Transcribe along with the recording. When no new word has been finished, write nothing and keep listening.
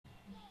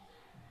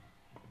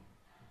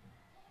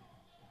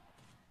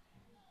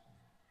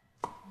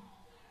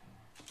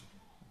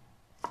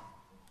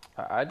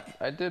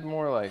I did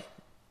more like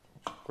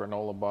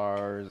granola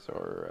bars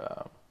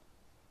or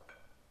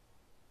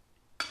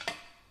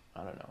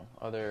I don't know,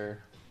 other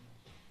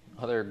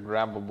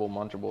grabbable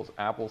munchables,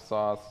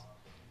 applesauce,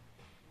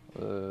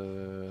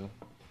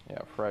 yeah,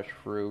 fresh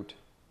fruit.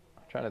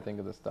 I'm trying to think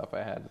of the stuff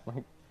I had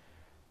like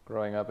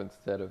growing up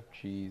instead of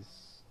cheese.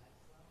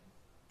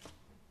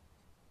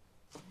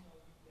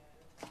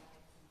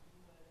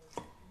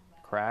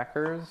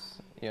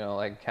 Crackers,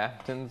 like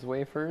Captain's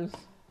wafers.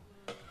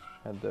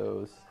 Had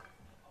those.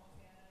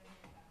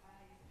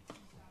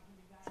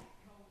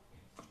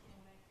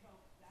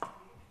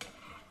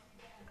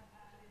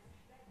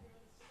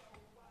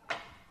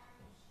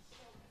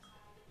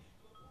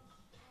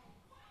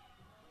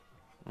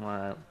 All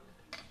right.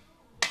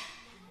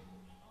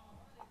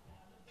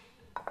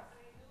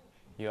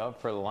 You up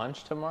for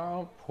lunch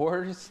tomorrow?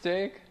 Porter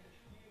steak,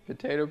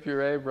 potato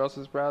puree,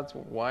 Brussels sprouts,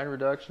 wine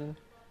reduction,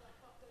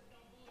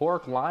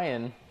 pork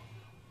lion,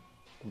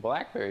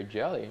 blackberry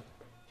jelly.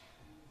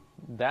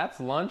 That's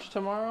lunch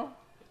tomorrow?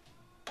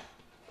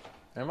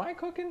 Am I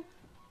cooking?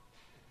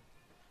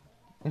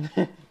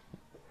 Am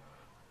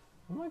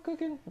I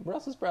cooking?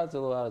 Brussels sprouts are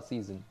a little out of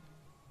season.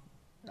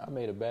 I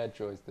made a bad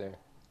choice there.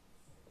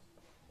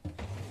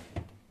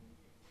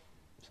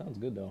 Sounds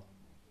good though.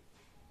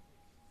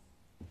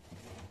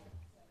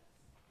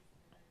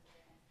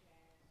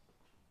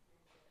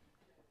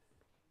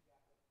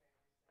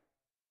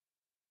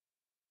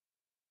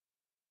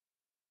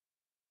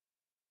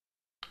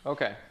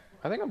 Okay,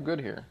 I think I'm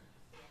good here.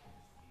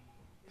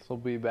 This will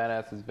be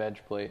Badass's veg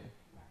plate.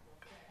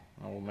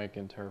 I will make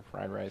into her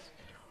fried rice.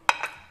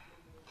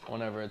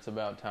 Whenever it's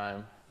about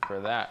time for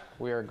that,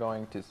 we are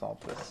going to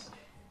salt this.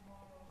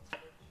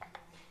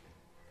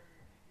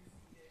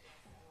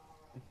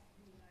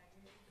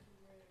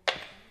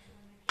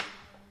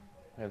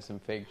 I have some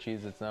fake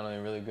cheese that's not only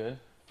really good.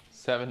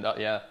 $7,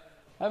 yeah.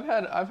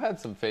 I've had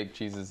some fake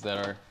cheeses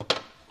that are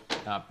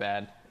not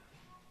bad.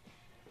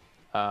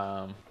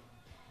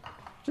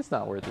 Just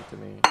not worth it to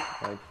me.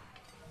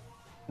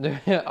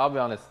 Like, I'll be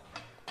honest.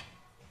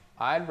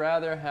 I'd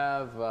rather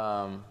have,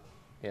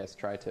 yes,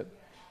 tri-tip.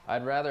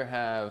 I'd rather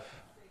have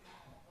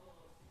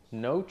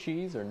no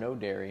cheese or no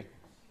dairy,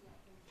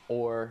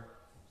 or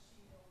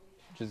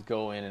just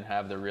go in and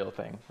have the real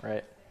thing,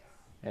 right?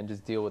 And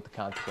just deal with the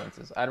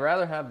consequences. I'd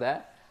rather have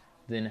that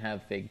than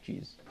have fake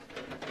cheese,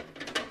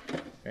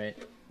 right?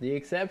 The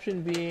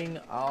exception being,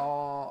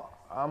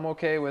 I'm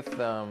okay with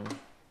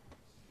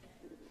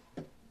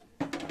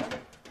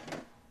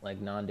like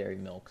non-dairy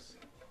milks.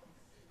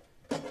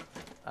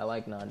 I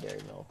like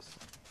non-dairy milks.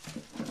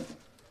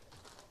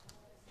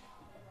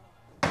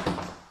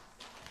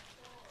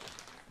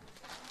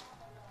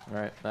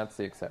 Right, that's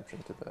the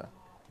exception to the.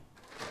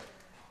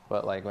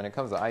 But like when it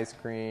comes to ice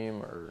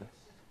cream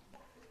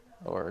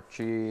or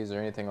cheese or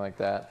anything like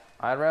that,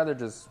 I'd rather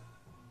just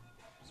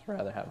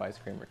rather have ice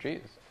cream or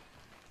cheese.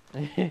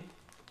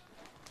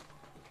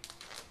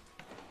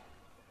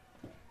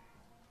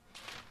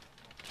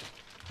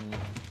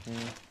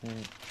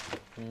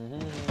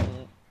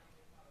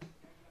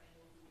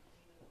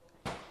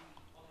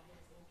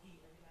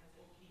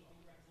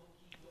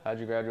 How'd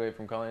you graduate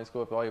from culinary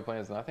school if all you plan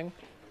is nothing?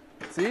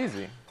 It's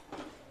easy.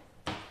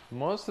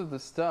 Most of the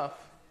stuff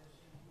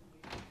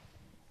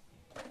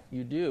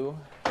you do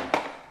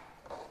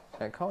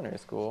at culinary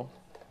school,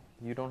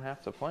 you don't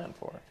have to plan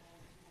for.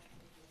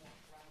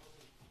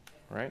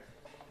 Right?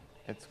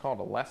 It's called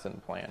a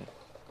lesson plan.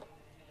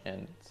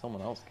 And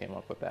someone else came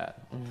up with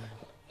that.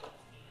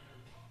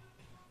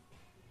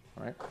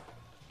 Right?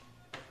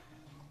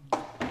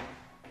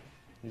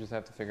 You just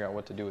have to figure out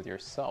what to do with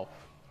yourself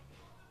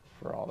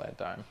for all that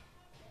time.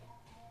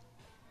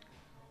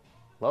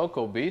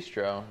 Local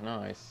bistro,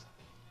 nice.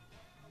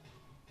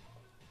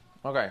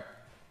 Okay,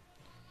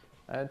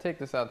 I'll take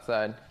this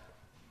outside,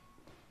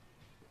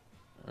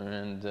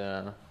 and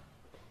I'll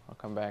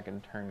come back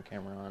and turn the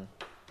camera on.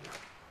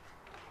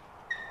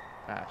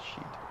 Ah,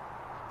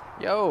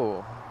 shit.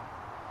 Yo!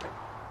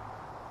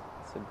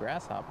 It's a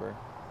grasshopper.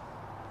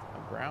 A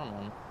brown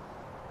one.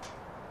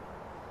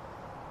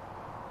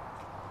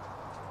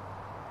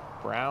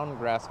 Brown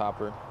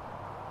grasshopper.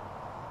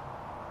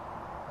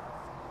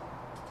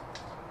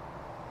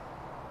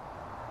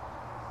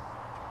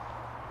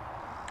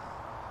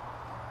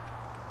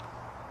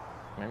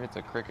 Maybe it's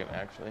a cricket,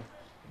 actually.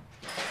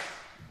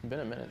 It's been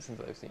a minute since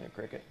I've seen a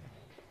cricket.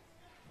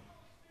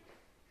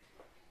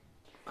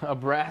 A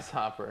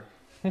brasshopper.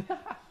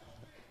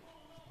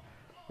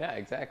 Yeah,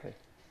 exactly.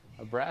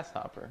 A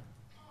brasshopper.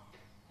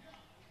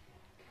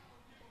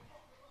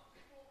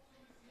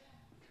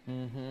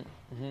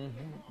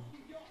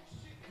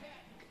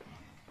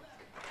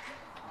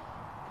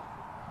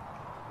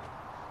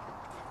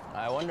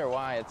 I wonder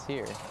why it's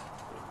here.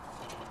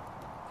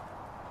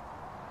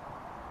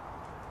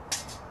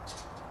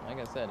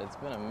 Like I said, it's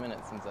been a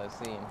minute since I've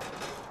seen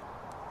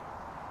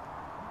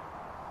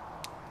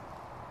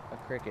a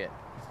cricket.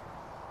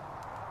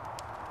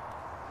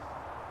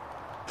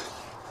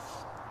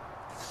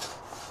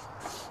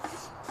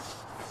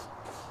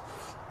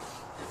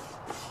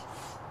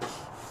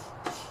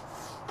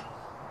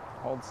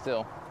 Hold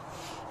still.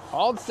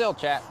 Hold still,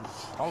 chat.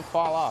 Don't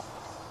fall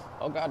off.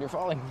 Oh God, you're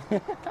falling.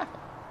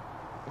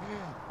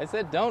 I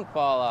said don't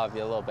fall off,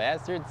 you little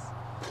bastards.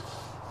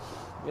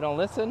 You don't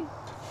listen?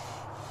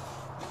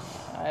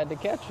 I had to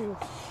catch you.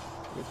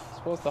 You're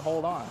supposed to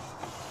hold on.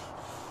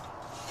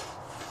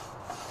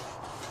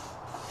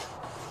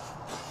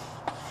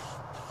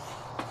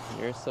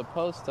 You're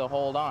supposed to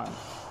hold on.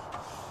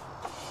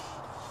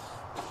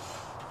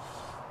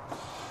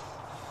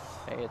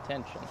 Pay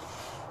attention.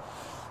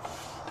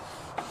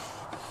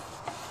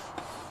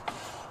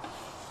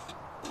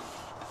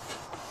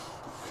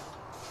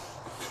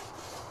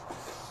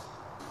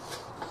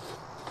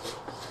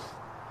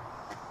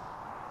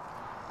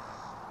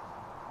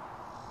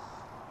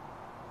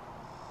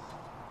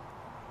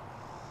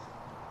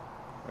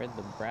 Where'd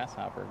the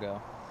grasshopper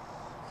go?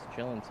 He's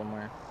chilling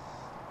somewhere.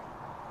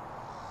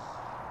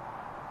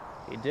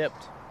 He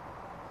dipped.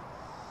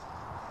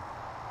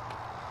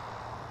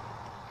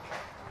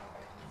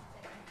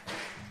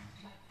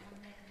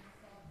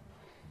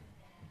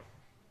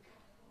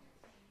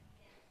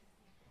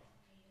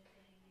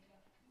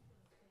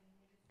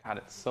 God,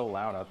 it's so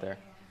loud out there.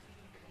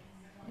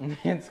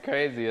 It's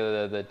crazy,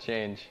 the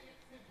change.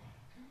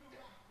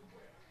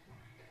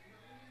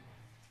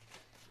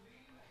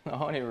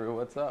 Honeyru,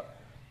 what's up?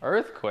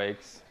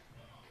 Earthquakes?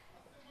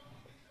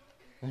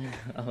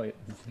 Oh,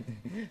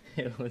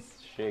 it was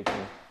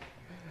shaking.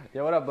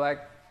 Yo, what up,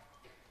 Black?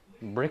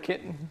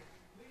 Bricket?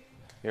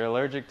 You're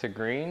allergic to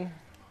green?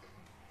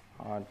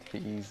 Oh, it'd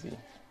be easy.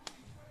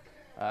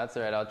 That's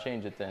alright, I'll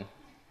change it then.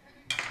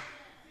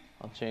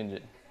 I'll change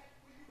it.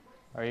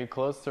 Are you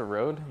close to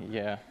road?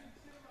 Yeah.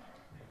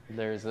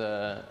 There's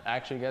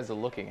actually you guys are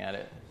looking at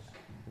it.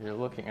 You're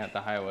looking at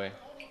the highway.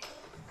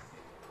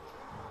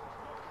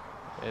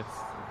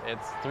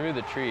 It's through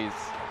the trees.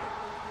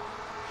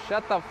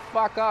 Shut the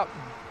fuck up.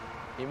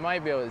 You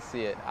might be able to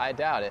see it. I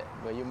doubt it,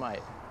 but you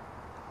might.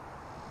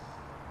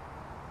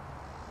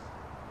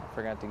 I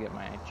forgot to get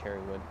my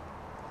cherry wood.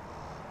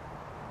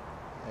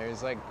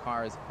 There's like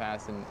cars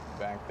passing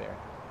back there.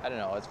 I don't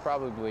know. It's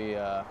probably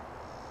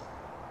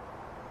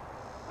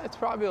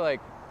like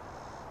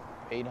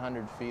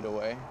 800 feet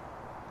away.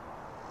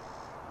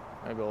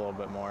 Maybe a little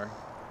bit more.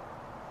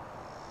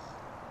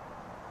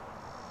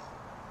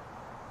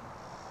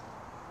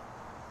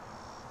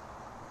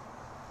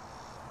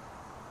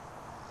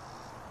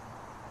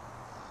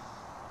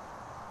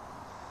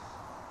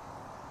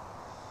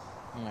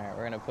 Alright,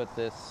 we're gonna put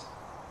this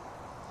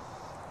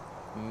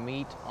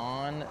meat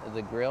on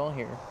the grill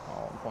here.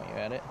 I'll point you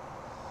at it.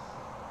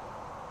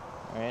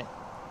 Alright,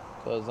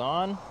 goes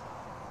on.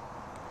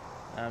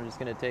 I'm just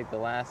gonna take the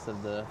last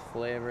of the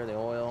flavor, the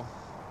oil,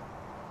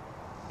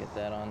 get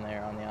that on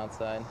there on the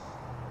outside.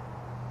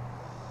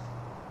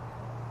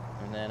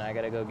 And then I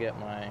gotta go get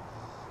my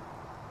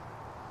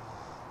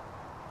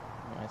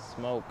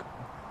smoke.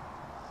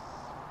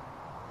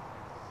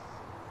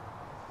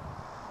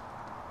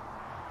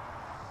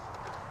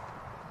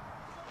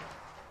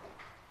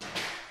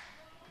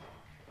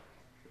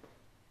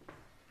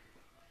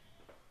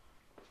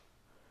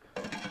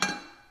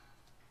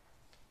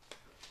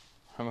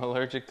 I'm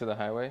allergic to the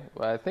highway.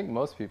 Well, I think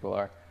most people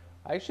are.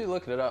 I actually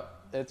looked it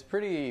up. It's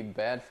pretty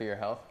bad for your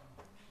health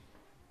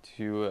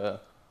to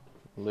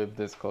live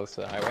this close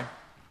to the highway.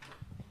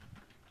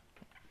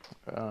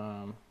 It's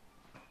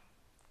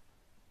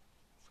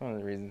one of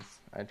the reasons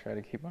I try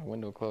to keep my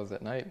window closed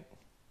at night.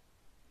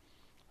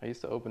 I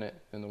used to open it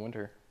in the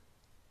winter.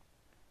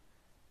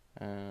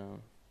 But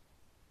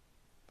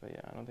yeah,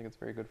 I don't think it's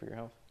very good for your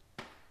health.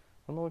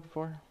 What am I looking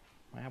for?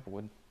 My apple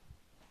wood.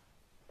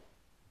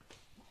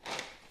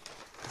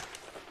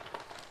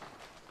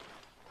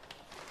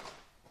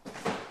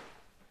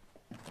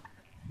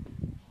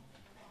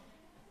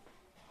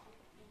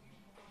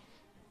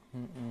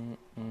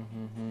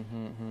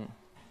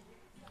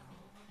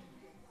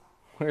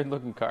 Weird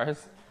looking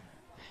cars.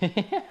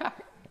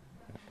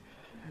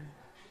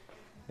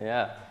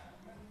 Yeah.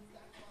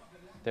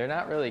 They're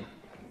not really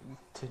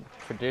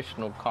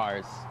traditional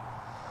cars.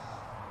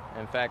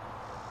 In fact,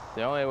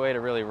 the only way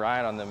to really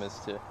ride on them is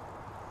to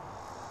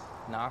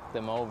knock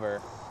them over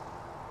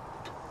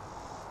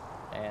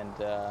and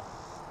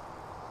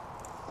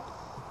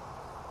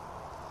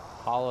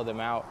hollow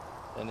them out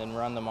and then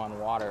run them on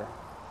water.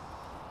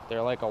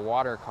 They're like a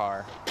water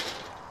car,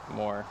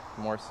 more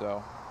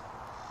so.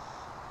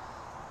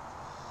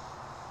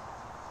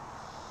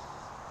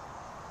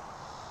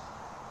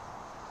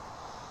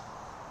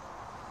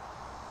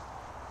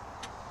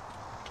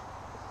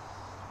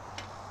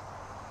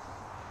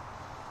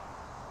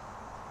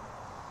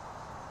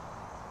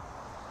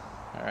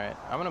 All right,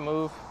 I'm gonna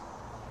move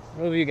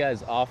you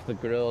guys off the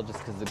grill just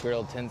because the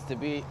grill tends to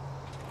be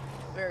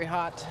very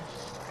hot.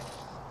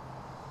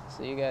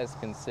 So you guys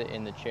can sit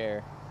in the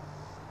chair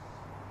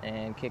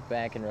and kick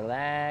back and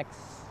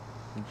relax,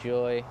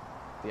 enjoy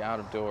the out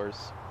of doors.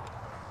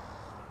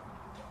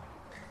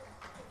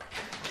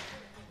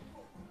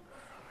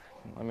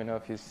 Let me know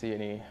if you see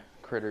any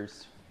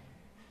critters,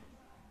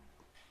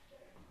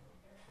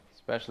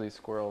 especially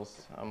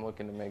squirrels. I'm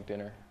looking to make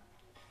dinner.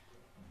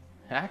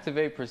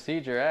 Activate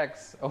Procedure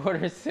X.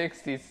 Order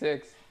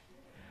 66.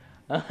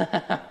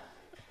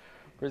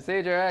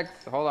 Procedure X.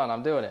 Hold on,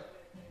 I'm doing it.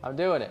 I'm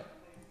doing it.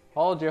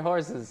 Hold your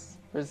horses.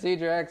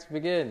 Procedure X,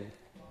 begin.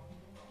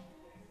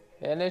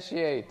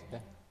 Initiate.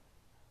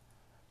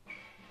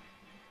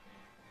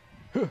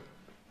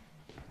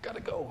 Gotta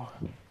go.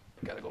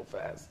 Gotta go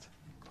fast.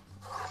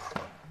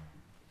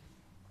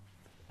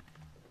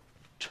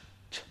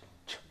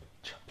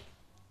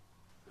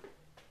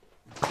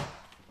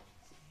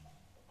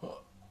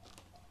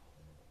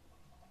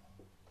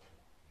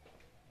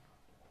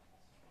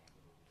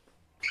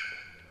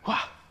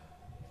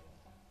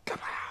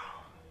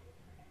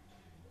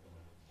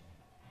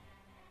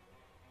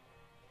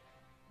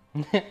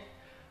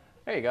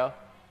 There you go.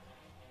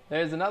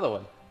 There's another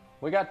one.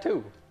 We got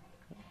two.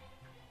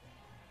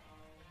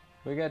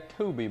 We got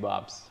two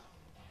bebops.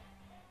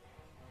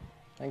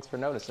 Thanks for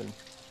noticing.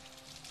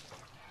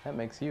 That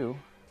makes you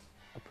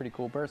a pretty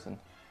cool person.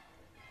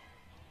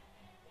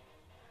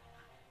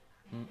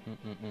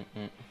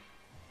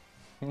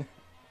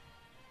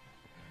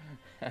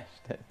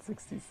 Hashtag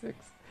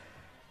 66.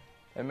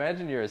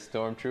 Imagine you're a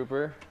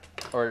stormtrooper,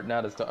 or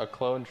not a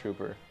clone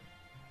trooper,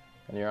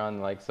 and you're on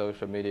like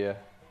social media.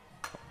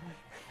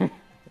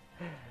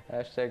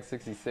 Hashtag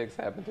 66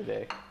 happened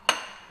today.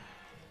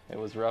 It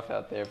was rough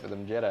out there for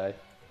them Jedi.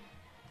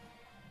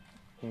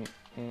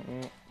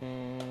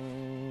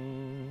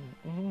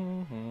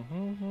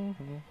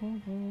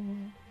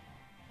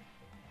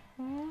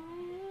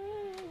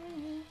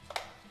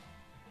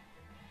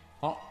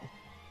 Oh.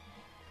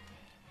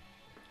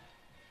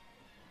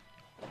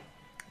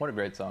 What a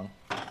great song.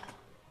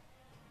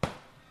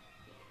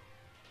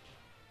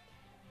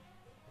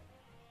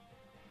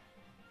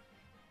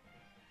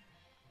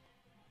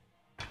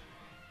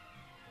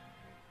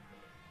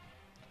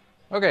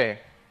 Okay,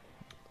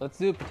 let's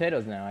do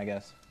potatoes now, I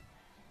guess.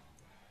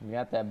 We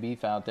got that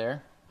beef out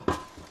there.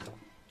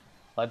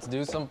 Let's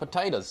do some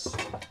potatoes.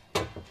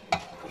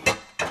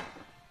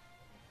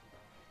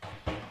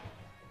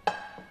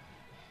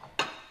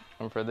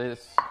 And for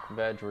this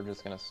veg, we're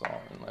just gonna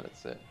salt and let it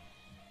sit.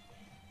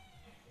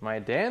 My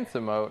dance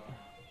emote,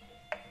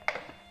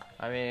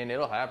 I mean,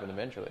 it'll happen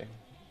eventually.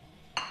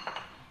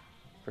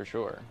 For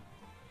sure.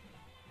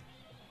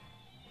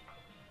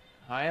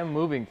 I am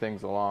moving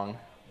things along.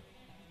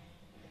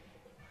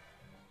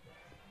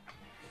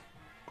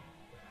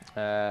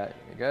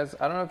 You guys,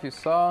 I don't know if you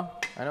saw,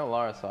 I know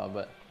Laura saw,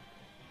 but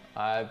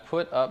I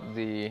put up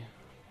the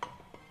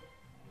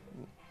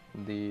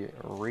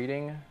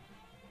reading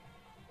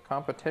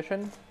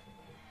competition.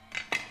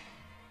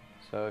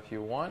 So if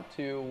you want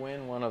to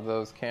win one of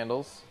those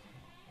candles,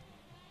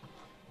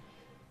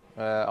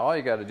 all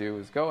you got to do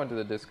is go into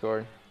the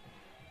Discord,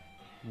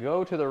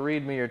 go to the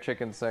Read Me Your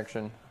Chicken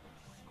section,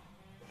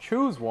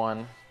 choose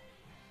one,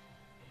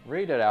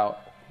 read it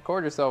out,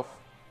 record yourself,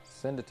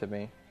 send it to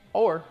me,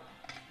 or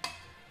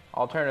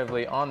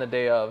alternatively, on the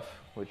day of,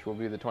 which will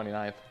be the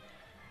 29th,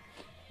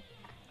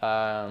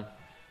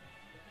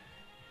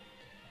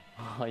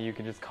 you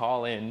can just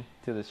call in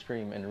to the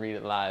stream and read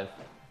it live,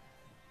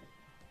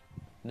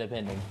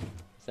 depending.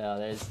 So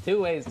there's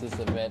two ways to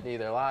submit,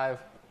 either live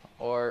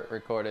or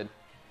recorded.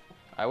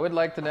 I would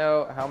like to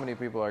know how many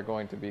people are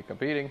going to be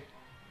competing.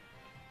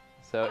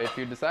 So if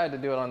you decide to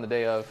do it on the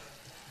day of,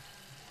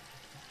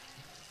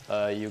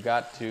 you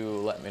got to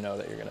let me know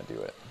that you're going to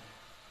do it.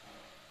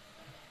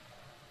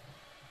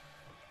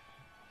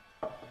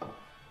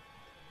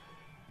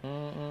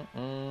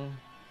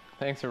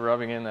 Thanks for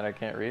rubbing in that I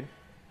can't read.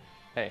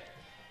 Hey,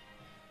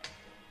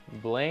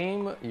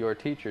 blame your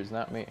teachers,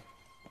 not me.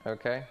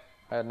 Okay?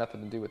 I had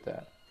nothing to do with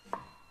that.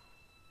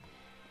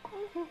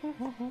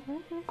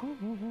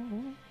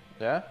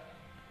 Yeah?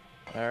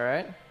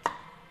 Alright.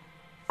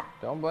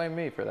 Don't blame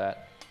me for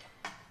that.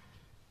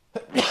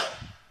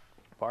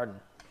 Pardon.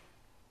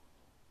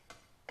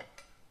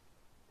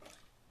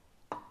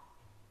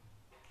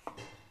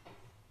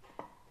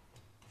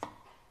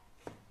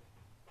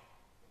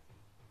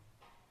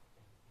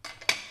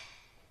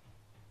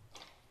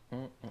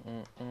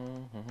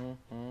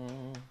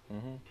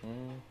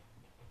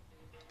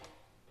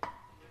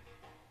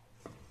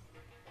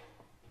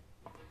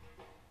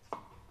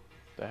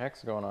 The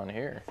heck's going on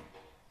here?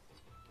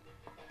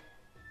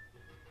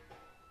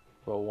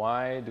 Well,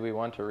 why do we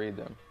want to read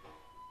them?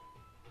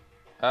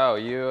 Oh,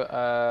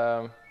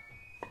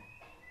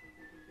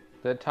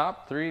 the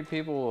top 3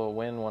 people will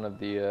win one of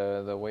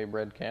the Way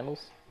Bread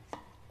candles.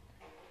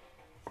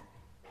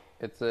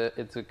 It's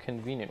a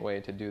convenient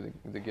way to do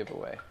the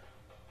giveaway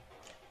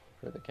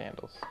for the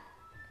candles.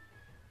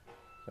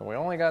 And we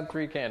only got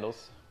 3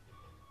 candles,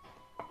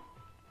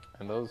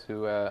 and those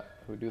who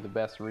do the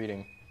best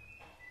reading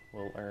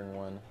will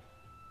earn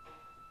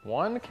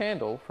one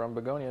candle from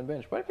Begonia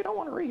Bench. But if you don't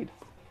want to read,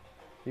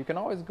 you can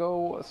always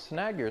go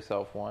snag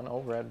yourself one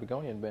over at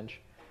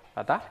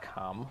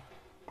begonianbench.com,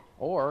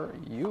 or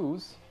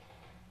use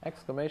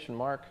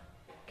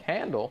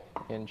 !candle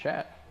in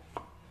chat.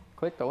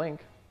 Click the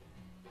link.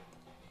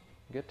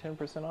 Get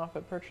 10% off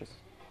at purchase.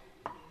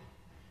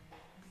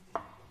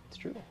 It's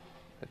true.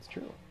 It's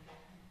true.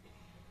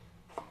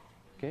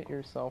 Get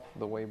yourself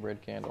the whey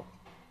bread candle.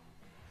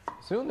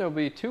 Soon there'll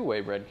be 2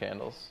 whey bread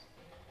candles.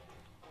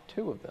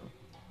 2 of them.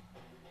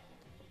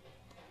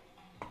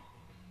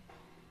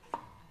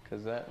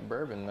 Because that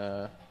bourbon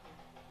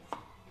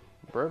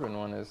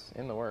one is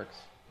in the works.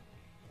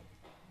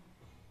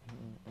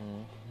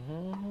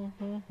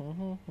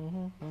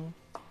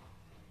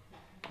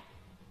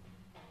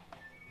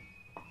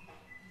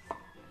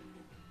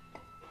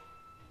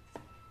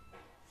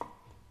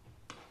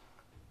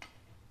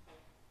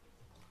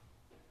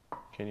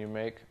 Can you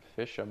make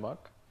fish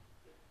amok?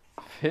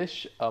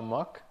 Fish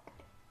amok?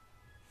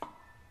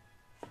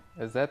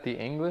 Is that the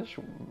English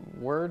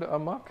word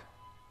amok?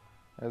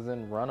 As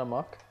in run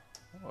amok?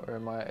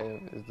 Or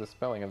is the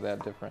spelling of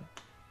that different?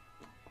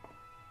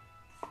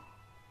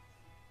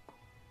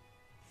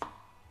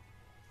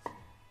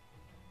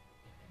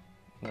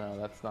 No,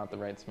 that's not the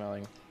right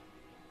spelling.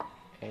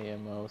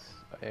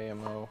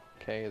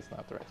 A-M-O-K is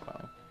not the right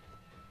spelling.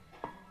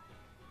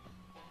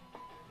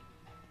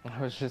 I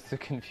was just a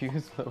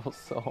confused little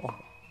soul.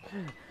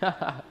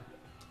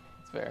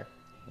 It's fair.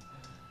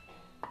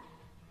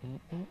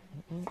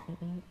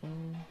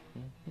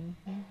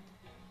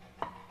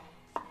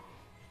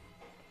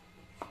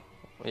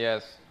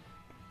 Yes.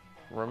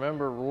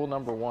 Remember rule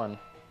number 1.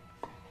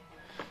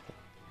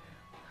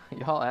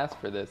 Y'all asked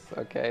for this,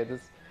 okay?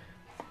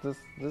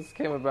 This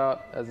came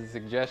about as a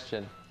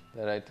suggestion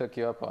that I took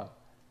you up on.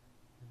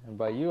 And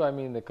by you, I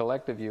mean the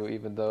collective you,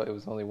 even though it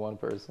was only one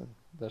person.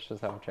 That's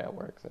just how chat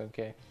works,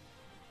 okay?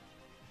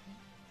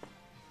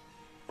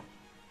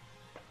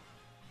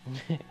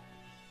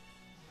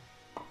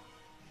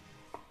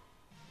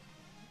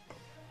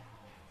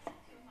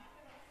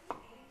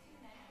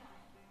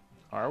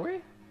 Are we?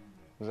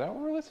 Is that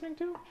what we're listening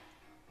to?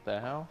 The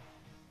hell?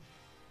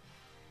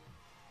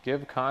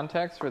 Give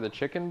context for the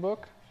chicken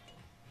book?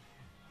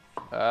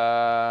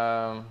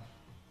 Yeah.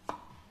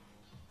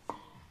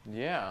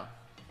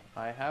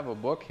 I have a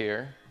book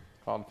here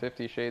called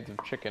 50 Shades of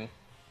Chicken.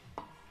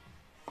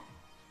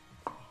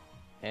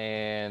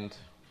 And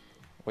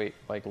wait,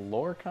 like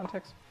lore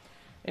context?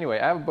 Anyway,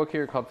 I have a book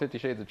here called 50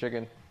 Shades of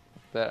Chicken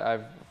that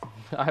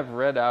I've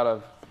read out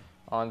of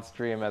on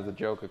stream as a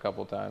joke a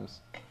couple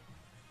times.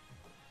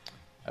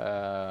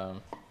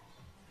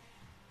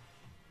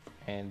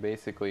 And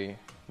basically,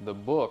 the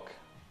book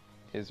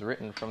is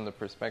written from the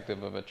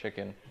perspective of a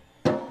chicken,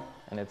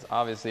 and it's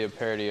obviously a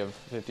parody of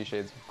 50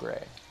 Shades of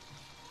Grey.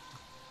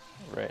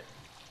 Right.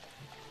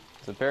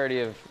 It's a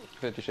parody of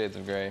 50 Shades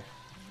of Grey,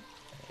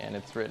 and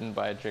it's written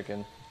by a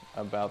chicken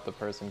about the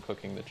person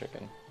cooking the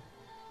chicken.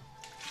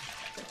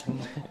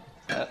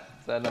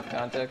 Is that enough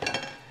context?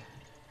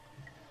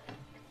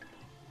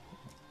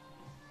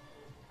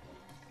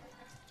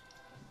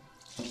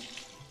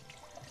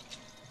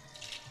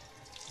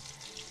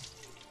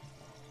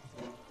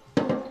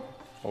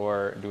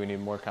 Or do we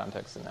need more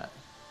context than that?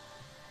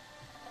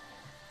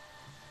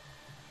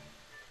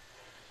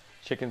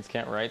 Chickens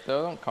can't write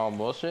though? Don't call them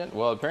bullshit?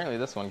 Well, apparently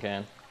this one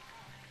can.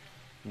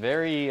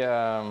 Very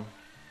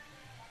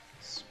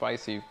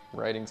spicy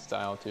writing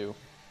style too.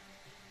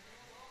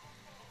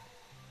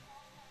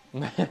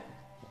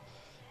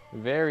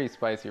 Very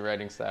spicy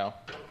writing style.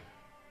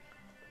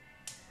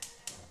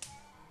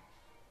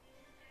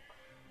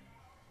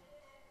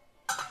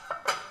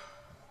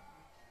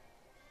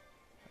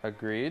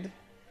 Agreed.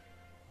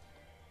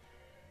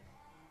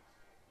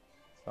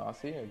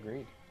 Saucy,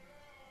 agreed.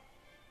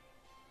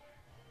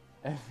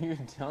 If you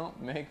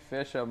don't make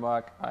fish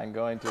amok, I'm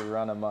going to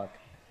run amok.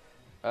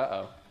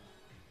 Uh-oh.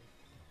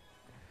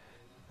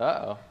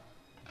 Uh-oh.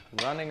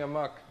 Running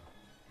amok.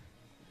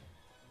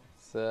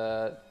 It's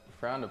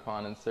frowned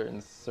upon in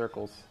certain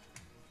circles.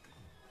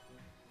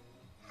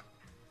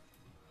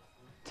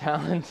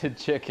 Talented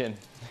chicken.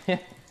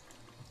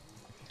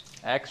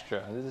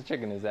 Extra. This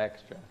chicken is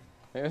extra.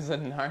 It was a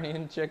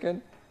Narnian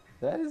chicken?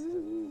 That's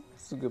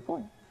a good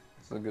point.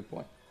 That's a good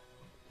point.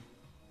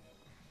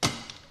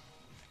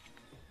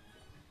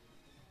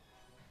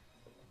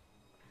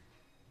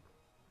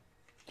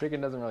 Chicken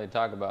doesn't really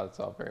talk about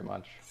itself very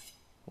much.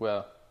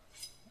 Well,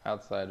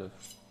 outside of,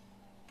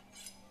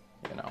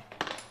 you know,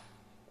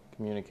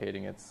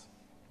 communicating its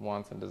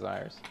wants and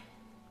desires.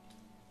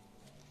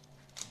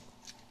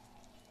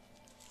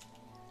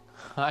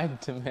 I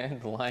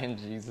demand Lion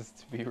Jesus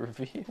to be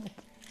revealed.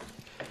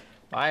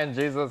 Lion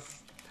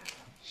Jesus,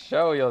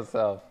 show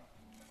yourself.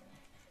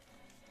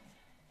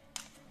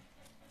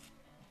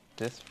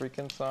 This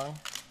freaking song?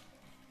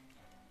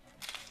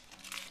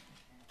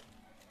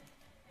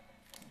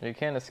 You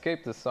can't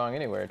escape this song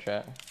anywhere,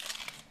 chat.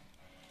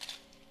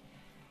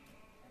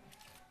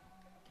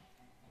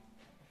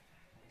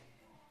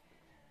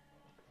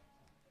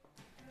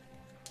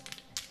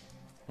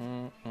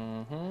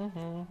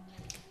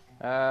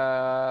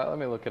 Let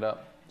me look it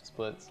up.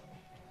 Splits.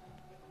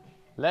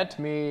 Let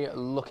me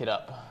look it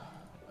up.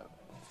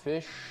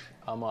 Fish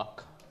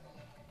amok.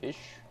 Fish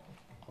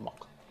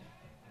amok.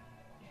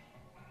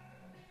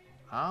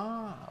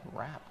 Ah,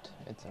 wrapped.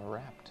 It's a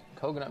wrapped.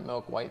 Coconut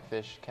milk,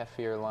 whitefish,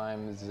 kefir,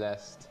 lime,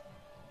 zest,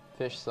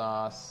 fish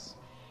sauce.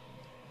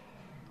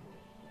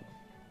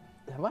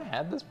 Have I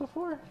had this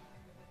before?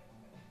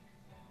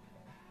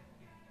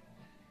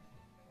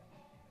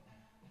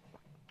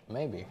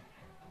 Maybe.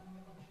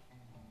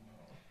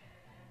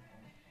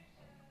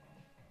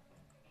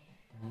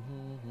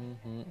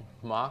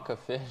 Maca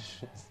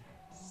fish.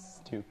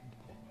 Stupid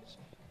fish.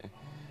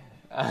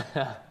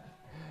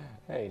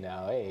 Hey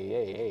now,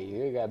 hey,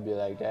 you gotta be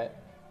like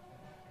that.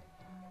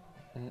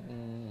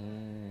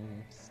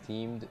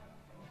 Steamed.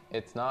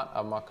 It's not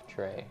a muck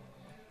tray.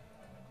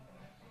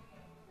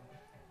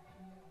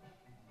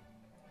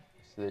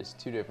 So there's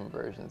two different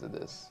versions of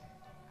this.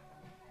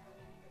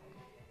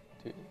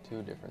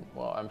 Two different.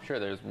 Well, I'm sure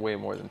there's way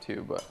more than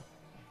two, but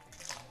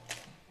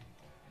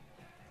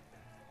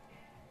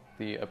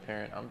the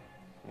apparent.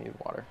 Need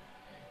water.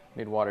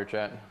 Need water,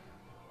 chat.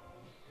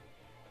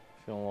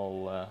 Feeling a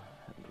little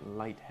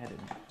lightheaded.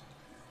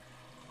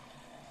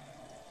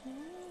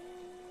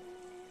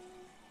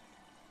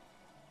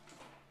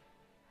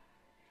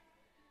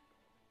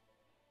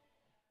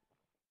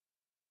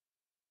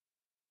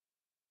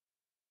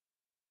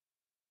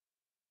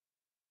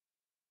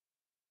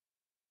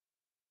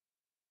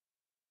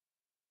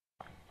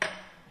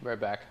 Right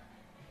back.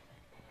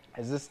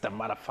 Is this the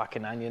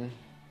motherfucking onion?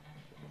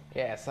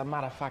 Yeah, it's a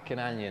motherfucking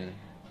onion.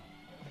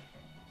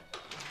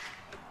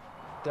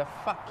 The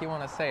fuck you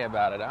want to say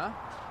about it, huh?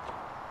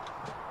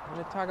 You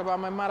want to talk about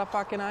my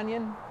motherfucking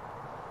onion?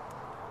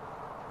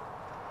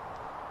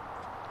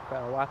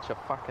 Better watch your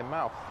fucking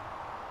mouth.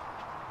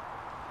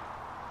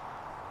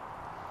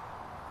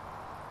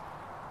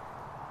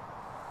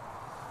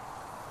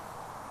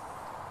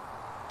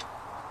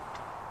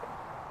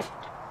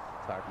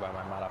 Talk about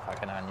my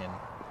motherfucking onion.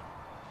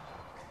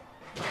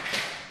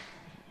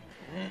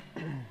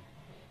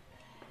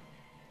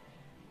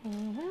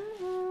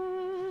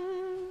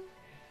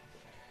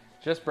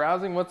 Just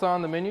browsing what's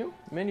on the menu.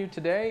 Menu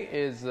today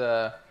is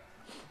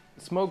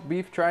smoked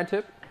beef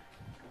tri-tip,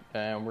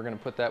 and we're gonna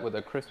put that with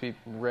a crispy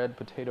red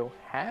potato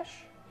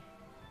hash.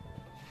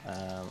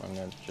 I'm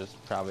gonna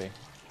just probably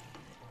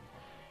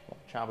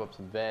chop up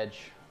some veg,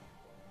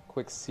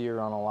 quick sear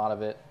on a lot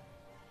of it,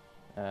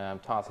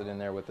 toss it in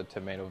there with the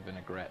tomato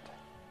vinaigrette.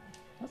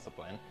 That's the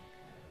plan.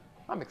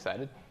 I'm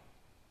excited.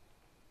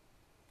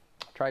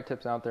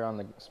 Tri-tip's out there on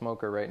the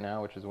smoker right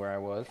now, which is where I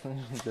was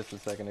just a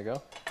second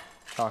ago.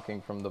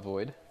 Talking from the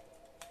void.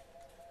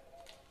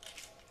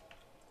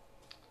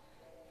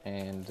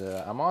 And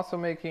I'm also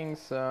making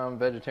some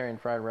vegetarian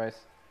fried rice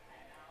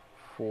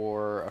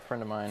for a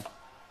friend of mine to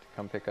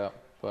come pick up,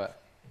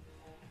 but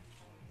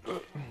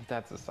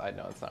that's a side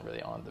note. It's not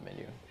really on the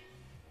menu.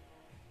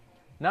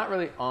 Not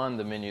really on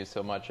the menu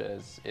so much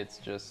as it's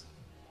just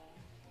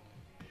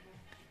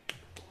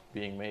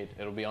being made.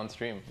 It'll be on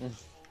stream.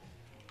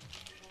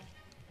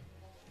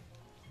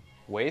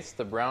 Waste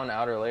the brown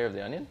outer layer of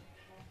the onion?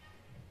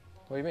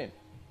 What do you mean?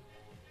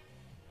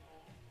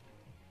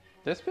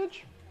 This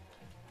bitch?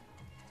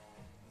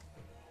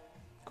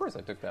 Of course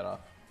I took that off.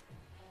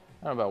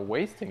 I don't know about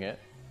wasting it.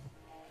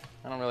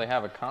 I don't really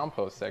have a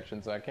compost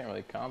section, so I can't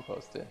really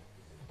compost it.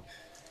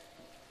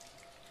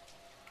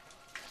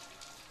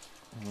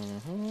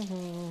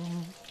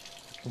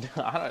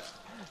 I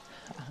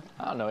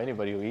don't know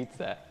anybody who eats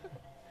that.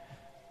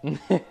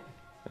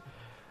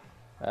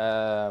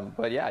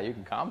 But yeah, you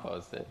can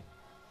compost it.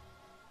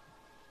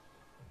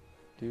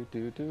 Do.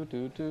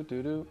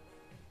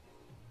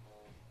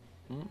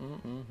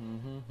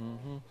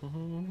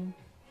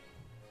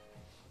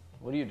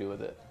 What do you do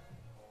with it?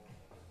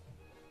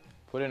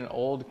 Put in an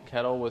old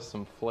kettle with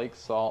some flake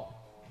salt.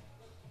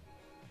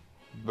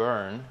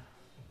 Burn.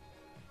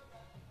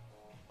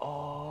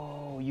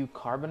 Oh, you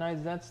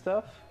carbonize that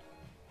stuff?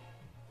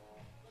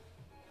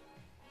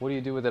 What do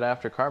you do with it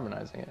after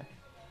carbonizing it?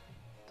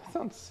 That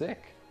sounds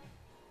sick.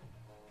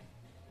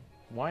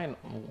 Why an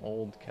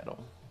old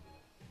kettle?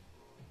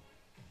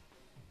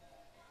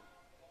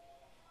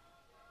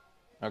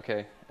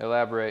 Okay,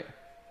 elaborate.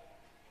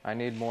 I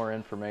need more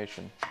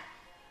information.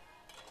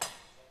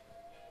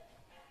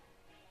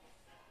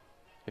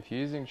 If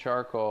you're using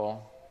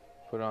charcoal,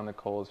 put it on the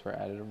coals for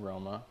added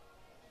aroma.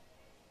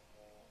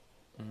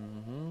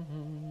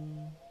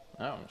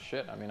 Oh,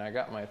 shit. I mean, I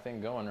got my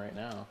thing going right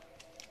now.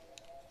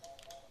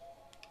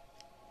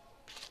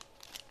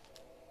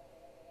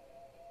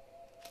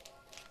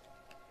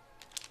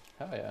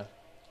 Hell yeah.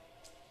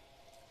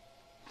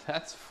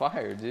 That's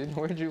fire, dude.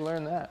 Where'd you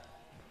learn that?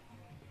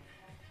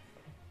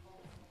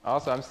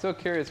 Also, I'm still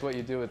curious what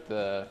you do with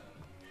the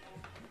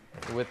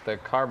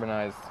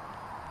carbonized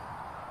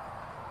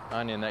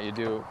onion that you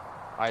do,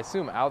 I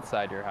assume,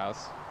 outside your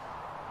house,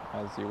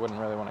 as you wouldn't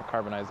really want to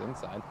carbonize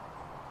inside.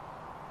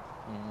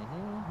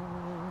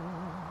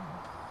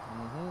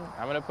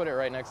 I'm gonna put it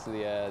right next to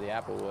the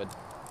apple wood.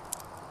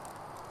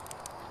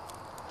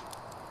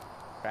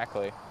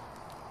 Crackly.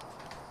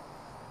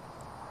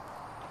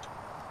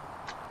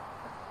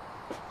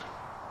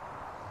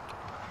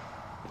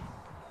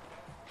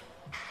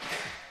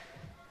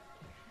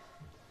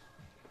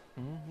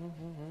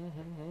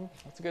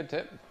 That's a good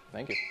tip.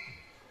 Thank you.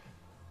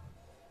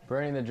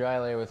 Burning the dry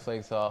layer with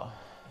flake salt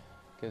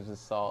gives the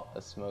salt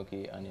a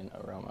smoky onion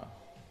aroma.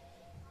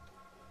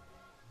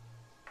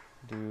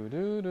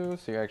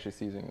 So you're actually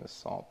seasoning the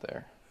salt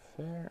there.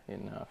 Fair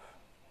enough.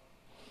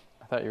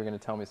 I thought you were going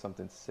to tell me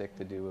something sick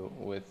to do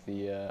with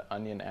the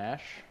onion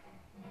ash,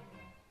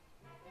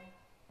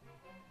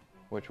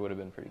 which would have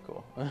been pretty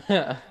cool.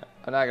 I'm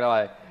not going to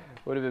lie.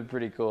 Would have been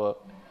pretty cool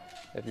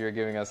if you were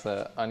giving us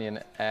an onion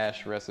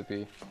ash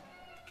recipe.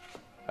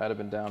 I'd have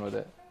been down with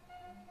it.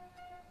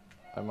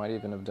 I might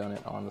even have done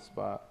it on the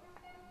spot.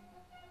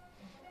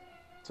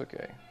 It's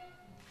okay.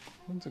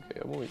 It's okay.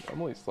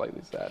 I'm only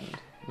slightly saddened.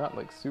 Not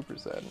like super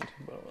saddened,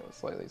 but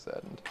slightly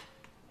saddened.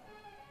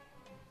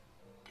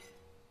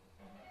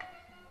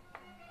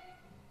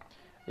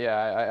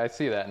 Yeah, I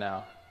see that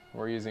now.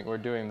 We're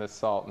doing the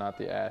salt, not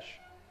the ash.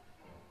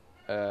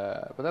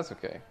 But that's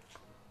okay.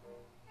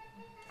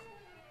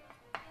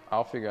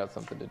 I'll figure out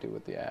something to do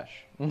with the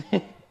ash.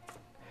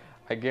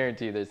 I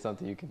guarantee there's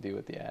something you can do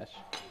with the ash.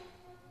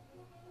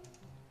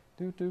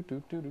 Do.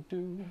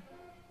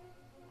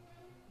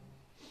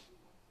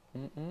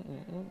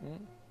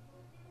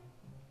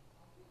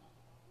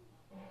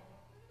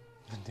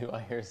 Do I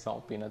hear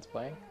salt peanuts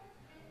playing?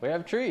 We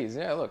have trees.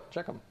 Yeah, look,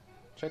 check them.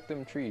 Check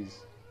them trees.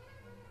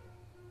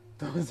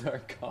 Those are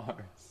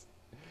cars.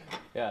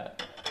 Yeah.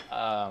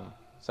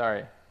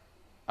 Sorry.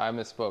 I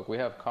misspoke. We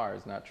have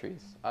cars, not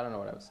trees. I don't know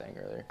what I was saying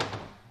earlier.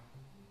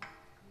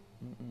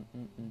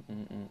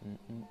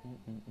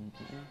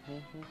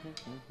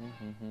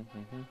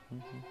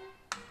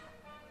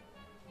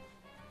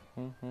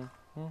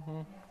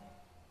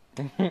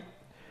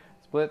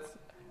 Splits.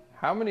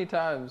 How many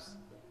times?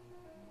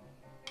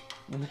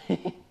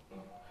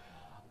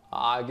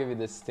 I'll give you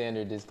the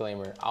standard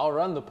disclaimer. I'll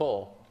run the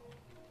poll.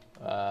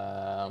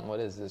 What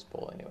is this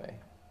poll anyway?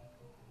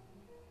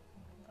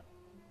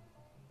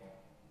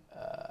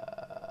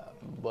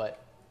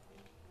 But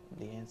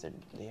the answer,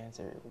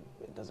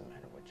 it doesn't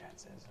matter what chat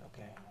says,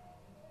 okay?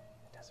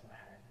 It doesn't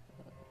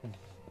matter.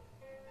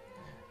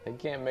 They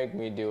can't make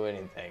me do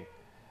anything.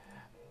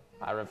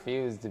 I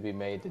refuse to be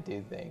made to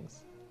do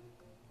things.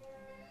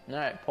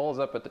 Alright, polls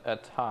up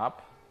at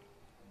top.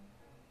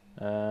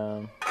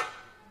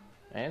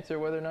 Answer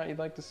whether or not you'd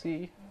like to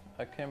see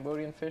a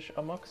Cambodian fish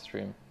amok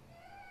stream.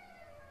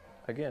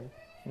 Again,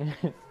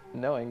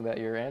 knowing that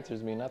your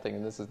answers mean nothing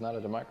and this is not a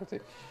democracy.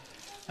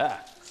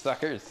 Ah,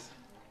 suckers.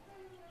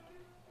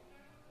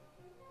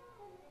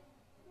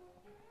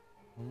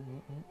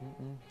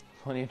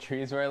 Plenty of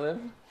trees where I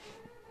live.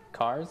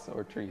 Cars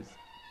or trees?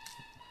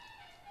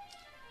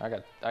 I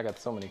got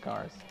so many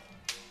cars.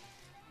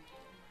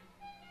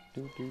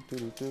 Do.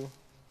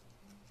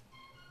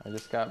 I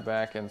just got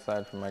back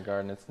inside from my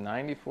garden. It's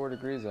 94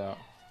 degrees out.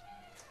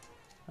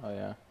 Oh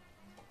yeah.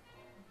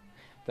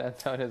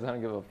 That's how it is. I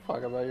don't give a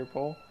fuck about your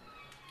poll.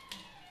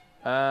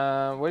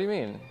 What do you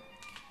mean?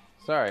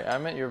 Sorry, I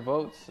meant your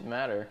votes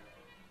matter.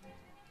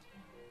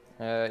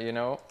 You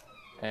know,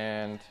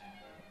 and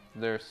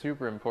they're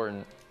super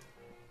important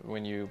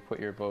when you put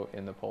your vote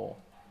in the poll.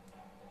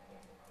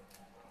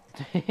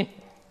 I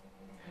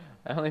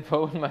only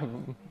vote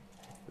when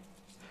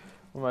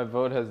my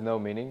vote has no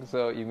meaning.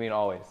 So you mean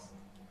always?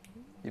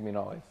 You mean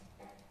always?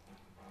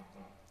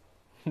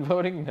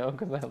 Voting no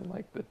because I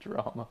like the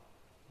drama.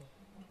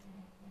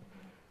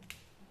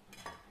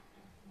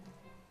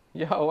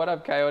 Yo, what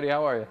up, Coyote?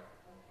 How are you?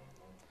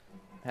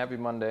 Happy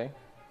Monday.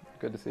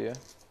 Good to see you.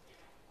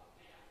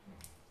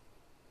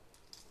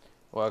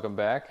 Welcome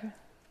back.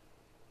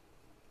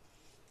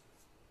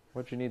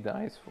 What you need the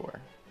ice for?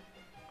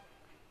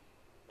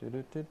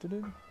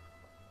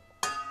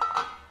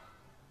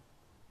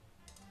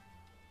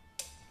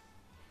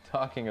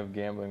 Talking of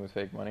gambling with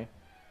fake money.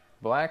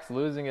 Black's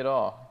losing it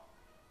all.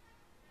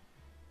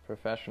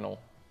 Professional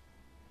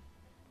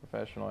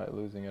at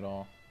losing it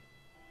all.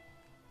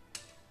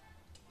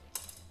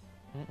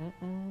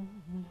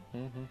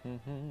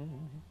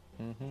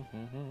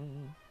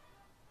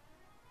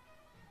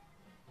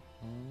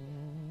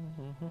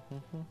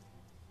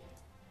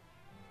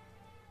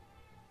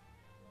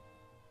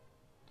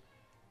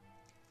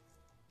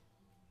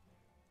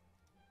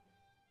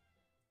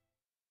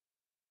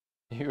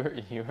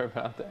 You were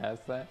about to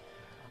ask that?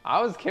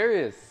 I was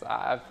curious.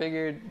 I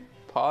figured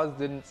Pause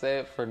didn't say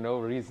it for no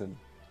reason.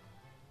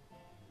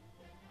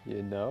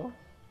 You know?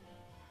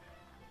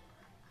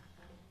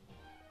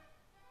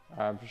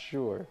 I'm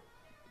sure.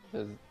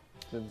 Just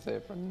didn't say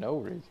it for no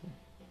reason.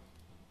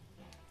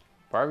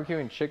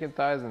 Barbecuing chicken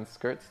thighs and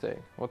skirt steak.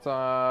 What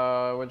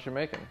you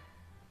making?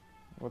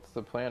 What's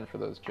the plan for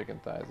those chicken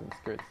thighs and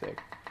skirt steak?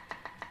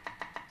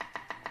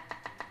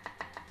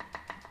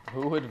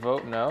 Who would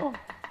vote no?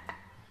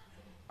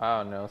 I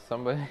don't know.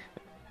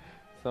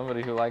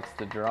 Somebody who likes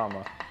the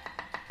drama.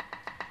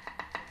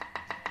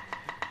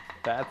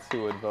 That's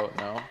who would vote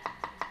no.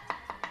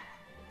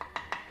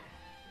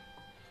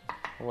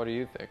 What do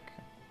you think?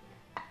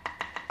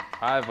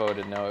 I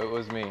voted no. It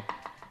was me.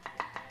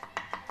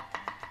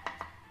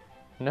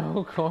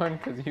 No corn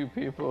because you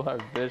people are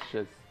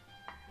vicious.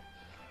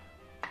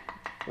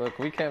 Look,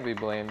 we can't be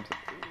blamed.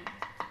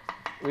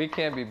 We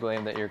can't be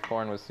blamed that your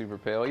corn was super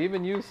pale.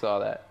 Even you saw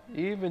that.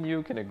 Even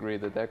you can agree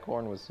that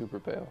corn was super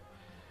pale.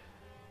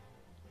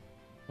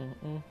 What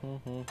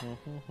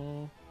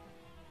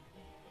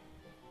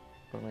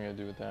am I gonna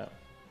do with that?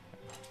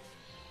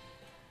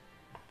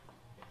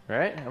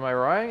 Right? Am I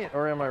right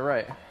or am I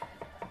right?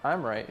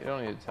 I'm right. You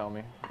don't need to tell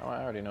me. Oh,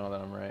 I already know that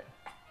I'm right.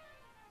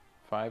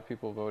 5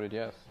 people voted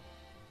yes.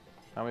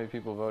 How many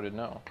people voted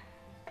no?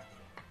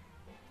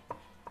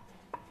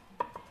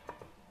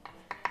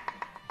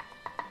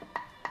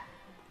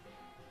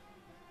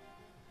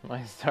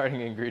 My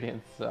starting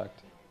ingredients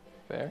sucked.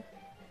 Fair?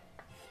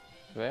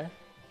 Fair?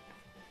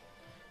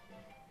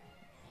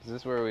 Is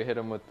this where we hit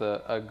him with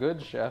a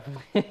good chef?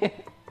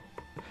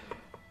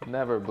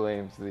 Never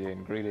blames the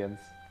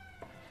ingredients.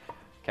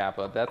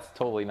 Kappa, that's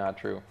totally not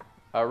true.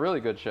 A really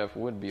good chef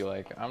would be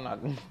like, I'm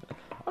not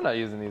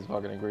using these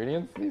fucking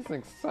ingredients. These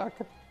things suck.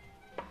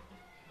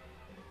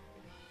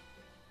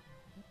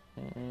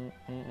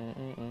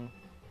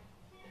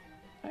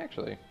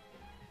 Actually,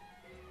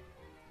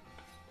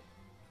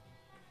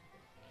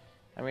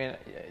 I mean,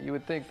 you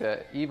would think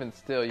that even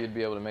still you'd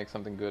be able to make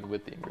something good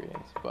with the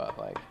ingredients, but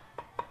like,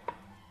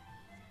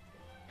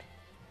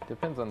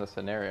 depends on the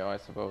scenario, I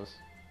suppose.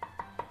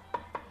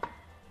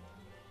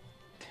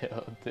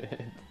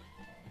 Tilted.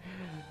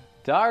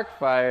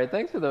 Darkfire,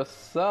 thanks for the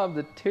sub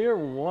to tier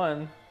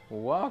 1.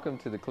 Welcome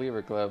to the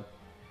Cleaver Club.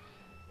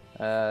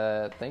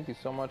 Thank you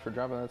so much for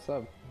dropping that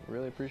sub.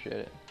 Really appreciate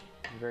it.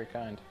 You're very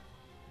kind.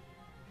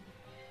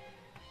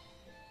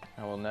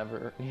 I will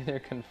never neither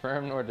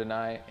confirm nor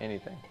deny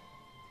anything.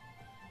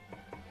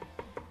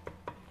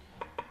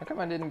 How come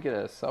I didn't get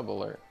a sub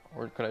alert?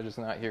 Or could I just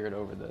not hear it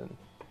over the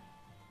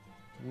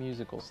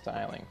musical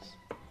stylings?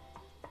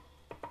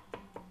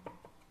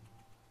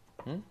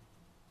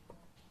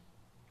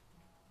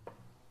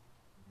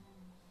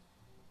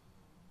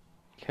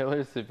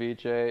 Killer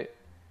ceviche,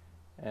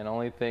 and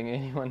only thing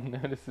anyone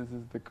notices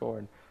is the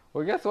corn.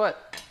 Well, guess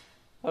what?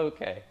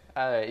 Okay.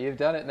 Alright, you've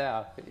done it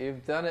now.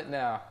 You've done it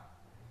now.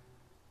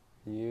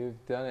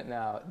 You've done it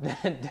now.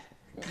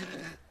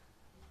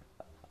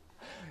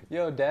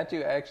 Yo,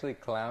 Datu actually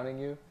clowning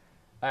you?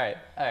 Alright.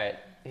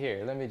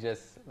 Here, let me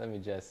just give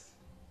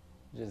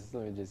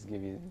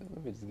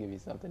you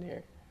something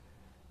here.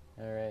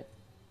 Alright.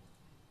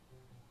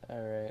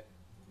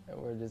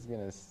 We're just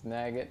gonna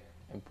snag it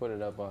and put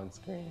it up on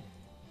screen.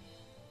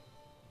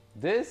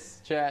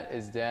 This chat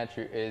is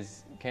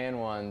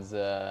Canwan's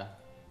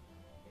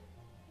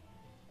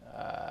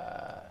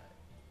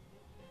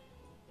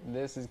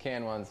this is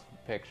Canwan's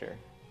picture.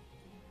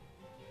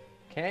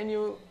 Can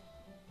you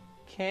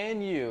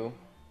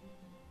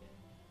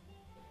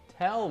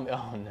tell me,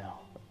 oh no,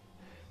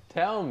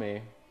 tell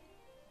me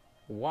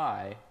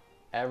why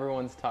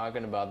everyone's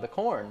talking about the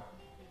corn?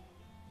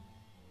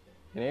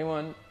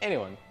 Anyone?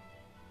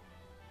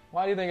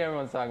 Why do you think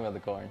everyone's talking about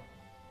the corn?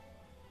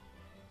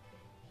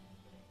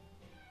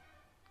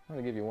 I'm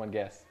gonna give you one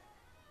guess.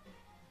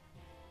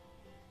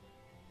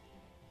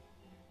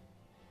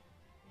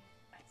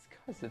 It's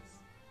because it's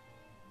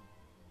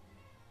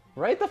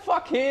right the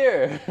fuck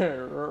here.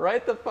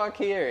 Right the fuck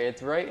here.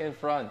 It's right in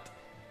front.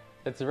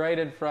 It's right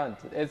in front.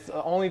 It's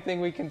the only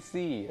thing we can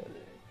see.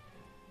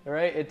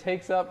 Right? It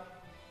takes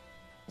up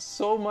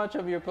so much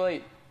of your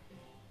plate.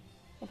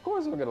 Of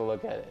course we're gonna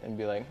look at it and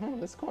be like,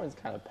 this corn's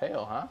kind of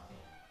pale, huh?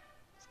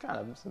 It's kind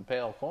of some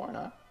pale corn,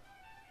 huh?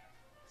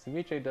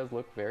 Ceviche does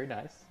look very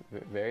nice,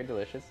 very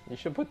delicious. You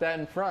should put that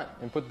in front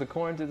and put the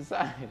corn to the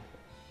side.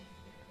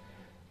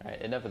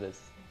 Alright, enough of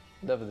this.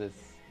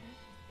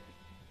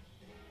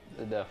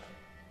 Enough.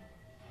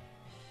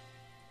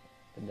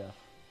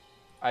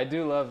 I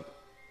do love,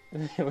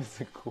 it was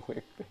a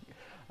quick thing.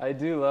 I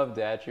do love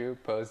Datru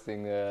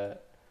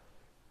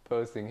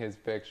posting his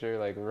picture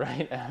like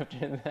right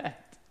after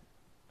that.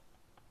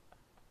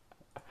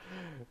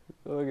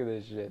 Look at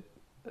this shit.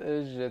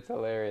 This shit's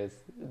hilarious.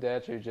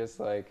 Datru just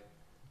like,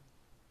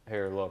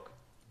 here, look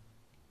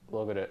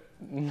at it.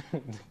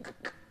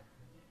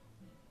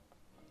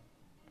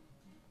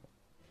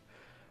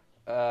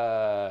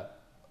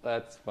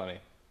 That's funny.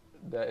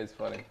 That is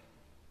funny.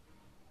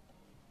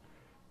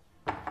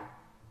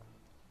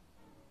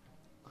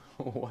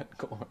 What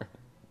corn?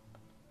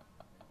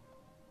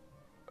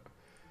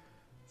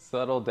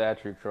 Subtle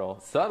Datru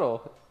troll.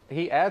 Subtle?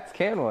 He adds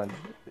Canwan.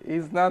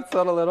 He's not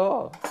subtle at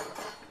all.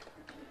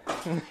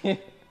 He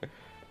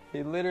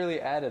literally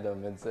added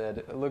him and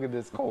said, look at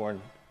this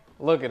corn.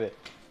 Look at it.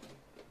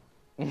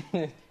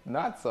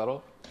 Not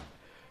subtle.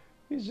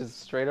 He's just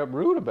straight up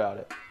rude about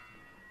it.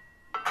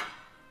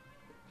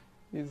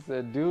 He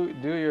said, do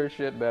your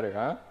shit better,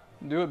 huh?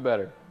 Do it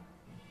better.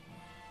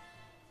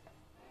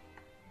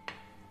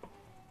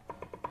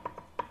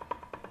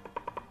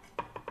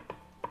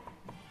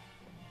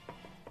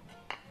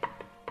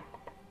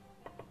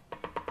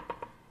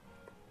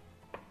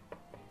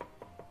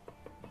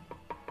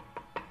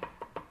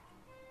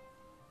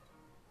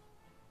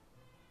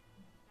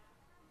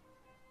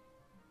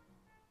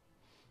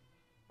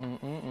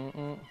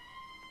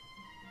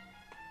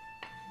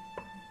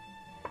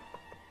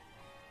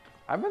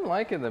 I've been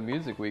liking the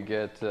music we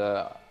get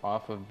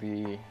off of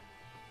the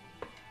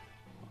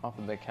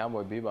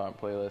Cowboy Bebop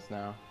playlist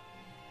now.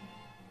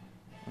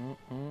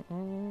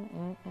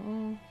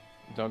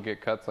 Don't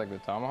get cuts like the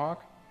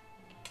tomahawk?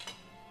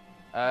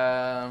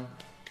 I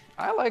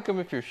like them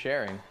if you're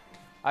sharing.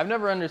 I've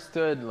never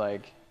understood,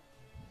 like,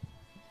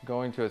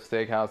 going to a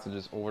steakhouse and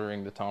just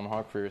ordering the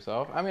tomahawk for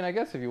yourself. I mean, I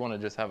guess if you want to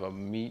just have a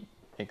meat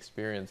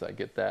experience, I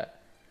get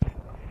that.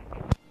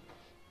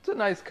 It's a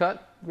nice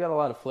cut. It's got a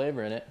lot of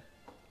flavor in it.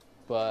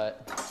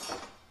 But,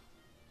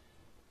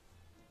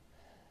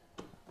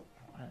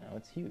 I don't know,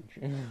 it's huge.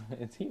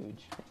 It's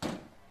huge.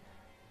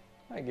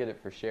 I get it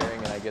for sharing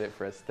and I get it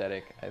for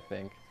aesthetic, I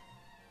think.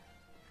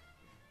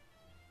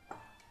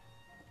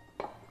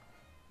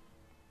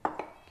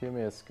 Give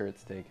me a skirt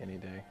steak any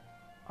day.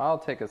 I'll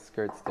take a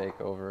skirt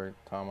steak over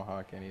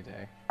tomahawk any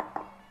day.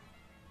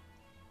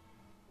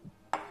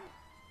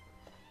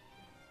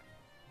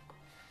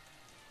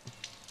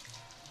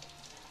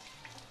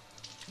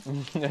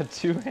 A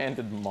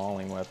two-handed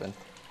mauling weapon.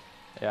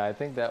 Yeah, I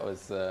think that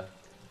was to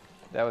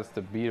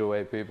beat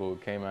away people who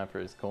came after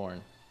his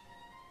corn.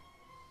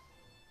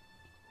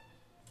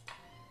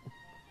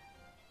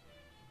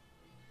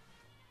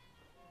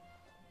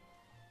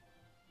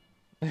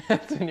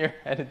 That's when you're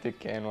headed to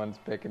Can One's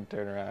Pick and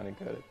turn around and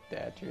go to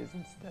Datcher's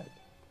instead.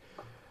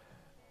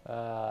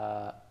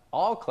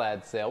 All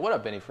clad sale. What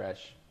up, Benny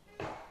Fresh?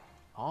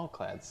 All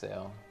clad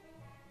sale.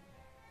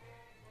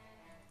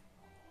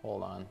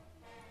 Hold on.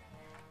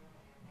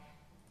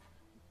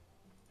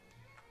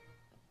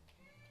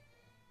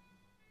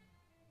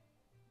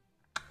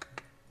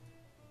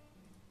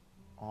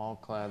 All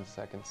clad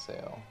second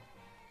sale.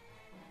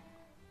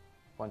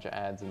 Bunch of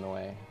ads in the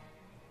way.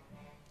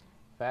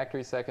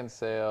 Factory second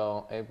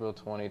sale, April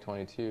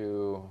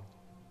 2022.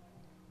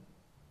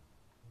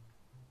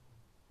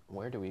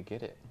 Where do we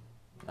get it?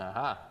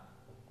 Aha.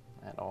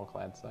 At All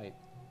Clad site.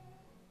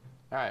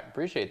 All right,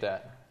 appreciate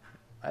that.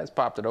 I just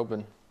popped it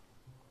open.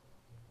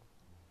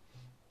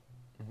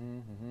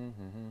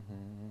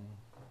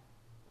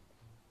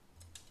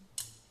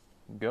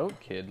 Goat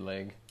kid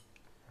leg.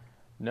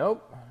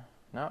 Nope,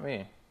 not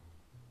me.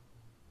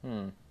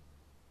 No.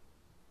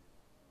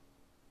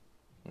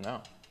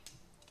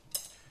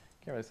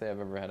 Can't really say I've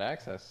ever had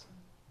access.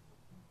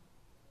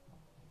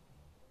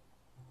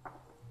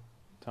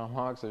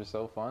 Tomahawks are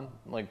so fun.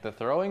 Like the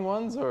throwing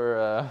ones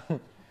or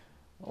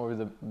or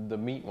the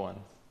meat ones?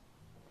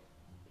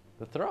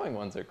 The throwing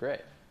ones are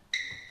great.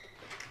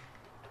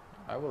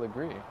 I will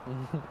agree.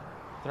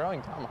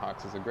 Throwing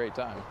tomahawks is a great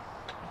time.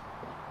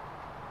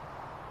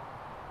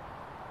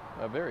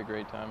 A very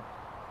great time.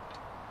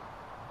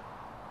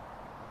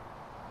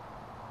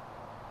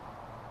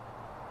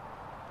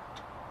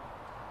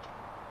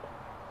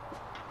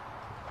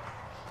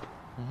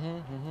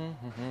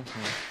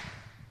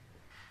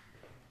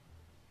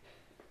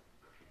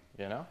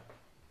 You know?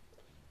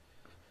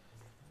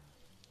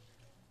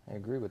 I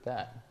agree with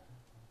that.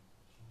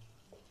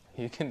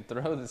 You can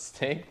throw the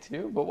steak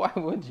too, but why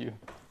would you?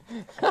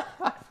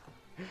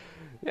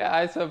 Yeah,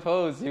 I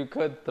suppose you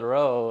could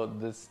throw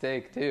the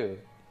steak too.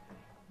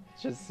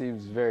 It just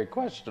seems very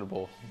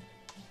questionable.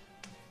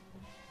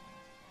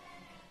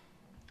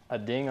 A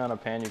ding on a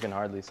pan you can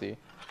hardly see.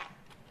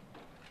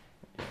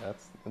 Yeah,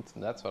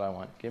 that's what I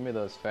want. Give me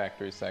those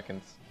factory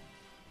seconds.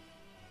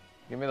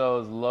 Give me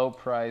those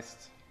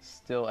low-priced,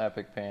 still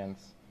epic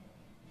pans.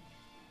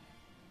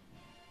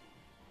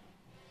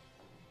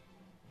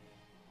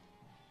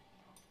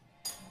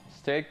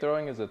 Steak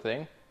throwing is a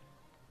thing?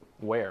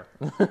 Where?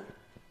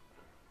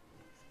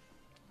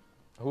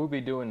 Who would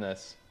be doing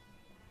this?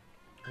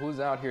 Who's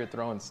out here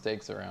throwing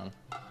steaks around?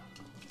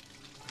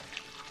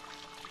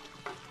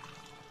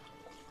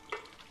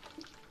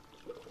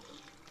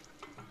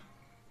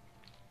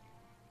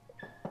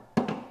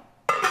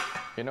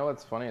 You know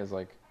what's funny is,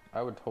 like,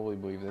 I would totally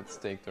believe that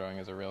steak throwing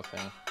is a real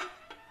thing.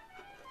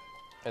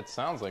 It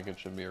sounds like it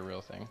should be a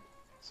real thing.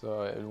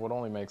 So it would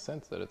only make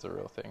sense that it's a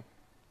real thing.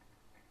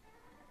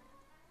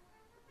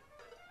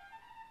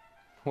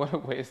 What a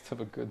waste of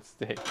a good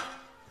steak.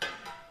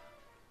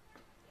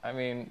 I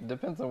mean,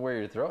 depends on where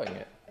you're throwing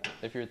it.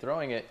 If you're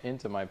throwing it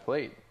into my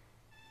plate,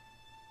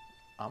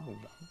 I'm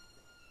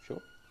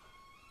sure.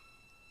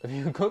 If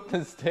you cook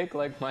the steak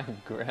like my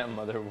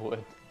grandmother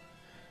would.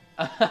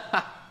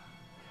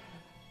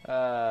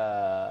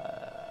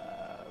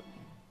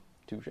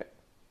 Touche.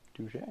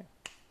 Touche.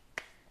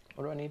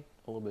 What do I need?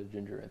 A little bit of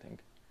ginger, I think.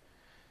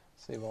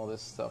 Save all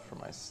this stuff for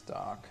my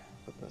stock.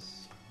 Put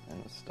this in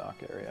the stock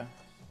area.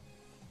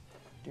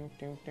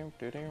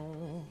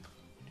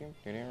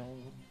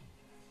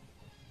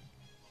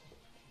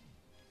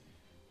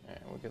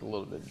 Alright, we'll get a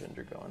little bit of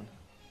ginger going.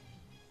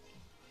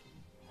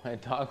 My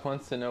dog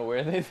wants to know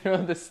where they throw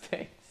the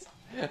steaks.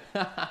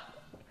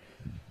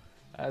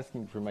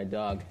 Asking for my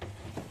dog.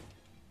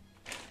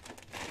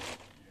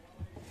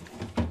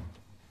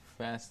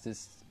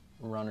 Fastest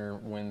runner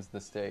wins the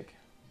steak.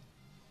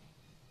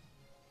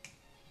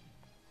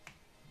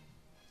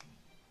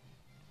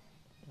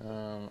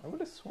 I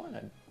would have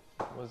sworn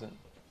I wasn't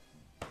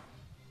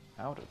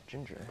out of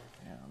ginger.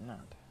 Yeah, I'm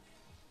not.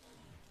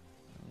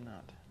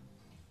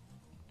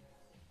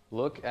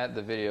 Look at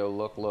the video.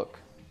 Look.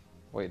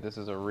 Wait, this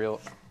is a real...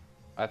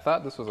 I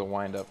thought this was a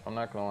wind-up. I'm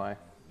not gonna lie.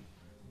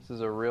 This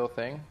is a real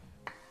thing.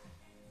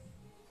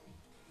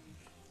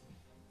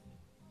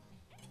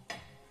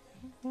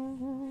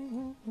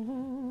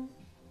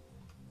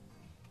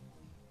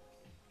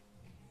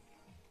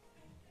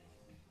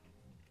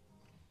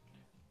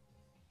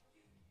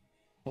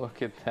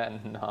 Look at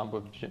that knob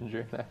of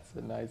ginger. That's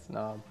a nice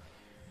knob.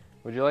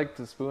 Would you like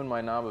to spoon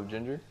my knob of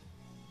ginger?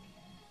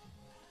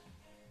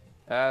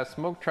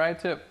 Smoked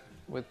tri-tip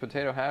with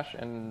potato hash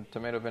and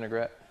tomato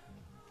vinaigrette.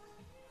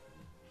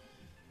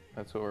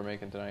 That's what we're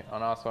making tonight.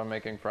 And also I'm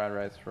making fried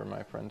rice for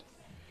my friend.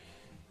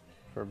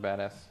 For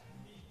Badass.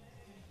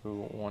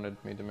 Who wanted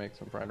me to make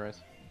some fried rice.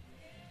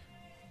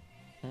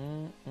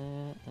 And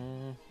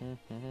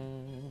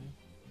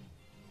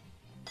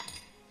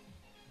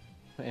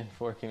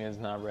forking is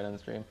not red on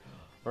stream.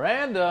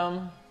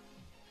 Random!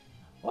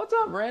 What's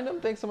up,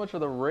 Random? Thanks so much for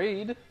the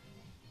raid.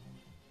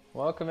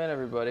 Welcome in,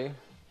 everybody.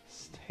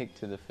 Steak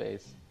to the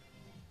face.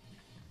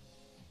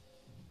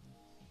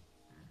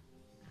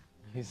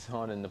 You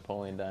saw it in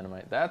Napoleon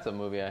Dynamite. That's a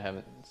movie I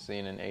haven't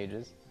seen in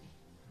ages.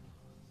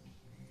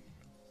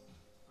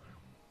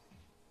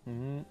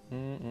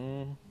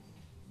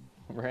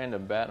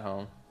 Random bat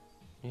home.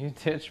 You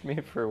ditched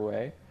me for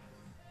Way?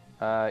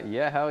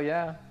 Yeah, hell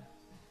yeah.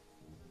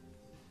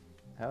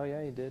 Hell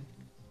yeah, you did.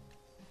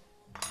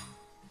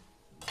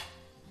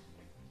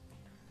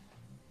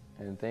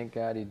 And thank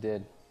God he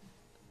did.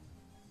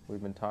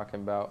 We've been talking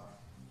about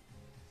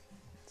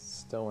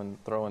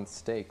throwing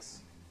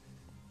steaks.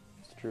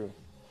 It's true.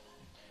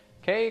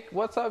 Cake,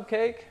 what's up,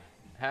 Cake?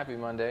 Happy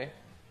Monday.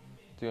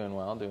 Doing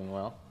well, doing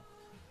well.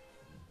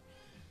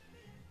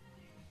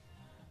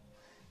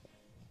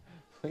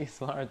 Please,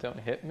 Laura, don't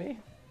hit me.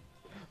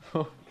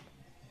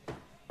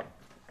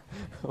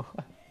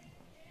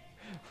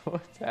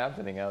 What's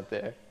happening out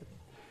there?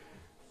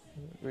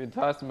 We were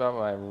talking about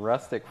my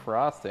rustic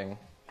frosting.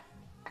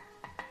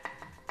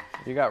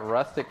 You got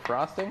rustic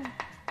frosting?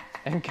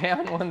 And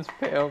Can One's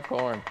pale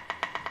corn.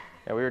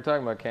 Yeah, we were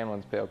talking about Can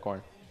One's pale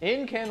corn.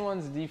 In Can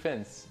One's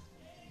defense,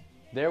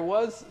 there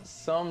was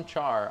some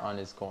char on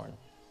his corn.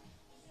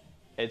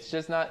 It's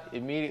just not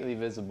immediately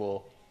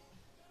visible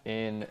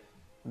in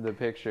the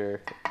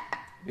picture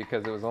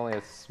because it was only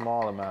a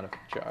small amount of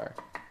char.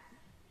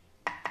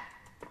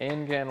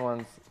 In Can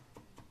One's,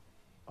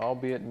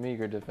 albeit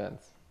meager,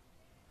 defense.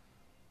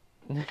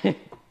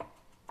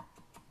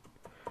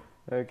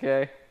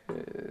 Okay,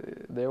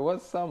 there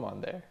was some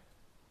on there.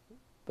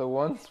 The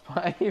one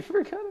spot you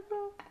forgot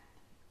about?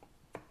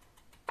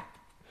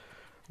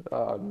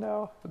 Oh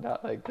no,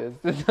 not like this.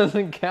 This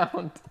doesn't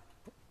count.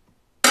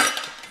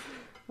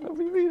 What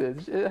do you mean?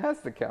 It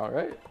has to count,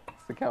 right? It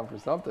has to count for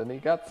something. He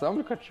got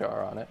some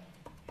char on it.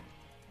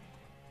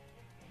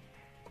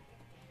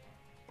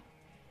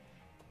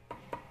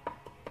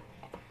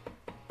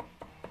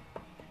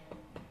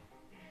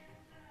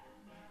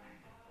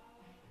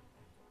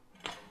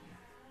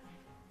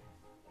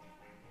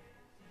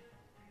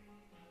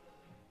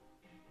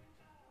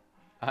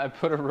 I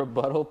put a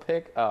rebuttal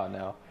pick? Oh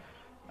no.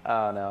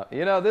 Oh no.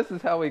 You know, this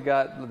is how we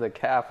got the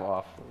calf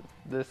off.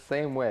 This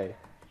same way.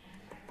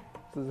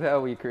 This is how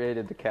we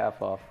created the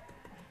calf off.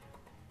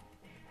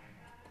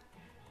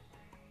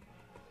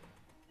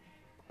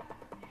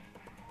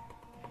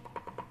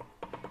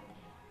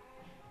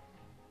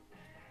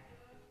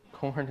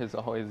 Corn is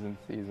always in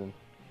season.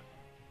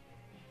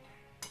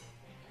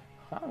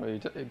 I don't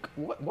know.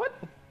 What?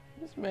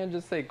 This man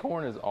just say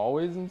corn is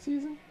always in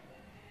season?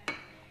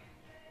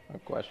 No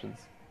questions.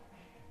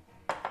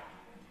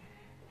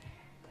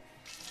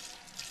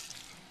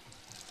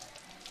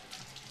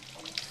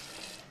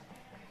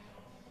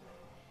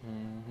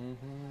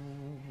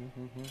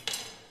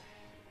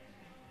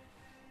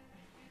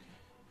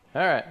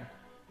 All right,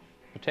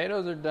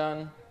 potatoes are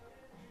done.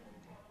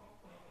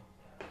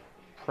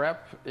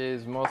 Prep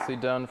is mostly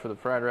done for the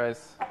fried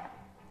rice.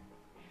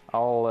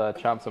 I'll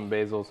chop some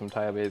basil, some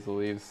Thai basil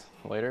leaves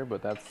later,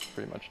 but that's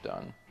pretty much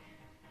done.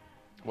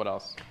 What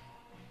else?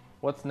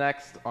 What's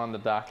next on the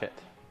docket?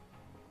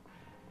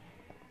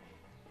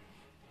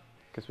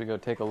 Guess we go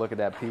take a look at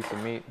that piece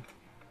of meat.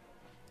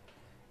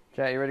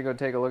 Chat, you ready to go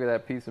take a look at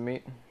that piece of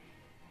meat?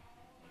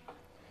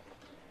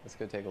 Let's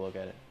go take a look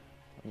at it.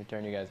 Let me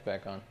turn you guys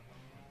back on.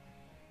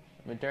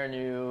 Let me turn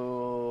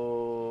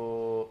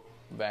you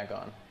back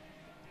on.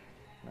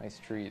 Nice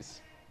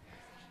trees.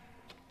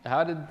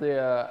 How did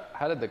the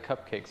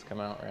cupcakes come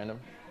out, Random?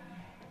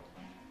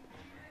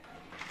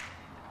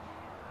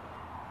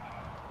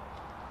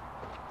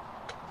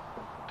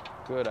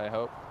 Good, I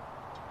hope.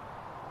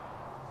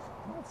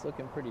 Well, it's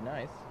looking pretty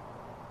nice.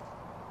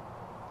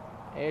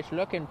 It's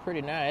looking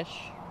pretty nice.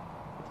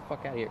 Get the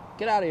fuck out of here.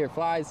 Get out of here,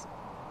 flies.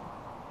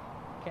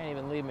 Can't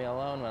even leave me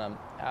alone when I'm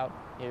out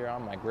here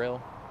on my grill.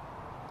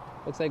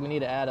 Looks like we need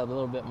to add a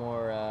little bit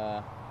more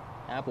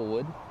apple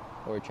wood,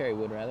 or cherry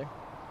wood rather.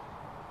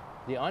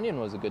 The onion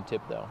was a good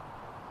tip though.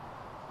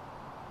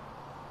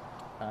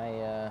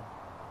 I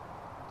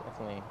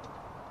definitely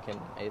can,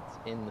 it's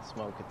in the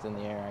smoke, it's in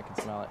the air, I can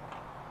smell it.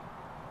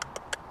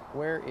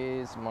 Where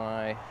is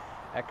my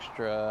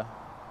extra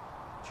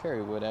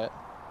cherry wood at?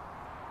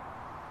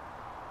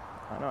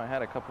 I know I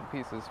had a couple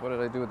pieces. What did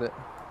I do with it?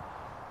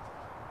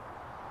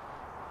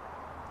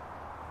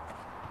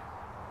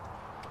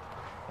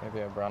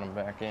 Maybe I brought them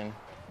back in.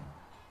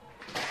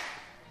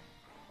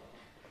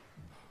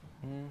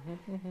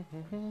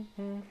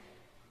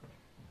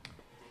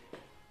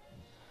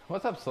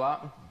 What's up,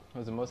 Slop? What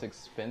was the most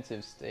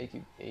expensive steak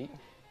you ate?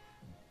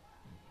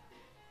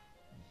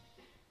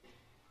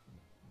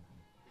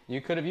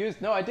 You could have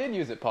used... No, I did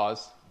use it,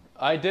 pause.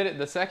 I did it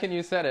the second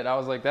you said it. I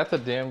was like, that's a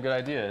damn good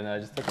idea. And I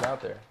just took it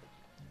out there.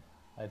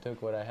 I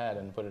took what I had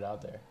and put it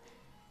out there.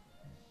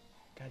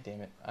 God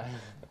damn it. I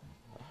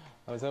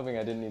was hoping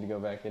I didn't need to go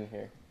back in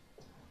here.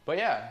 But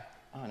yeah.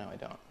 Oh, no, I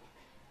don't.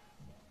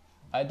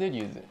 I did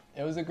use it.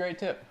 It was a great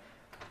tip.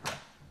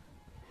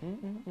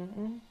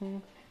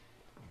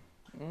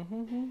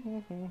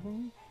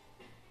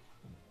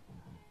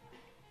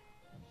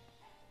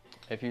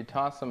 If you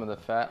toss some of the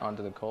fat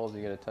onto the coals,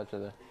 you get a touch of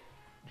the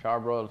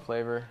charbroiled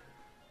flavor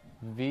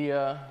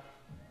via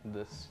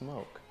the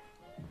smoke.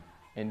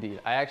 Indeed.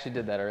 I actually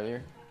did that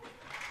earlier.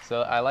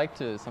 So I like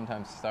to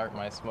sometimes start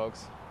my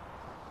smokes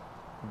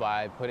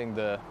by putting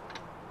the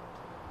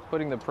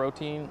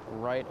protein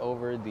right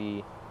over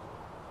the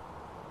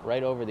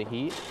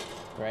heat,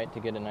 right, to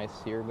get a nice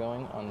sear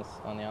going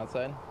on the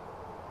outside.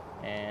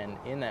 And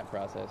in that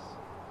process,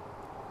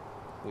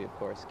 we of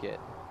course get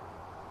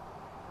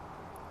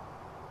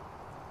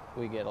a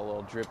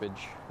little drippage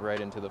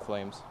right into the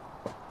flames.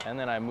 And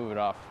then I move it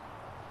off,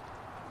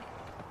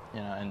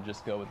 and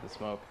just go with the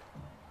smoke.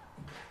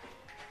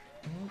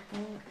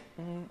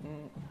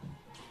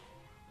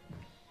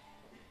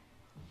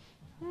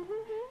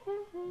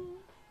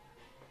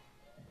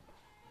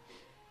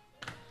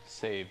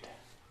 Saved.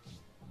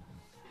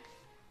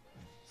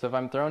 So if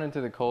I'm thrown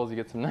into the coals, you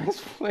get some nice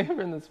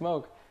flavor in the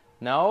smoke.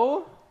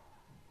 No?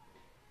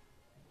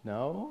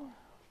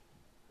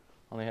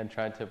 Only had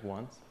tri-tip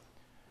once.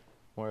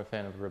 More a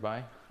fan of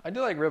ribeye. I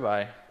do like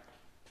ribeye.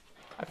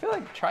 I feel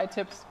like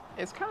tri-tips,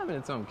 it's kind of in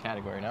its own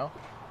category, no?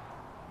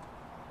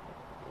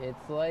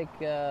 It's like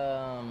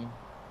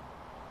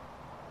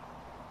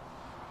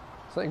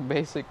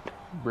basic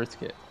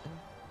brisket,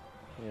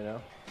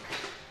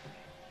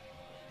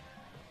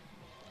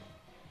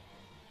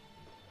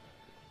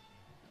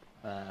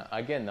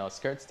 Again, though,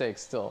 skirt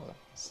steak's still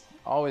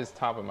always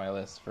top of my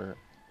list for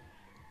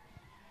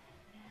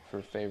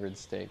favorite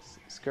steaks.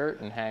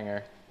 Skirt and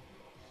hanger.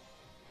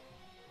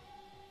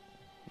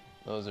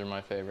 Those are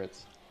my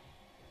favorites.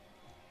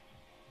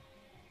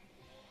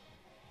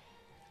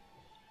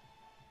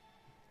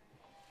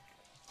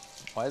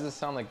 Why does this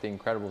sound like the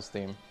Incredibles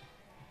theme?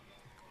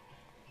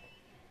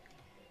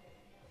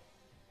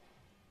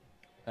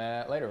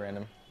 Later,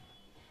 random.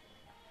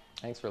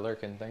 Thanks for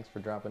lurking. Thanks for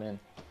dropping in.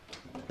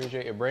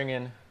 Appreciate you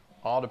bringing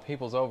all the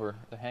peoples over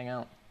to hang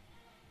out.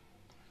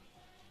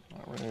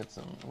 We're gonna get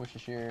some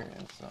Worcestershire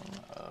and some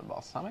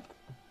balsamic.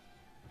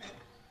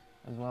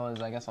 As well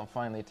as, I guess I'll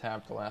finally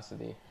tap the last of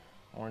the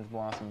orange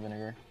blossom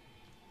vinegar.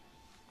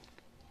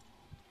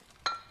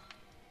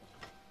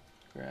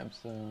 Grab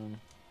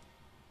some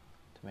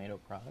tomato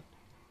product,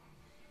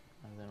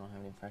 as I don't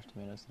have any fresh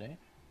tomatoes today.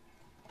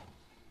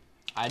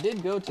 I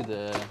did go to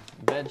the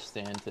veg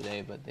stand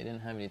today, but they didn't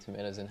have any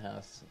tomatoes in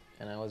house,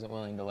 and I wasn't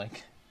willing to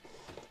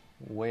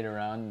wait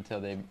around until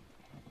they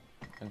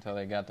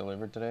got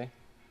delivered today.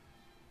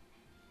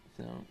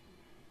 So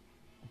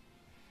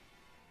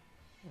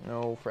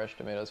no fresh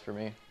tomatoes for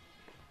me.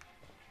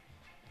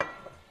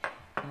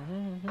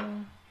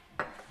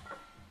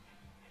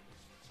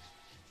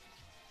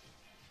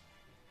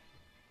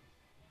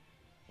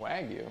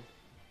 Wagyu.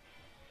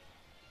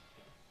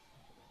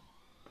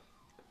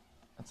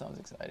 That sounds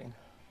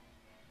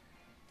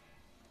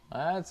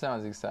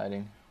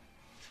exciting.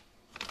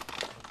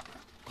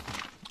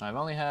 I've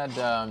only had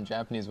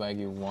Japanese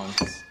Wagyu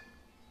once.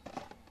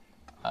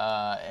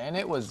 And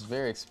it was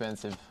very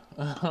expensive.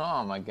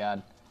 Oh my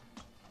god.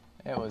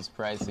 It was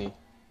pricey.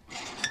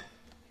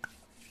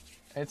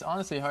 It's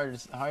honestly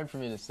hard for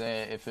me to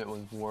say if it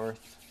was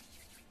worth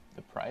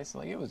the price.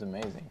 It was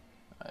amazing.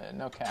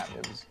 No cap,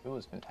 it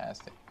was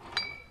fantastic.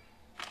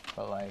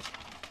 But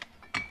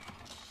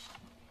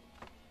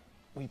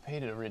we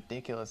paid a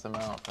ridiculous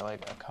amount for a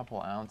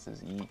couple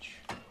ounces each.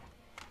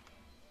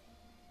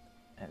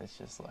 And it's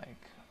just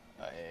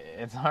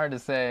it's hard to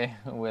say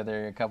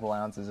whether a couple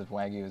ounces of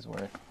Wagyu is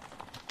worth.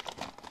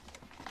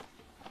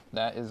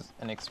 That is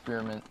an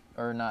experiential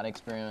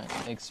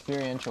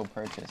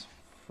purchase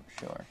for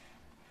sure.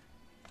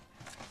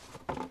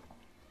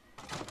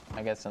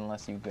 I guess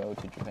unless you go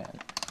to Japan.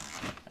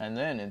 And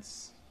then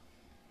it's,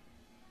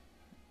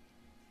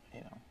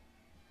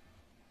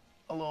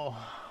 a little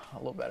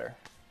better.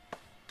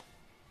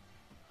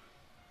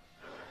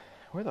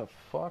 Where the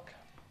fuck?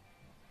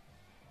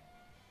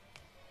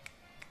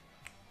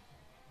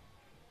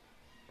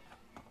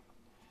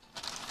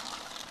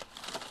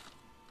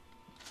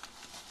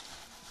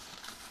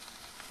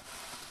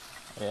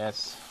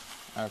 Yes.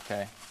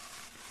 Okay.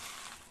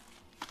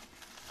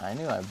 I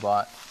knew I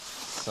bought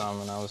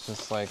some and I was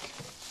just like,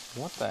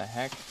 what the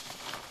heck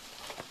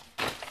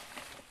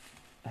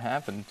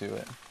happened to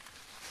it?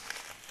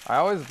 I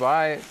always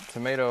buy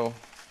tomato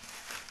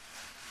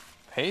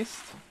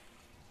paste.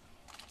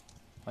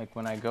 Like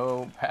when I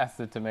go past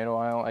the tomato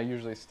aisle, I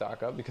usually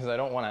stock up because I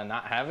don't want to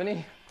not have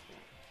any,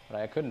 but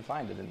I couldn't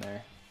find it in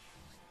there.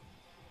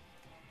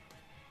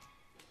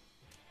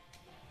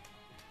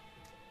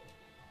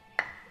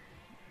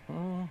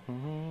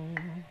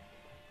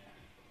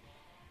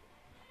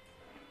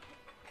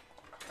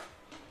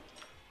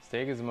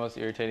 Steak is the most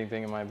irritating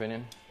thing in my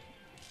opinion.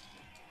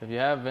 If you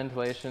have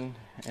ventilation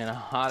in a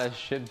hot as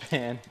shit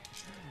pan,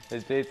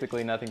 there's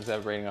basically nothing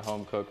separating a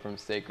home cook from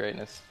steak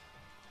greatness.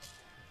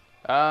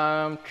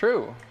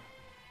 True.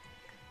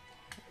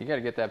 You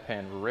gotta get that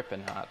pan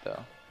ripping hot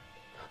though.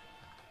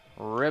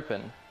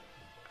 Ripping.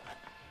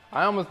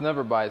 I almost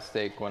never buy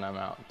steak when I'm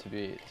out, to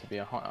be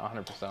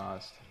 100%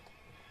 honest.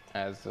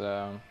 As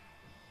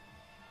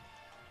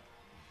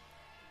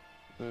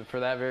for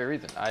that very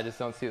reason, I just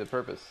don't see the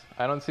purpose.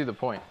 I don't see the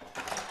point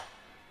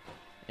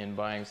in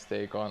buying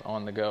steak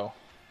on the go.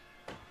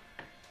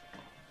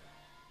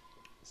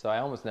 So I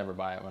almost never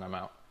buy it when I'm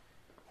out.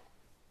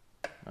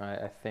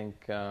 I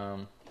think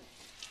the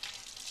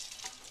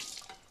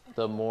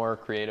more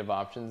creative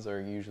options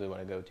are usually what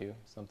I go to.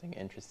 Something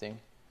interesting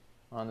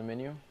on the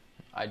menu.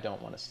 I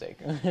don't want a steak.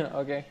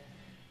 Okay.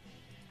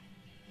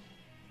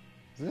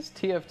 Is this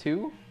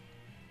TF2?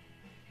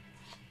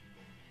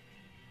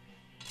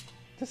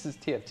 This is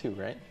TF2,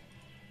 right?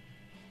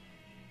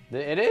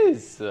 It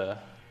is!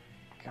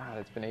 God,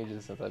 it's been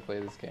ages since I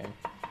played this game.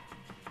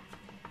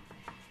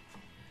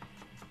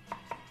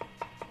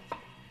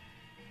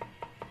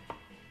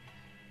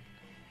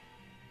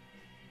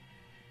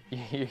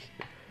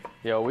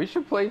 Yo, we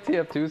should play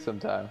TF2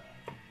 sometime.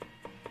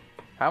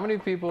 How many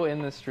people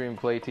in this stream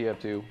play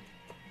TF2?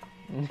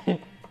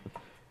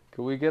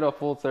 Could we get a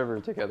full server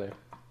together?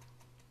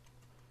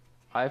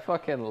 I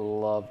fucking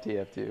love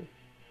TF2.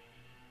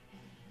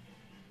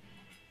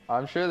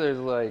 I'm sure there's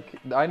like...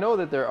 I know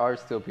that there are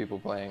still people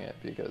playing it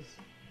because...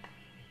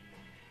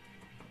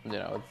 You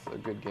know, it's a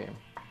good game.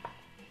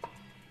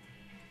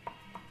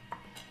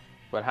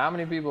 But how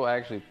many people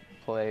actually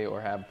play or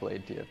have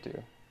played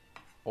TF2?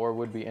 Or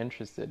would be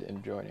interested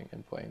in joining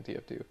and playing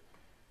TF2?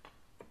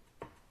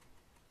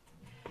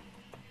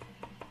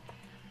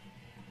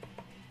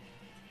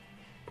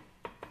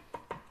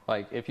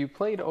 Like, if you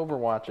played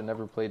Overwatch and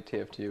never played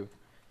TF2,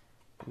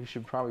 you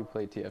should probably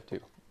play TF2.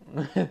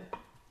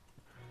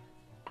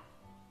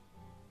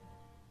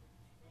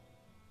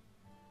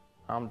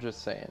 I'm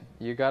just saying,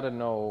 you gotta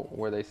know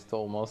where they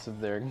stole most of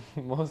their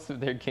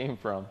game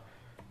from.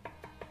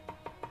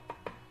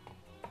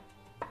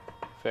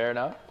 Fair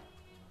enough.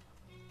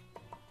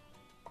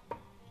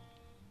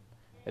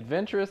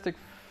 Adventuristic,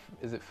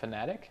 is it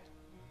Fanatic?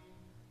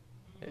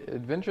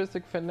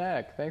 Adventuristic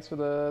Fanatic. Thanks for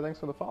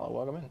the follow.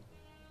 Welcome in.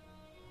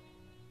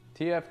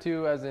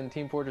 TF2 as in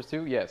Team Fortress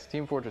 2? Yes,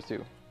 Team Fortress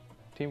 2.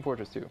 Team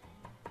Fortress 2.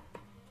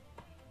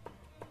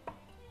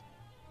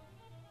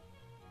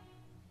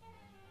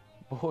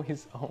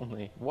 Boys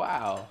only.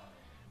 Wow.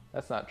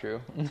 That's not true.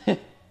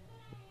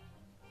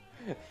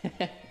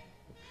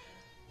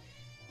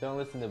 Don't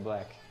listen to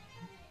Black.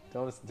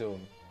 Don't listen to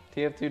him.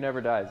 TF2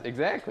 never dies.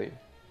 Exactly.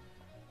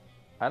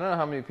 I don't know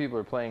how many people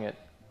are playing it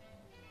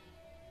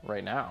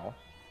right now,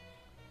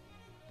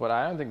 but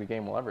I don't think the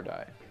game will ever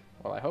die.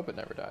 Well, I hope it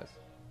never dies.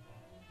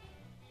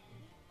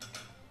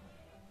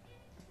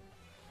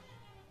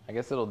 I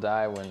guess it'll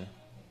die when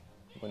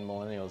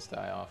millennials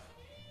die off.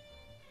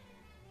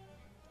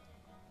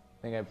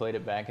 I think I played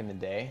it back in the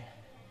day.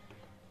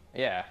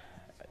 Yeah.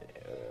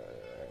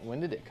 When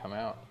did it come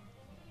out?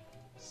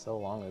 So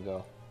long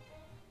ago.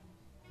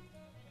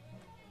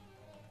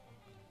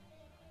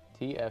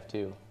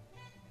 TF2.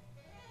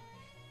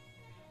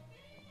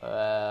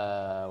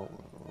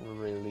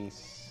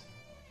 Release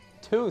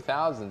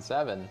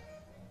 2007.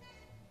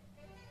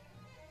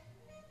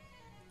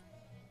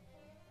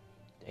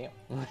 Damn.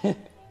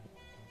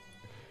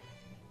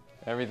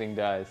 Everything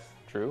dies.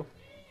 True.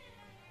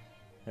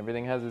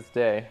 Everything has its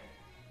day.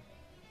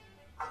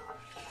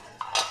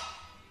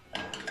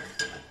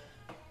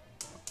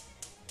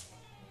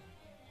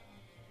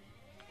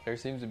 There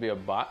seems to be a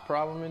bot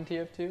problem in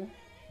TF2.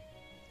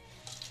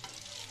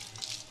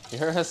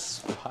 You're a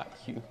spy,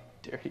 you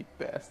dirty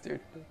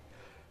bastard.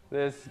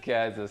 This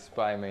guy's a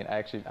spy main.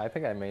 Actually, I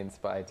think I mained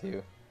spy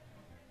too.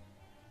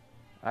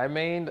 I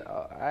mained...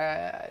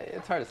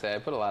 it's hard to say. I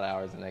put a lot of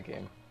hours in that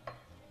game.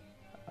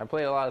 I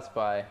played a lot of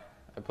spy.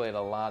 I played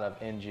a lot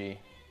of NG.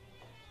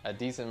 A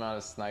decent amount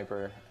of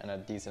sniper and a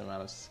decent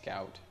amount of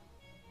scout.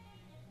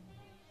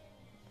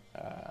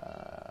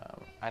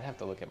 I'd have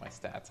to look at my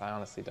stats. I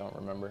honestly don't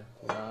remember.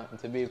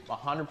 To be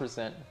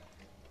 100%,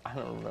 I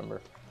don't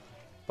remember.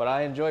 But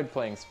I enjoyed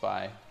playing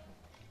spy.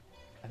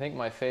 I think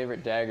my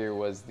favorite dagger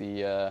was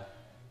the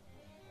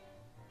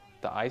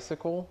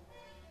icicle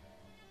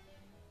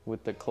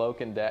with the cloak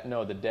and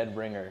no, the dead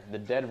ringer. The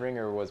dead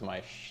ringer was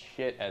my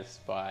shit as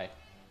spy.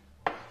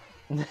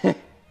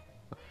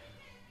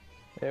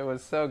 It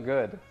was so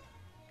good.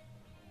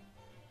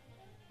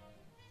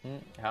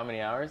 How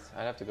many hours?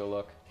 I'd have to go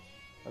look.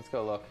 Let's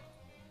go look.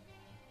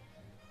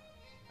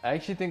 I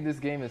actually think this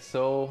game is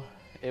so.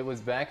 It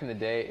was back in the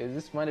day.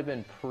 This might have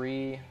been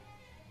pre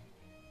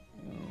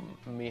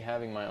me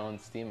having my own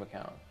Steam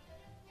account,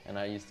 and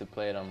I used to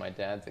play it on my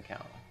dad's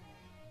account.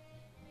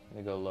 Let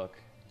me go look.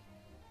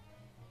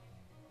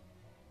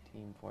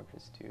 Team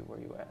Fortress 2. Where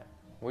you at?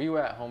 Where you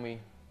at, homie?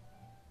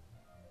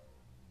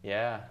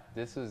 Yeah,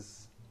 this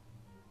was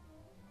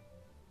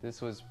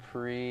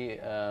pre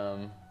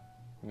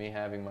me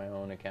having my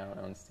own account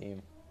on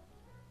Steam.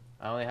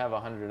 I only have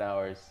 100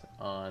 hours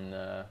on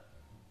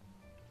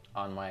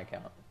my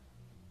account.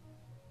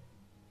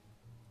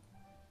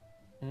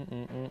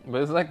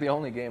 But it's like the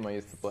only game I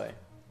used to play.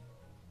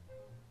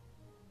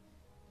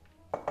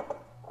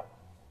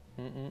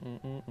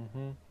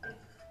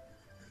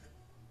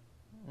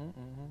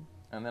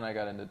 And then I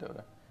got into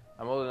Dota.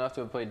 I'm old enough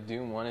to have played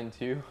Doom 1 and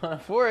 2 on a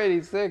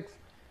 486.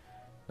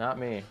 Not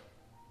me.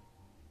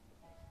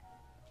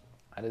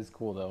 That is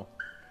cool though.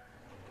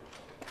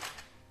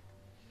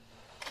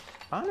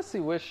 I honestly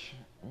wish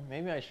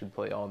maybe I should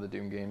play all the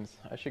Doom games.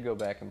 I should go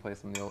back and play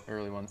some of the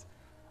early ones.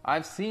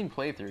 I've seen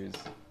playthroughs,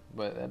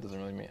 but that doesn't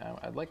really mean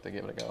I'd like to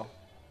give it a go.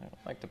 I'd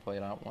like to play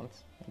it out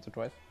once or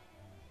twice.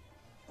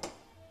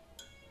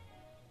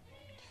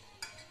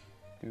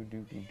 Do.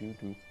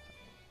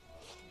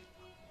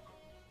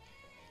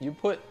 You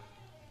put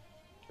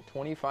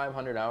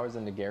 2,500 hours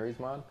into Gary's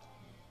mod?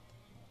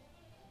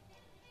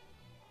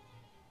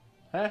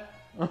 Huh?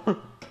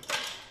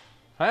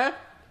 Huh?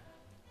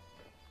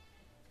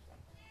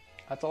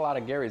 That's a lot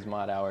of Gary's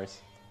mod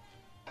hours.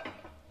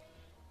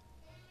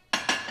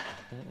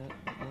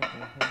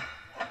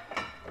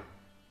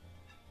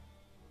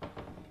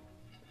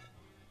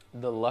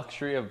 The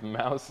luxury of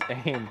mouse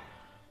aim.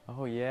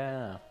 Oh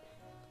yeah.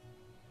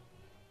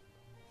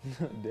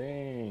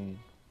 Dang.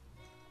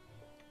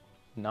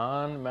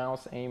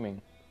 Non-mouse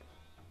aiming.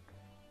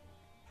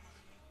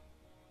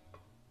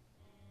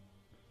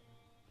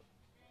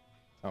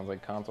 Sounds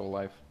like console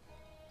life.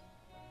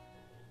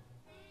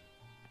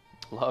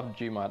 Love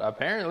Gmod.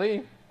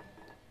 Apparently.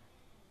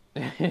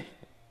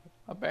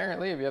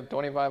 Apparently, if you have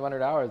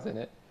 2,500 hours in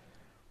it.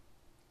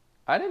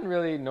 I didn't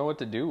really know what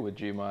to do with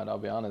Gmod, I'll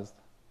be honest.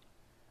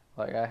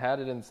 Like, I had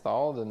it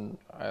installed and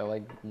I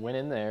like went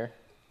in there.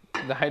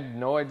 I had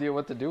no idea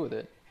what to do with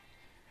it.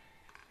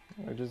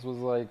 I just was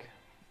like,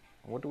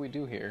 what do we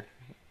do here?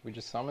 We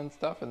just summon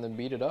stuff and then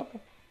beat it up?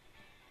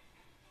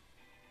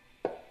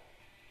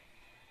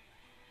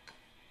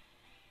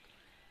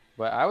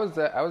 But I was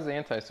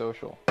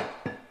antisocial.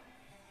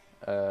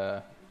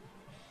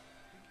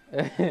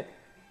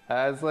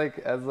 As like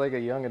a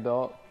young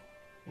adult,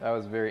 I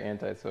was very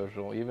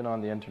antisocial, even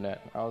on the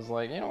internet. I was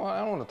like, you know what, I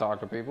don't want to talk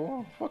to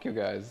people. Fuck you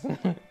guys.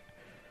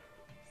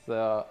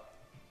 So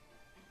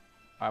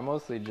I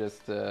mostly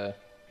just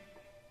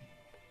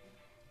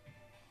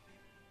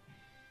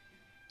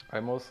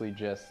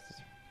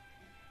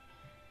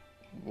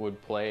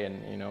would play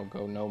and, you know,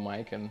 go no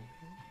mic and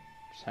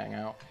just hang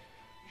out,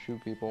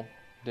 shoot people.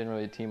 Didn't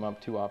really team up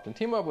too often.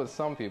 Team up with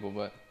some people,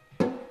 but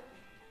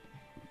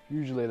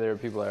usually they were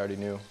people I already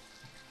knew.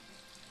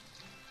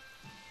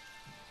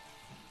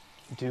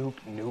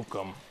 Duke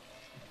Nukem.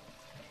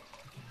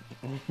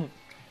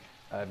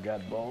 I've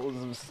got balls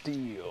of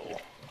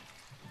steel.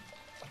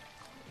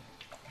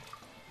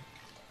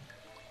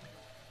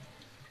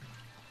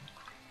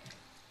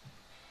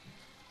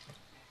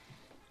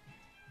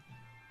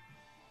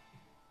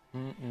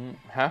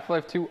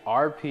 Half-Life 2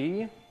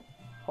 RP?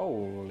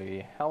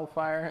 Holy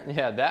hellfire.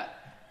 Yeah,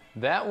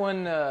 that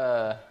one,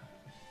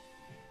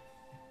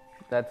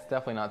 that's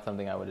definitely not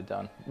something I would have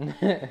done.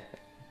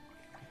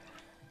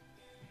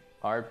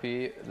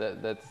 RP,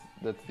 that's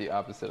the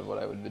opposite of what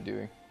I would be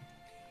doing.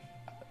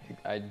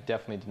 I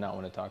definitely did not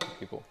want to talk to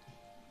people.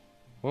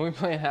 When we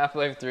play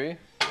Half-Life 3,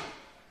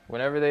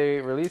 whenever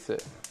they release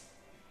it.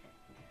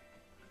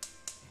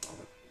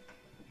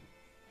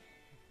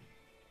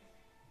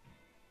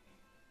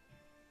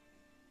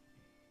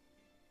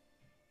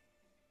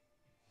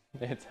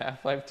 It's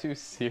Half-Life 2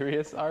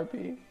 serious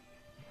RP?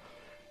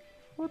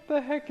 What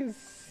the heck is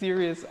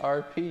serious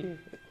RP?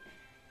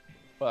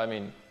 Well, I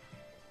mean,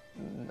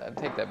 I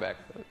take that back.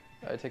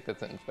 I take that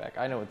sentence back.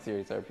 I know what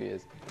serious RP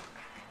is.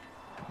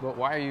 But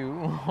why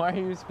are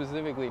you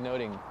specifically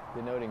denoting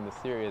the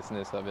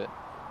seriousness of it?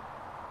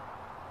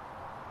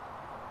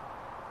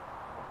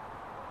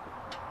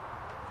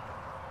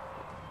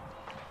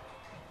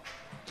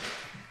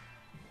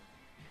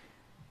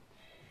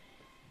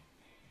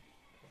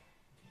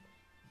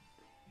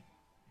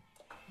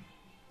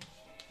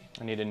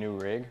 I need a new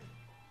rig.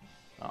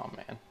 Oh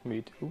man,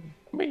 me too.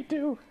 Me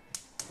too.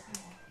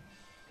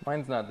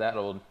 Mine's not that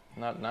old.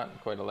 Not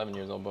quite 11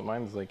 years old, but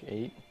mine's like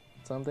 8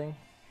 something.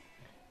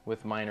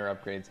 With minor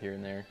upgrades here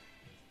and there.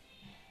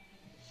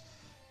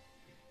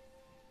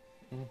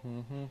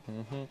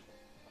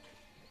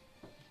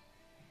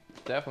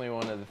 Definitely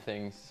one of the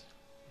things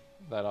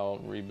that I'll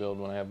rebuild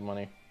when I have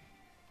money.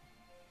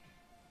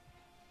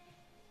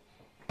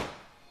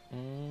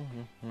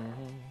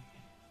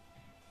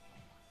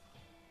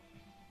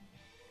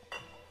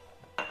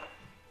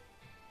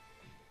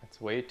 It's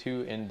way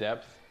too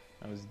in-depth.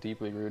 I was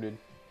deeply rooted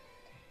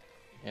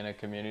in a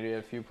community at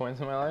a few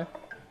points in my life.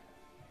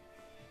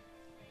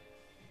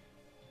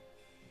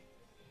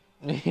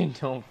 You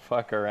don't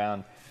fuck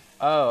around.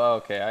 Oh,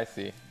 okay, I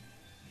see.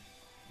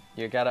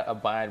 You gotta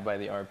abide by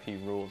the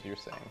RP rules, you're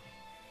saying.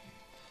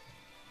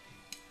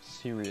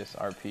 Serious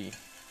RP.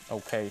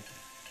 Okay.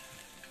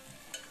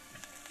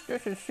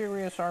 This is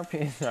serious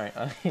RP. Sorry.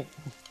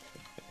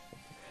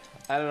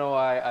 I don't know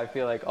why I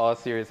feel like all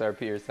serious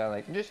RPers sound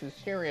like, this is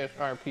serious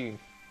RP.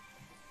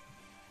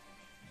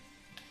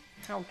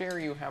 How dare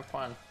you have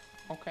fun,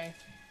 okay?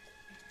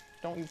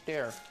 Don't you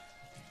dare.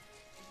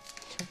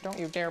 Don't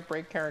you dare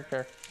break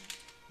character,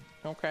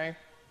 okay?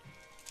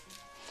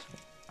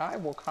 I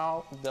will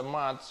call the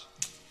mods.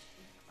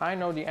 I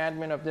know the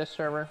admin of this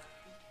server.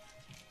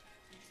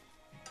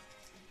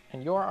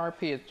 And your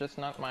RP is just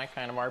not my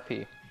kind of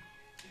RP.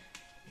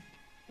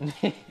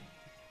 I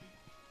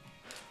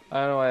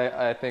don't know why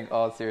I think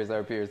all serious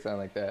RPers sound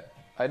like that.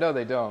 I know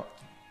they don't,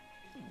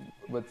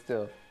 but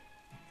still.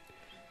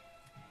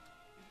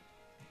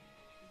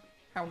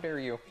 How dare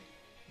you?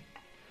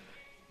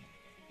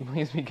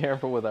 Please be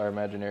careful with our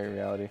imaginary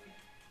reality.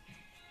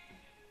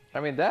 I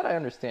mean, that I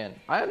understand.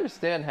 I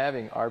understand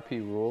having RP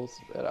rules,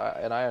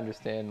 and I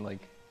understand, like,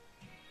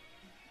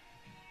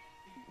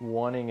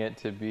 wanting it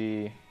to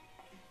be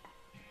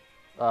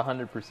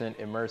 100%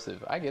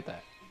 immersive. I get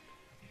that.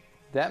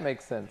 That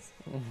makes sense.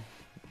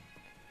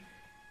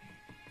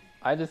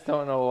 I just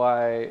don't know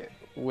why,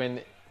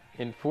 when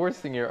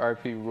enforcing your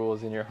RP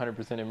rules and your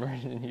 100%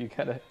 immersion, you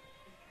gotta...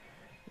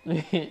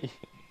 It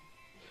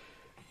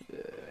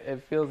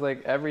feels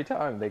like every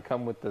time they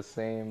come with the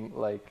same,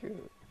 like,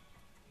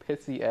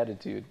 pissy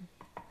attitude.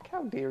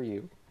 How dare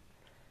you?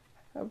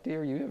 How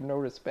dare you? You have no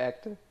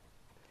respect.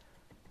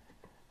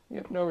 You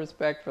have no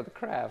respect for the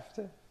craft.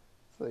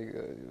 It's like,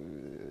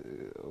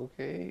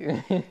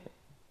 okay.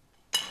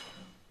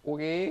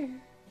 Okay.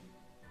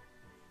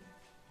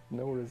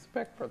 No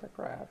respect for the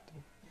craft.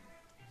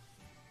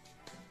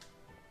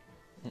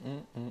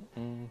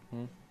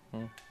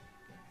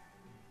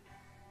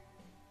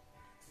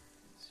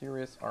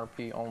 Serious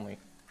RP only.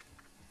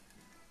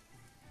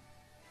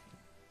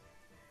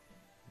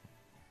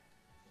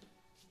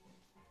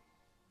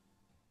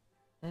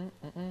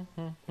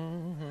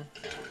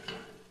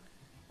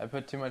 I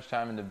put too much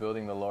time into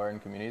building the lore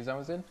and communities I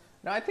was in.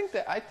 No, I think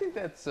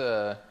that's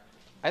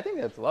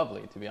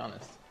lovely, to be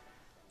honest.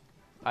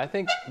 I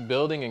think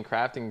building and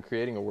crafting and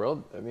creating a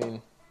world, I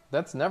mean,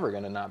 that's never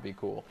gonna not be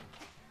cool.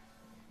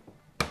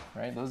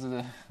 Right? Those are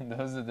the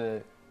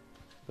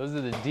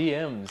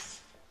DMs.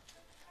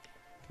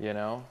 You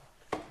know?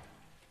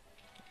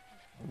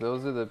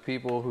 Those are the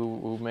people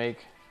who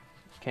make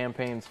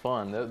campaigns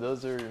fun.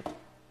 Those are,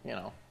 you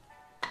know,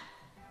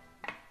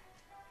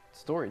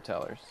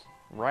 storytellers,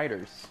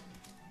 writers.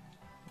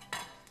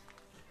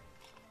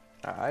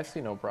 I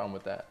see no problem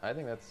with that. I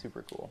think that's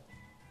super cool.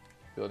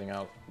 Building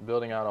out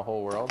a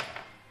whole world.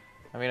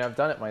 I mean, I've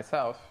done it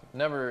myself.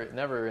 Never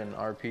in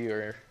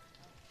RP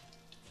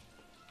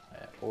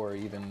or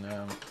even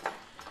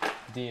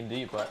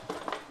D&D, but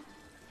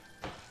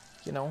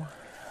you know,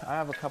 I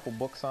have a couple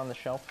books on the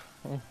shelf.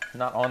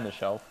 Not on the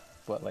shelf,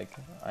 but like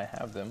I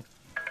have them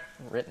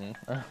written.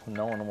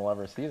 No one will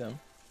ever see them.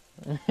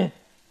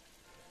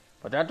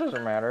 But that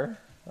doesn't matter.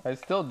 I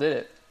still did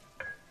it.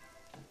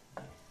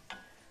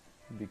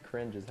 It'd be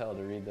cringe as hell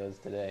to read those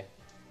today.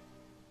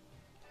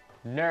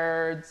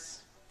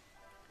 Nerds!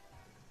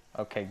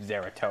 Okay,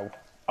 Zerato.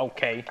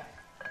 Okay.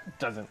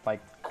 Doesn't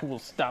like cool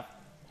stuff.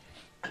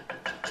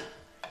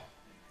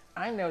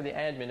 I know the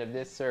admin of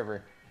this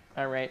server.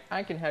 Alright,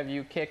 I can have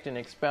you kicked and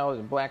expelled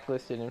and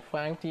blacklisted in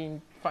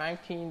 15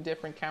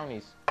 different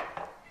counties.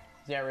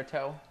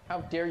 Zerato,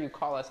 how dare you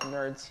call us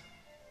nerds?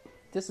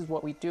 This is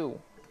what we do.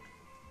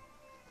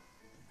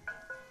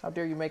 How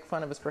dare you make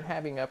fun of us for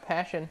having a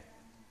passion?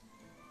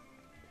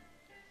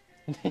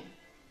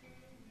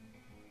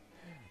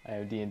 I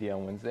have D&D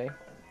on Wednesday.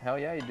 Hell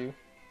yeah, you do.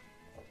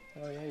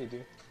 Hell yeah, you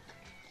do.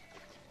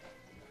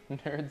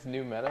 Nerds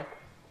new meta.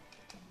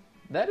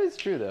 That is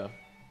true, though.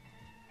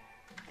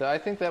 I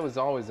think that was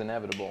always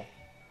inevitable.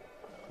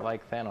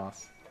 Like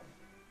Thanos.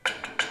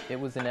 It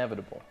was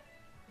inevitable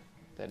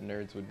that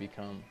nerds would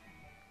become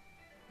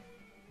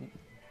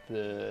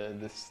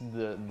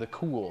the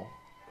cool.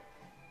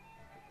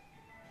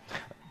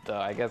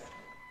 I guess,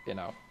 you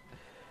know.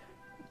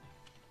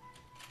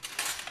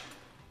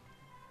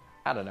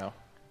 I don't know.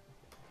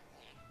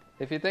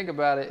 If you think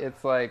about it,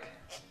 it's like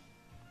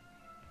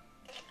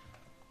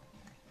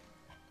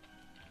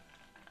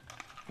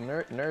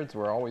nerds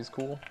were always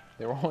cool.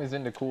 They were always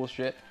into cool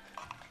shit,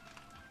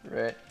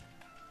 right?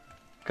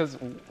 Because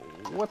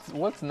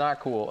what's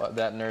not cool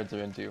that nerds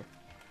are into?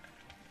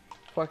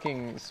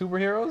 Fucking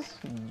superheroes?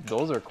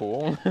 Those are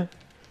cool.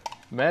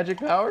 Magic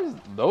powers?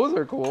 Those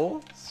are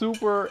cool.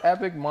 Super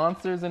epic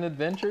monsters and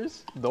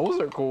adventures? Those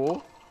are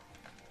cool.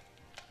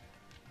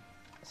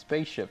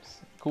 Spaceships?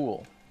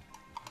 Cool.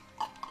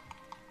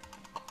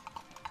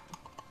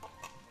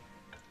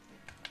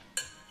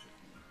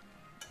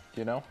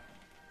 You know?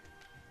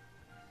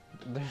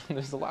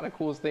 there's a lot of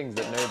cool things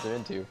that nerds are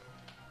into.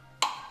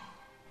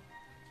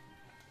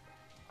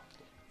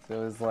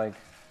 So it's like,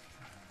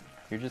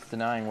 you're just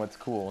denying what's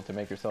cool to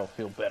make yourself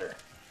feel better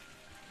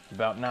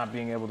about not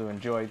being able to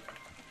enjoy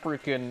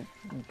freaking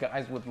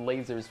guys with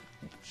lasers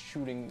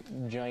shooting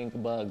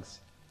giant bugs.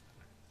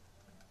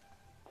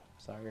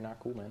 Sorry, you're not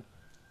cool, man.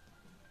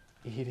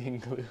 Eating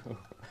glue.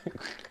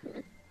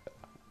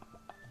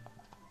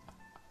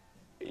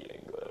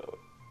 Eating glue.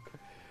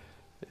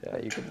 Yeah,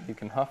 you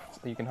can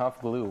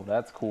huff glue.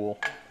 That's cool.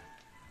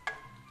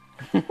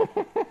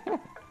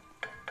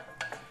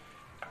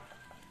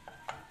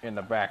 In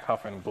the back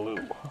huffing glue.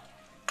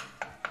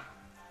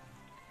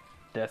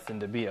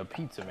 Destined to be a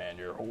pizza man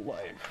your whole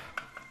life.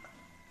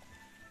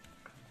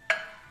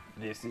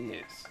 This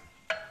is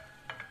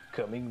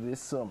coming this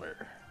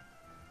summer.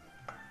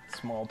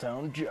 Small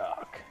Town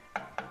Jock.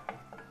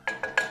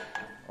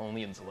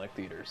 Only in select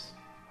theaters.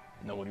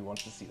 Nobody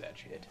wants to see that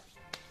shit.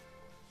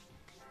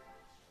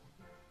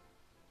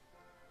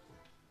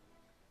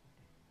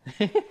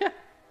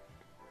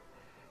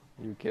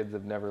 You kids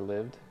have never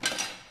lived.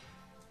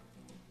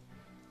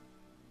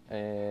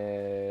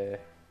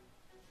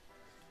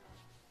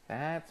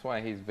 That's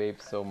why he's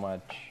vaped so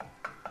much.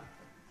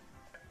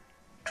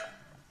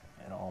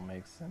 It all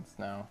makes sense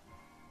now.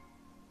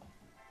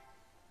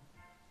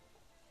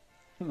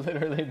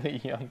 Literally the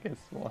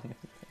youngest one.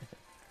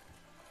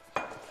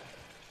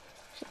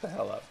 Shut the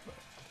hell up.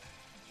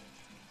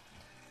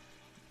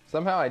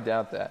 Somehow I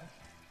doubt that.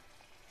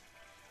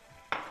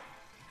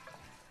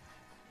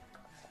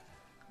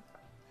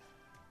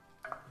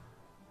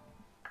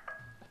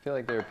 I feel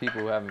like there are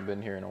people who haven't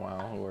been here in a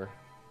while who are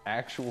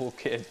actual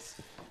kids.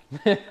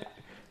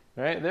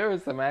 Right? There were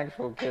some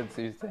actual kids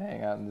who used to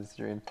hang out in the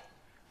stream.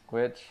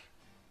 Which,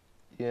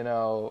 you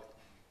know,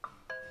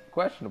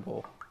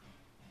 questionable.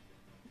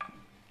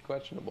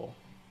 Questionable.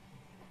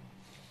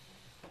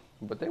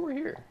 But they were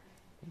here.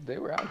 They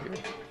were out here.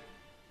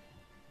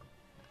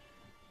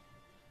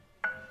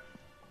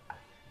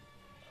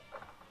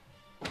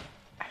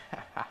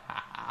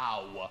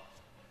 Ow.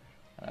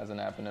 That hasn't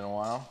happened in a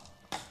while.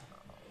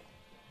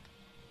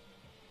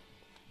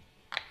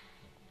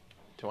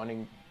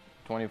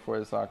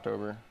 24th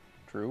October.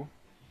 True.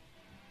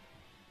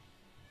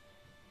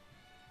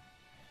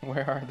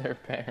 Where are their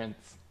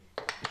parents?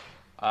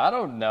 I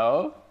don't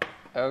know.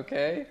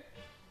 Okay.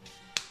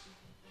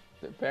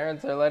 Their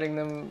parents are letting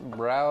them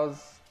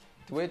browse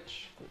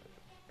Twitch.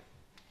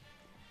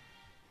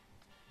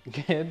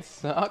 Kids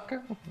suck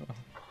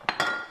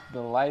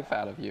the life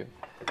out of you.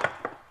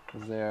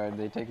 Because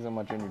they take so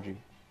much energy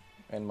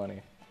and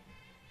money.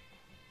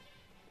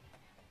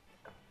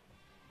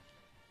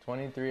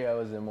 23, I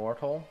was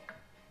immortal.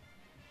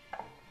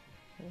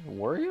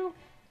 Were you?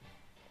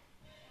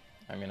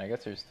 I mean, I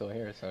guess you're still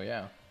here, so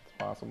yeah, it's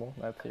possible.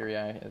 That theory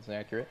is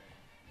accurate.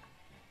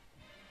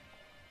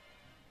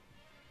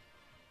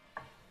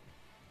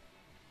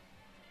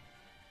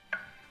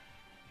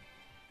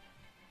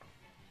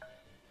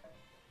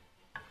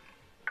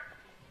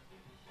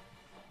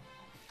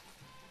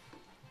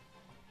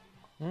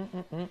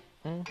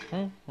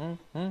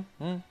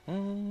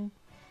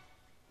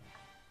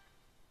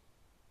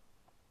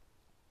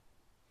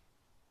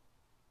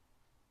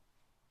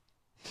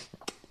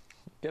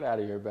 Get out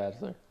of here,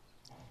 Bachelor.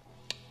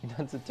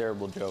 That's a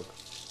terrible joke.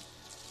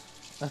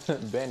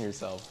 Ban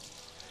yourself.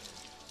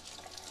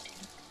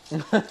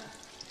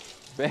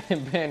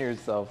 ban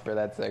yourself for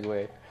that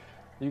segue.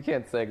 You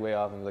can't segue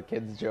off of a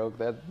kid's joke.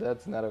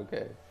 That's not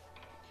okay.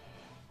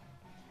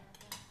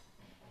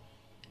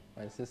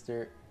 My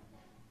sister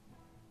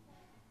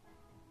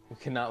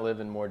cannot live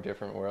in more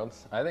different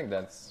worlds. I think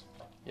that's,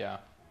 yeah.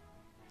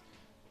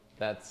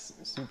 That's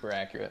super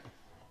accurate.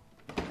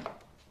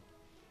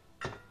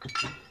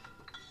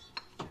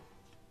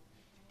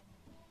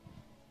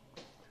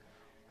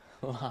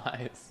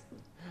 Lies.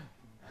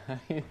 How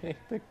do you think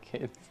the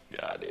kids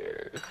got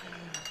here?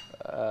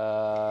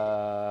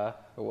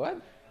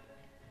 What?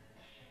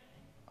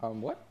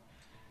 What?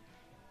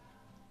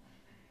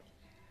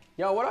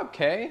 Yo, what up,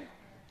 Kay?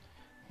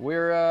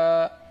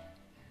 We're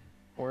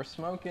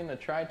smoking a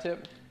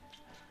tri-tip,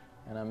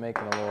 and I'm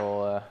making a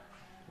little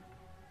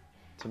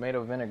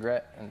tomato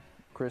vinaigrette and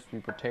crispy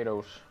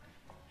potatoes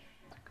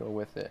to go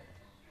with it.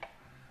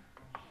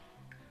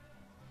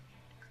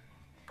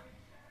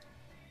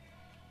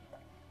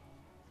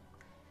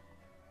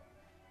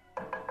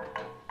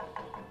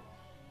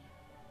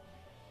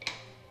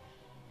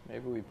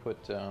 Maybe we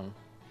put some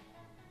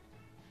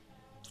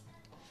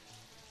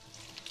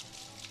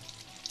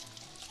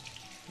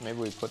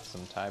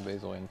Thai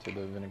basil into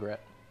the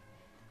vinaigrette.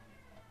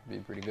 Be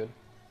pretty good.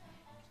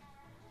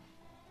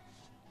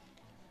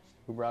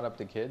 Who brought up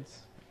the kids?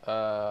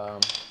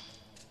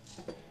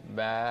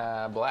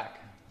 Black.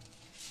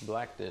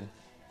 Black did.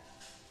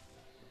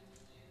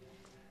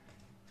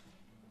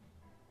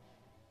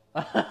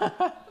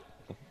 I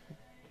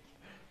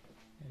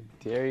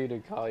dare you to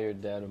call your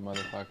dad a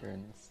motherfucker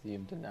and see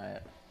him deny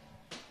it.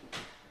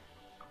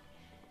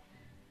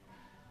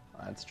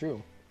 That's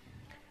true.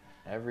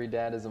 Every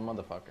dad is a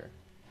motherfucker.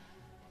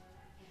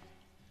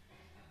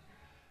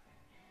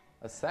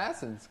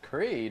 Assassin's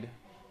Creed.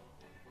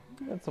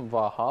 Got some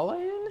Valhalla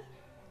in?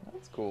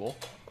 That's cool.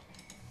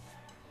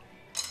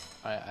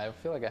 I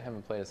feel like I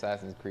haven't played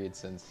Assassin's Creed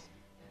since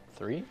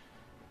 3?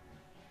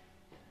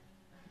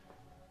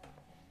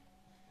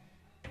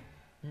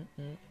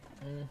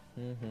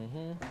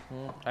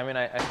 I mean,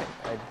 I think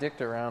I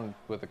dicked around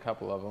with a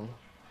couple of them.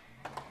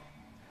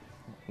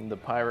 The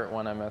pirate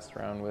one I messed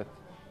around with.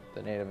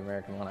 The Native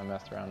American one I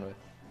messed around with.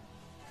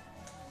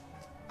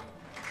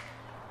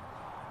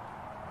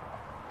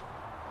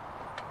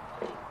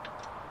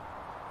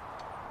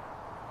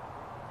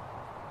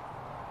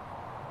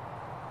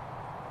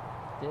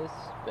 This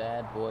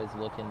bad boy's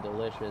looking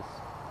delicious.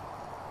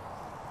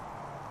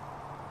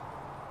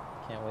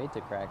 Can't wait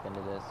to crack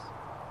into this.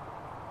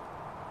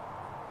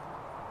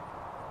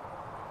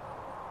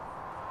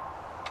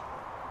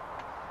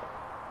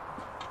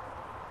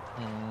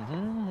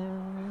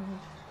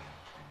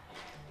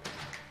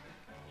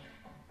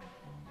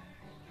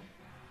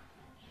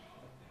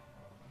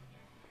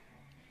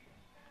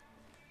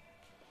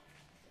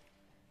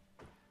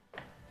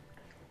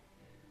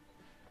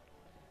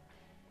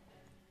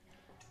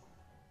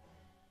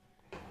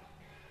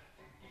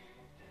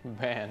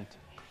 Banned.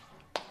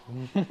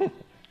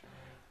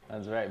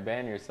 That's right,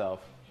 ban yourself.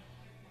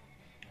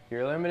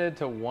 You're limited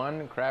to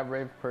 1 crab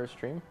rave per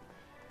stream?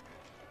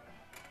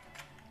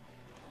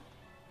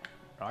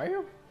 Are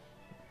you?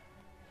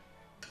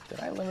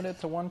 Did I limit it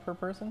to 1 per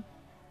person?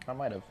 I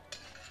might have.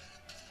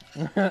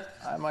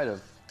 I might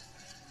have.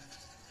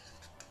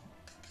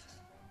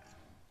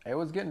 It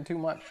was getting too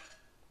much.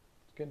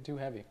 It's getting too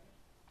heavy.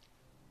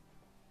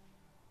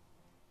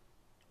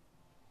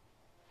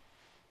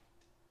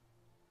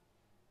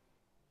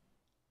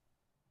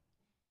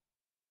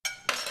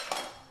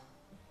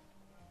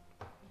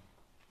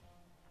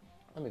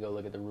 Let me go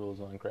look at the rules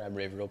on Crab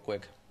Rave real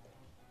quick.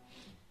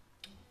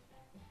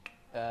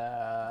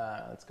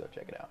 Let's go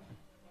check it out.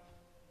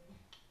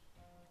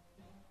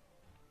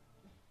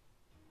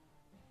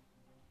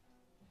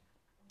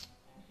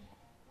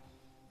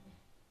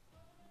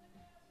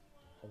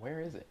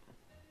 Where is it?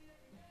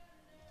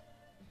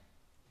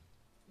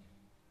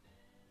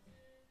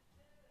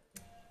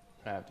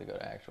 I have to go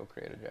to actual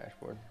create a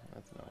dashboard.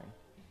 That's annoying.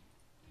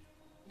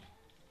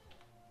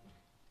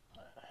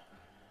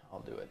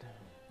 I'll do it.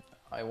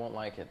 I won't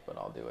like it, but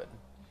I'll do it.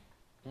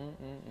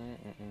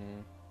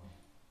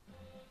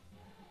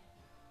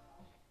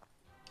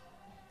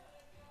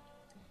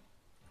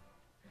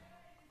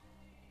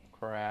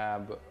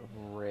 Crab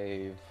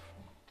Rave.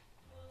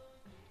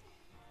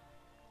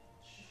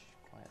 Shh,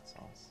 quiet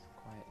sauce.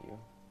 Quiet you.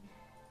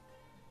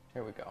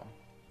 Here we go.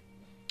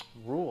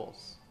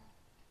 Rules.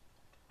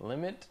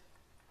 Limit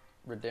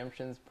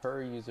redemptions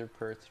per user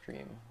per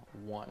stream.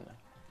 1.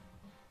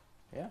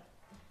 Yeah.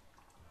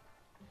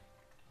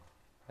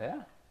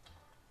 Yeah.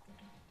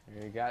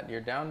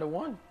 You're down to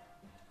 1.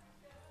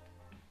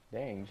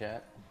 Dang,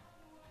 chat.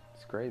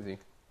 It's crazy.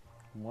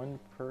 1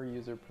 per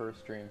user per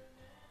stream.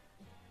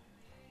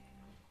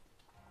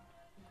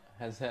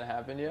 Has that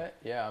happened yet?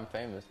 Yeah, I'm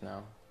famous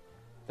now.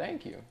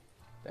 Thank you.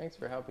 Thanks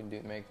for helping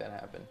make that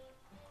happen.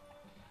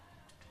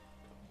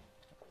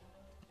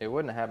 It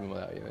wouldn't happen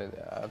without you.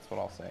 That's what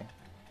I'll say.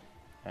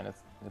 And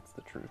it's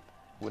the truth.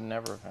 Would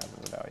never have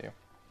happened without you.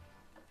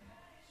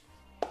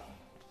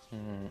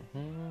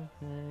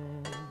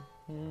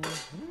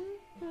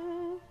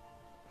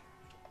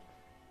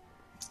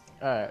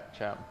 Alright,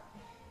 chat.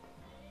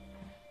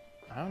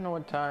 I don't know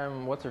what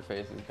time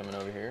What's-Her-Face is coming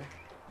over here.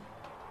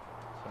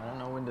 So I don't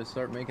know when to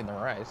start making the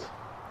rice.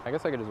 I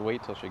guess I could just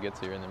wait till she gets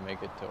here and then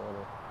make it to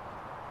order.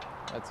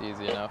 That's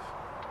easy enough.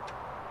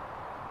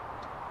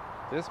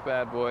 This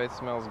bad boy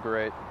smells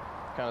great.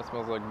 Kind of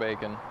smells like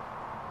bacon.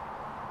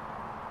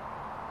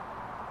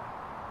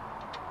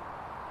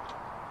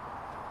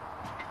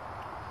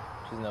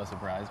 Which is no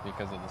surprise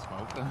because of the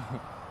smoke.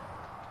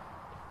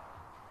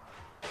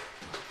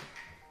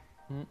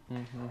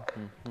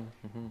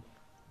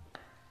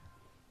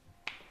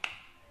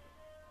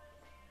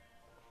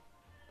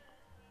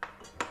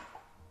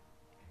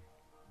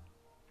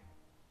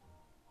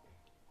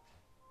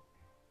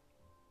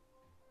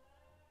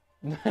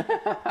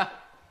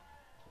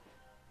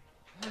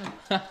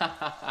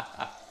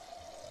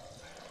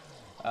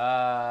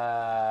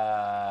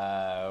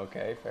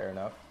 Okay, fair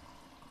enough.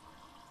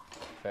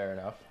 Fair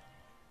enough.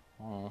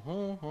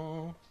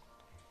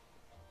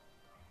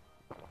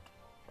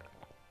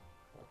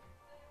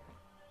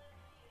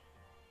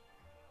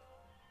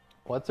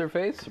 What's her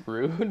face?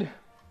 Rude?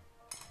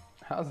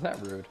 How's that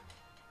rude?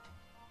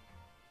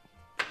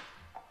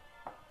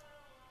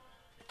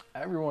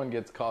 Everyone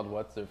gets called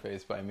what's their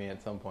face by me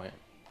at some point.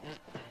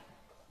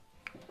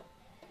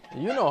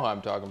 You know who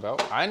I'm talking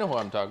about. I know who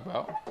I'm talking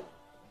about.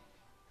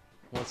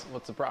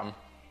 What's the problem?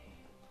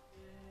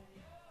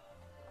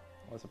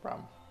 What's the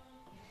problem?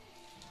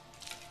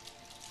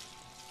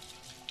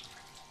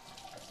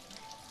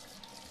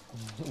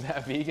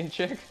 That vegan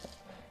chick?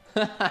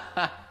 That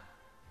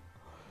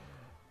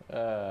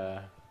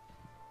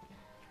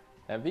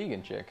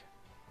vegan chick.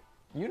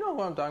 You know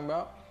who I'm talking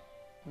about.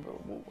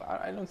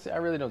 I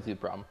really don't see the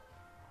problem.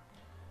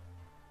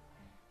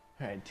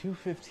 All right,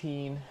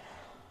 2:15.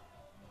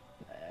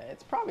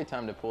 It's probably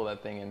time to pull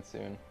that thing in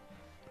soon.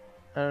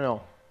 I don't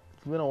know.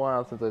 It's been a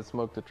while since I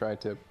smoked a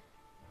tri-tip.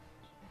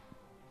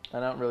 I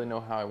don't really know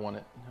how I want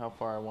it, how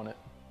far I want it.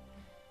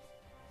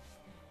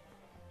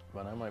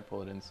 But I might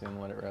pull it in soon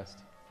and let it rest.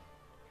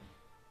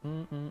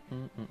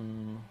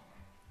 I'm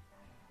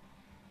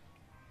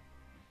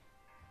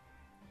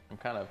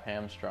kind of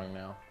hamstrung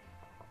now.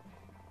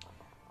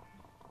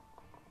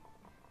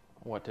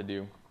 What to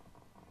do?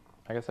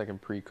 I guess I can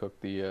pre-cook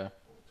the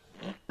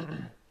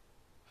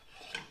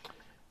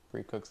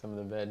pre-cook some of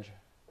the veg.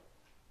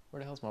 Where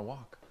the hell's my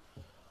wok?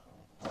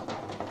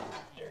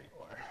 There you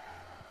are.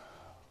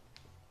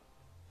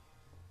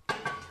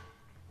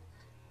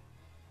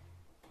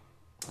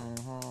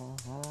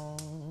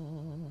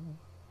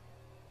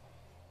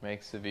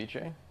 Make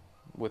ceviche?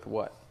 With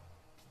what?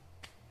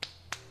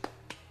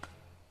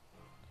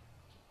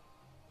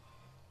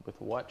 With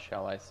what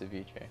shall I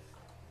ceviche?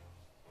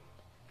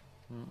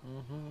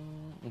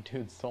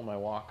 Dude stole my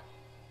wok.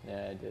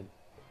 Yeah, I did.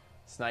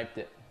 Sniped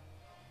it.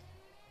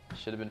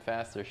 Should have been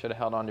faster. Should have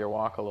held on to your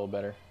wok a little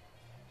better.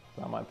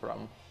 Not my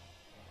problem.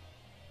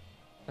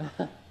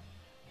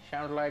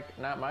 Sounds like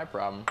not my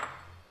problem.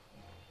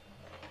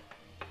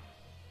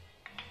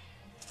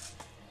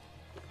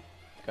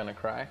 Gonna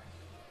cry?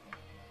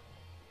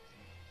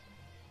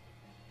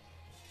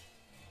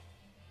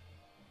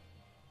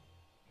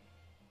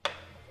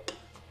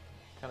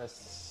 Kind of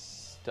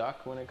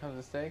stuck when it comes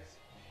to steaks.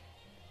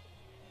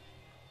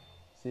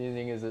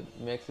 Seasoning is a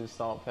mix of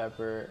salt,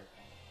 pepper,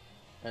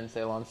 and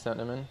Ceylon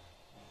cinnamon.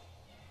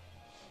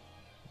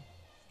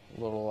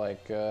 A little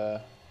like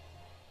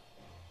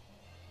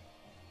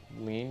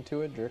lean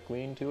to it, jerk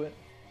lean to it.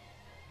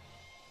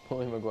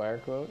 Paulie McGuire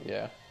quote,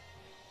 yeah.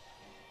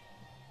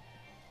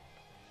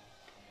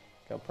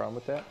 Got a problem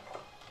with that?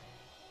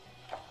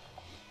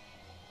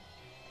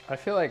 I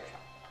feel like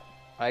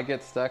I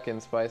get stuck in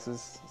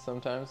spices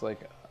sometimes.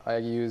 Like I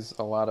use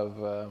a lot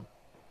of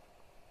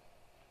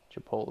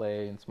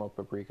chipotle and smoked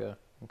paprika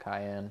and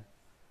cayenne.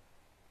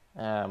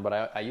 But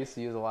I used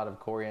to use a lot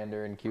of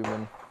coriander and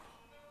cumin.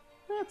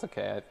 It's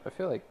okay. I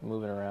feel like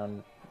moving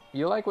around.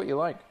 You like what you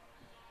like.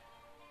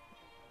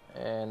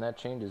 And that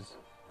changes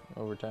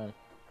over time.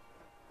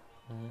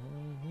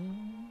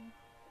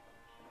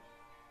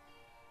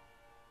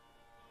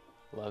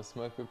 Love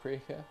smoked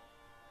paprika.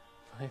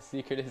 My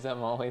secret is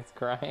I'm always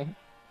crying.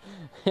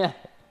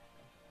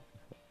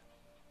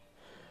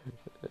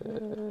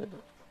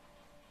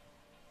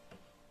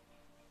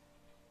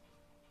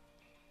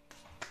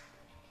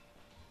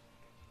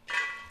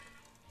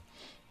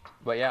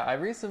 But yeah,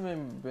 I've recently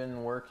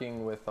been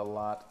working with a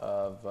lot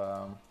of,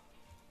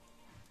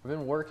 I've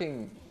been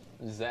working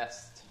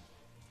zest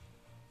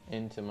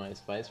into my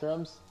spice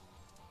rubs,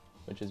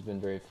 which has been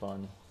very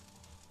fun.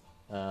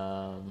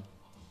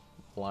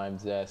 Lime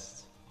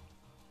zest.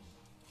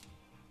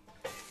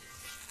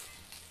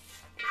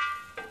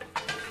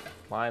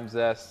 Lime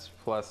zest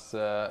plus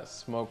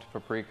smoked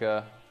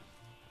paprika,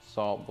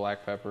 salt,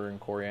 black pepper, and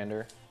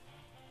coriander.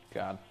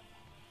 God,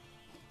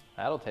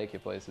 that'll take you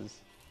places.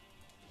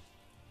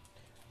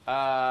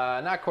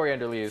 Not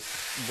coriander leaves,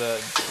 the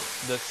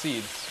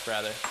seeds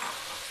rather,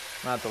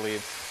 not the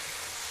leaves.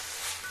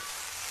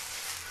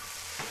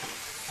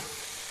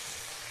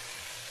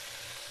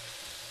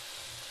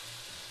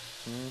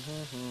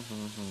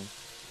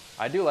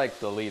 I do like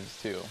the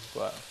leaves too,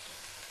 but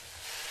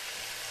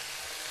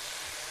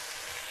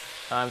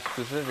I'm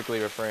specifically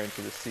referring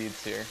to the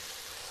seeds here.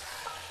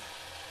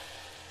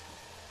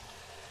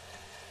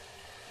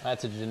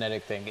 That's a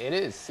genetic thing. It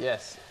is,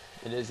 yes,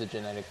 it is a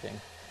genetic thing.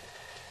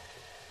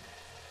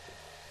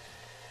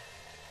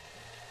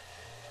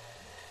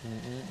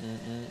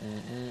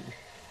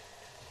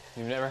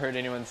 You've never heard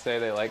anyone say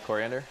they like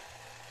coriander?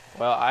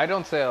 Well, I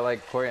don't say I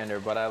like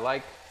coriander, but I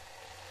like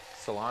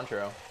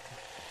cilantro,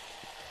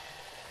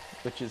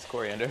 which is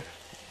coriander.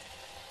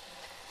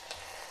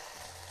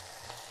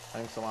 I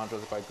think cilantro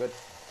is quite good.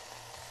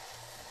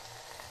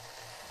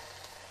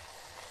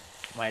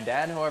 My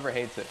dad, however,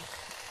 hates it.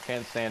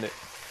 Can't stand it.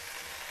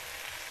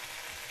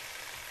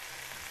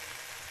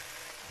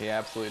 He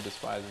absolutely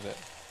despises it.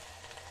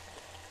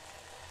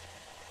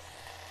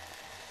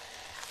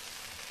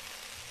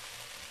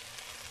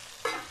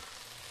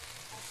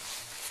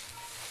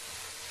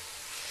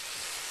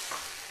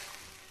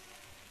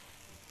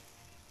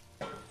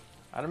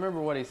 I don't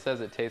remember what he says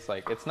it tastes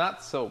like. It's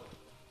not soap.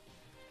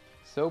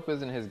 Soap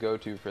isn't his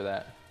go-to for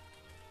that.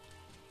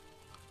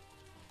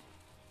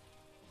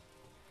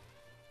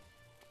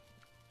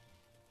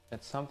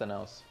 It's something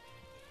else.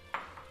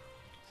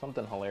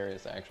 Something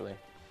hilarious, actually.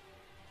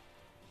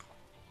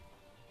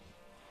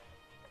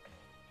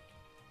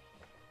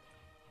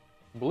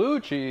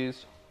 Blue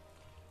cheese.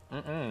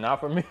 Not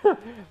for me.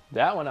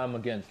 That one I'm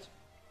against.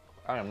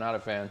 I am not a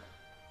fan.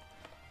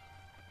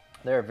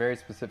 There are very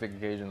specific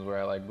occasions where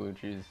I like blue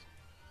cheese.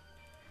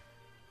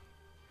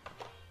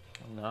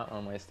 Not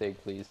on my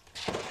steak, please.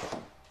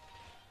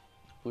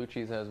 Blue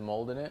cheese has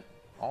mold in it.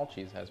 All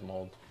cheese has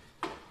mold.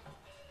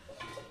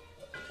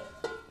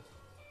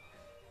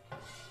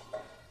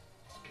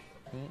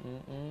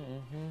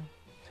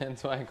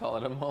 That's why I call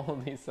it a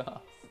moldy sauce.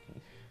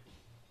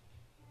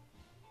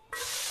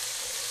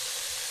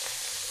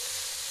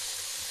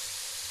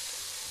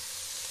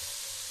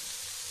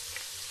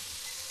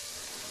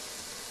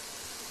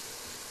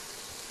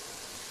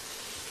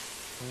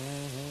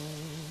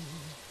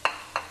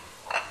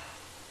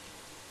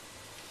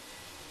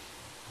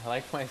 I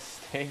like my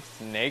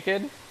steaks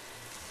naked?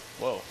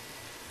 Whoa.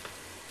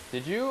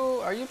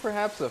 Are you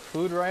perhaps a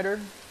food writer?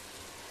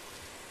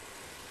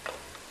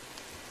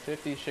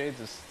 50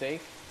 Shades of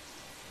Steak?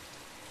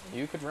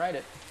 You could write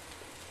it.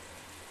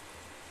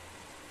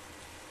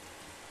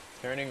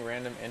 Turning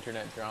random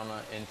internet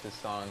drama into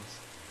songs.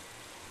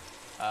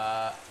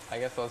 I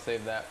guess I'll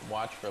save that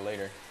watch for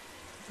later.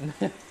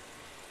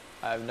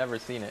 I've never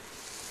seen it.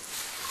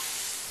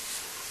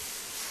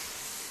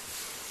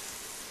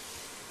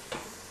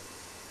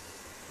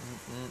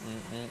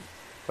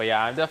 But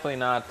yeah, I'm definitely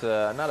not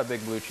a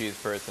big blue cheese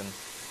person.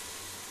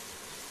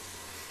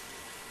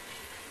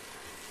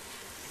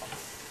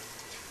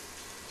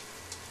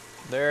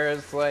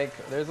 There's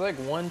like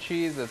one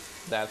cheese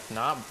that's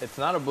not, it's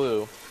not a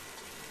blue.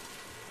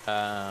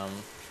 But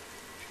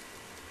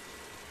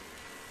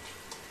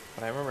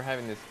I remember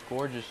having this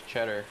gorgeous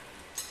cheddar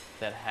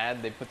that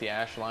they put the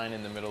ash line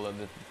in the middle of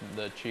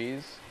the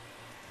cheese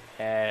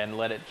and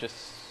let it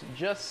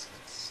just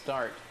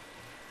start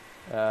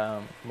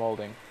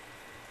molding.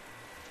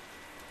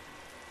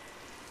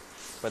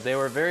 But they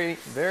were very,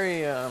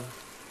 very,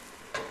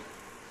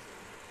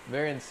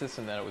 very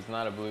insistent that it was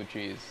not a blue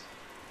cheese,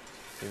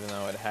 even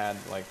though it had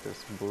like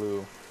this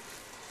blue,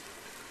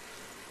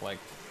 like,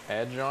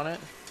 edge on it.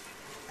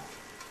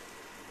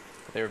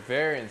 They were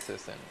very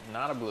insistent,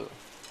 not a blue.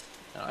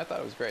 And I thought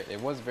it was great.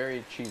 It was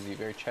very cheesy,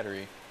 very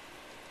cheddary.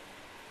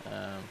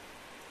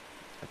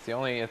 It's the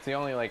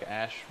only like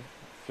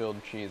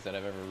ash-filled cheese that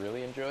I've ever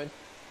really enjoyed.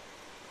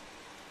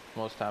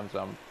 Most times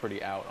I'm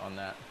pretty out on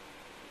that.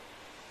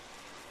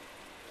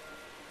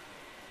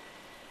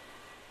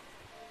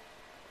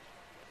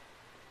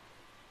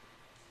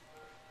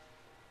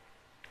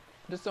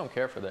 I just don't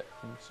care for that.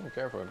 I just don't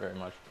care for it very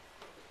much.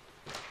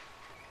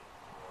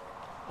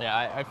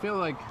 Yeah, I feel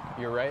like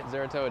you're right,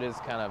 Zerato. It is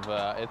kind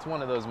of, it's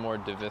one of those more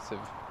divisive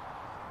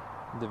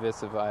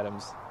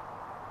items.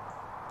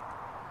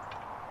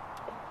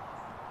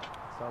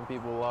 Some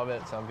people love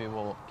it, some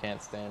people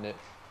can't stand it.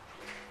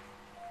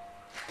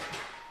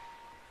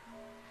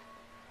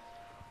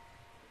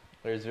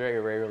 There's very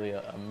rarely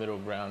a middle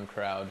ground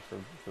crowd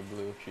for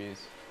blue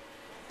cheese.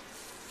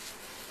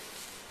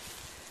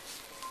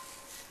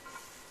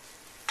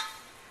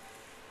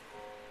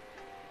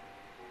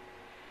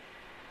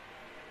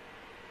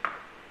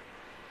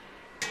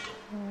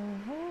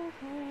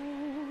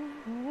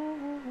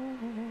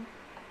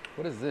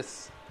 What is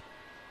this?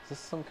 Is this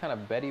some kind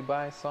of Betty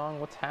Bye song?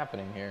 What's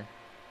happening here?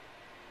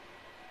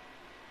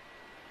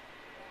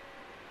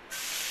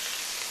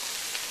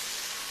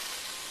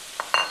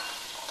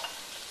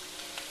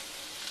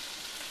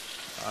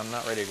 I'm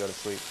not ready to go to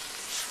sleep.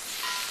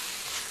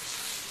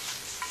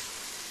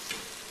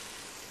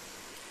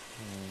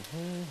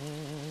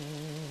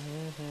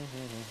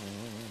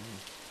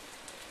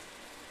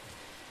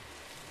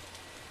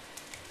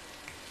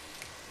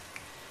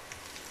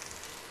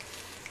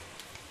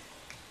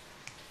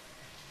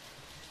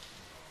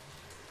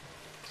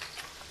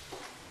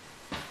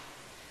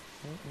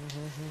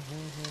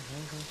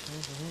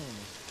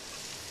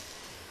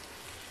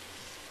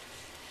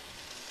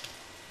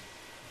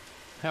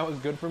 That was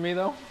good for me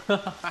though.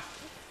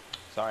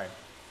 Sorry.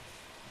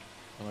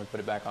 I'm gonna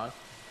put it back on.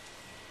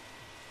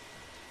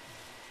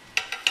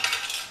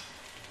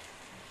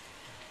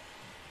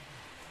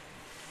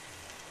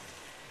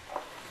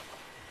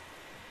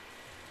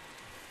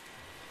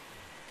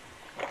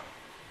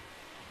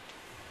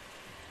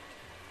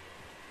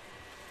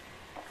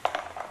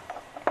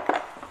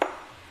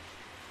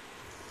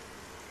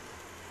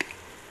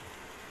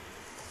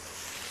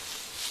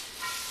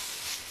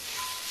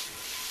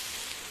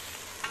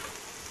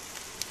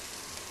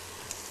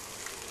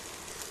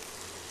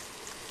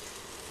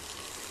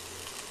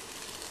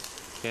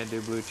 Can't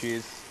do blue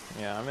cheese.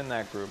 Yeah, I'm in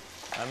that group.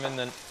 I'm in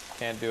the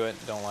can't do it,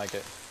 don't like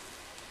it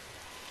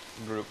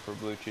group for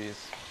blue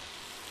cheese.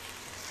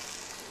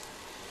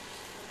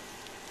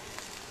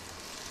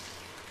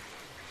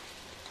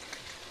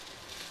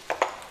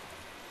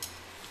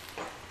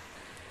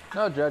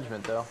 No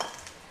judgment though.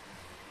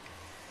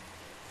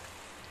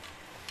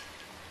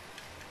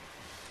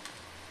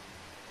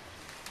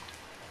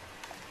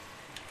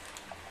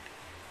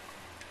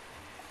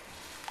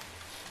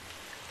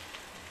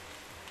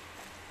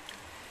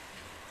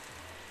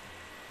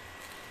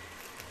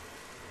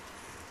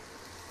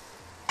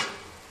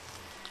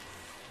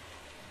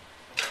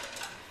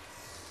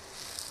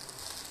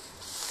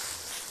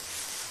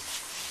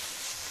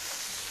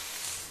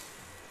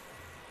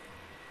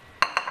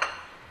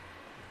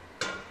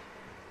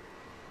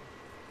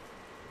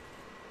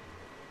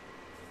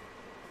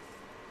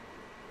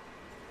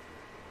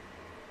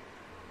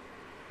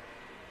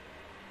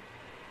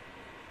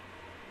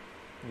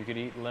 You could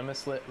eat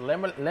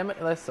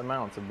limitless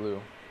amounts of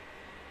blue.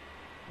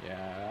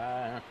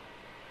 Yeah.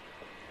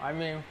 I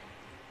mean,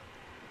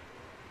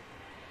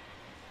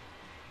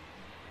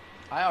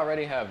 I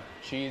already have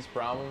cheese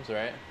problems,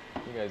 right?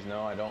 You guys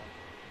know I don't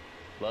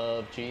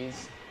love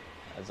cheese,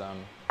 as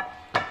I'm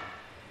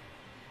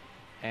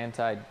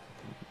anti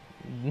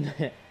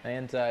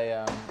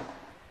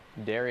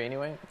dairy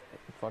anyway.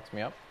 It fucks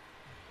me up.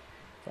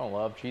 I don't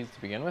love cheese to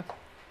begin with.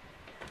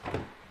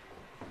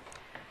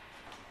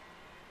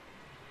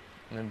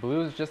 And then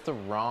blue is just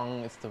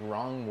it's the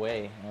wrong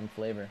way on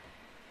flavor.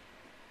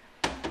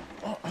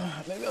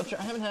 Maybe I'll try.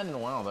 I haven't had it in a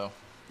while though.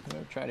 Maybe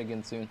I'll try it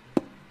again soon.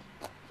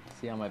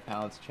 See how my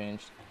palate's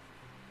changed.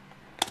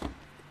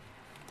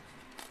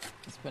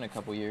 It's been a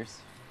couple years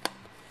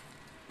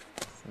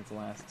since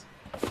last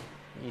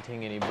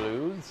eating any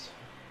blues.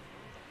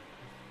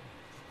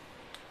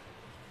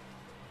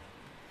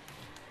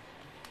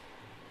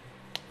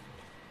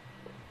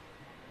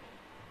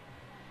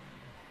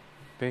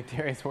 Big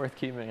Dairy's worth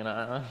keeping an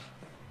eye on.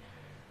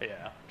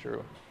 Yeah,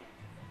 true.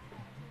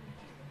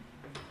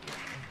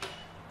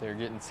 They're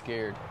getting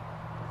scared.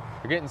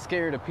 They're getting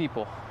scared of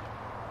people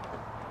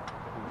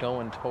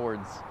going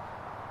towards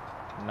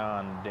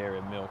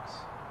non-dairy milks.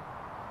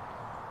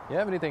 You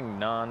have anything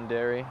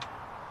non-dairy?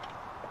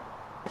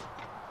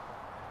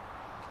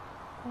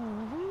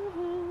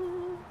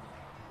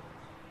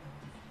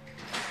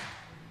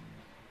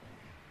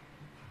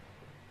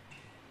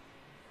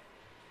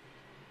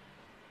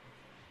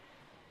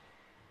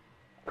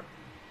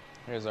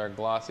 Here's our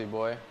glossy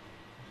boy.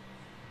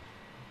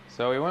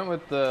 So we went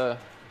with the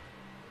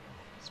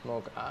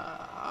smoke.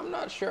 I'm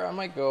not sure. I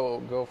might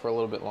go for a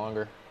little bit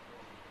longer.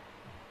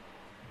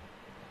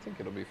 I think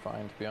it'll be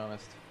fine, to be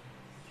honest.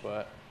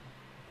 But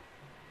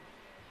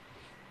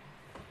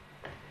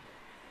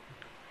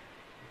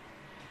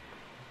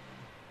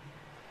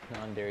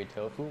non-dairy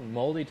tofu,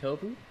 moldy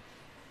tofu.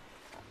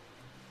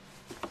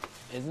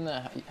 Isn't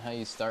that how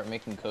you start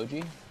making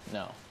koji?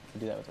 No, you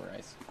do that with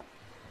rice.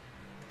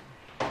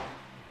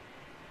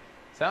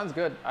 Sounds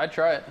good. I'd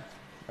try it.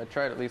 I'd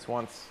try it at least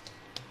once.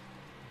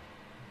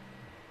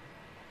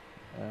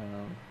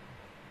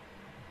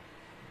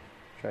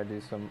 Try to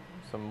do some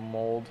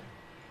mold.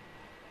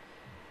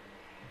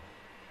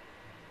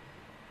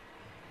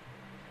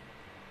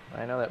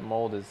 I know that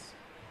mold is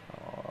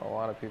a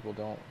lot of people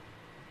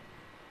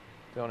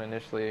don't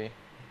initially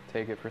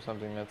take it for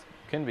something that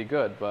can be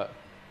good, but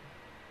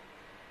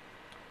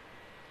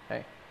hey,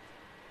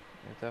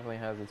 it definitely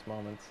has its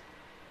moments.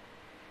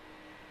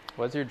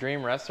 What's your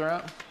dream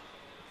restaurant?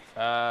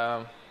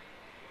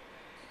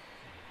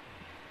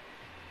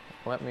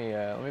 Let me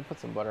put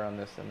some butter on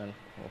this and then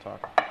we'll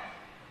talk.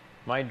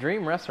 My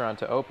dream restaurant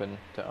to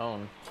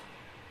own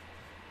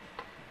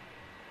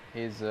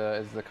is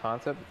the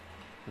concept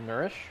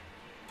Nourish.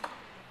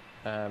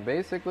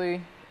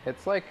 Basically,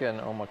 it's like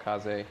an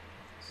omakase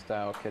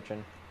style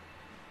kitchen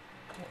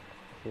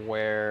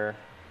where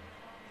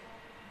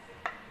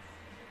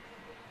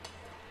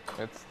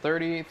it's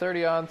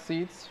 30 odd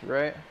seats,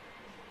 right?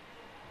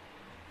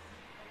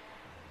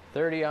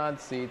 30 odd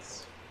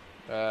seats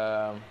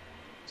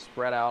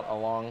spread out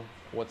along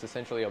what's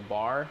essentially a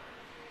bar,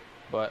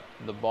 but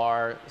the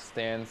bar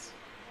stands,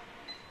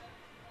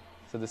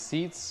 so the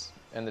seats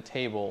and the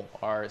table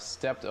are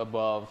stepped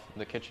above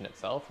the kitchen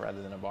itself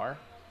rather than a bar.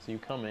 So you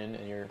come in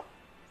and you're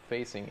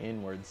facing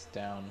inwards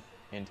down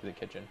into the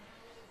kitchen,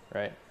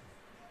 right?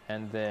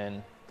 And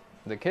then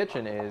the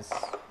kitchen is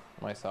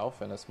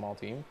myself and a small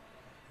team,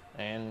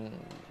 and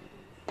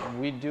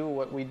we do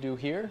what we do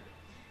here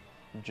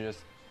just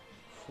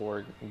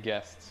for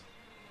guests.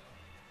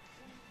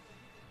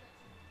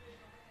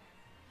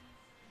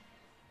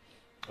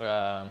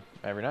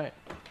 Every night.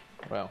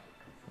 Well,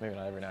 maybe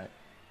not every night.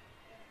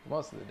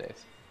 Most of the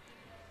days.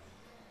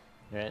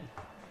 Right?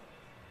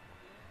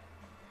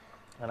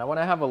 And I want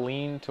to have a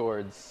lean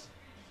towards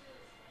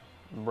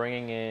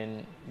bringing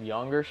in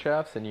younger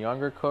chefs and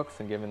younger cooks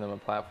and giving them a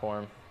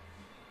platform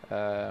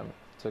to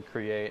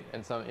create.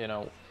 And some,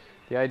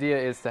 the idea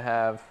is to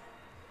have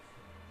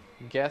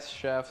guest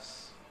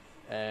chefs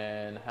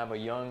and have a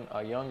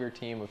younger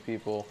team of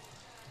people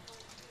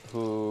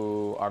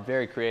who are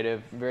very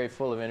creative, very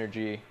full of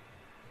energy,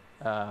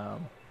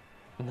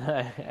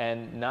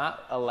 and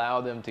not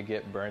allow them to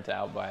get burnt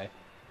out by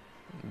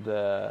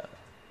the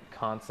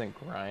constant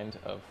grind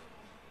of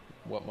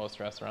what most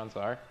restaurants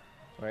are,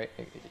 right?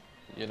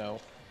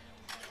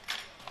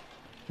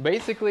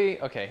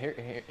 Basically, okay,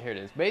 here it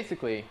is.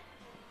 Basically,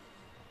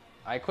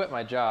 I quit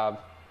my job,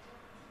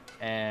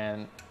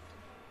 and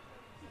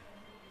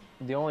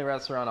the only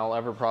restaurant I'll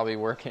ever probably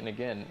work in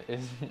again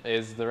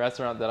is the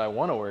restaurant that I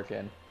want to work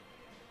in.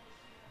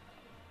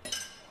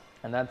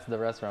 And that's the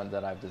restaurant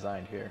that I've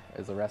designed here,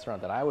 is a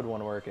restaurant that I would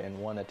want to work in,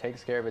 one that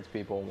takes care of its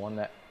people, one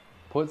that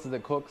puts the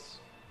cooks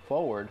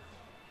forward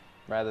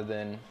rather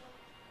than,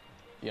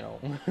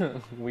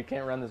 we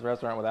can't run this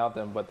restaurant without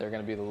them, but they're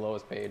going to be the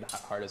lowest paid,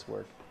 hardest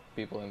work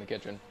people in the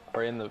kitchen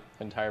or in the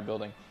entire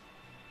building.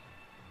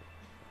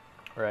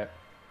 Right.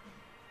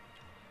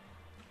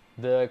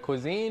 The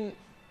cuisine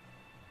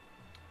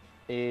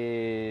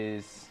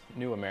is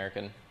New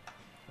American,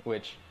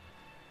 which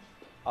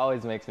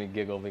always makes me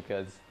giggle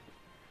because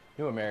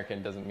New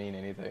American doesn't mean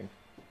anything,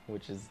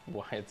 which is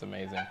why it's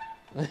amazing.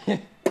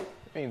 It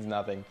means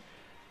nothing.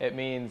 It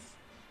means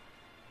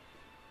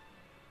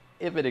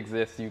if it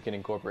exists, you can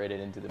incorporate it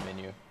into the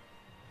menu.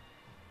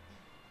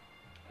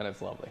 And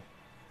it's lovely.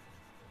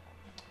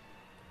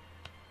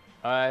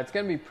 It's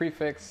going to be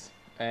prefix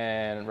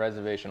and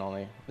reservation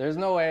only. There's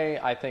no way,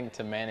 I think,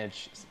 to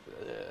manage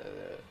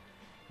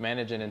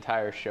an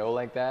entire show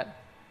like that.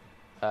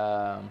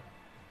 I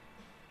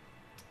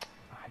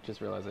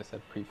just realized I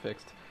said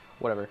prefixed.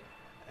 Whatever.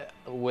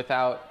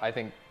 Without, I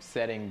think,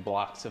 setting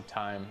blocks of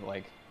time.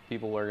 Like,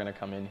 people are going to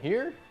come in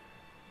here,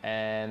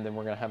 and then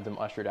we're going to have them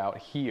ushered out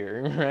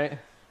here, right?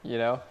 You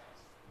know?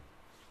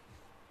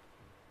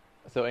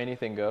 So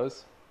anything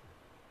goes.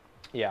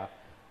 Yeah.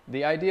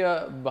 The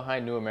idea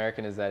behind New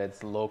American is that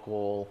it's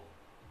locally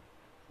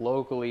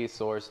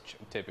sourced,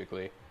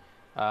 typically.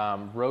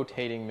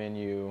 Rotating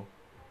menu.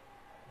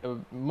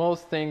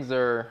 Most things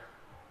are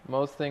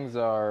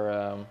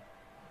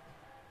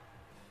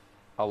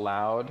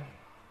allowed.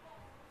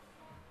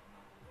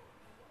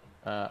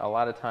 A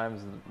lot of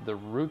times the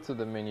roots of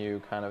the menu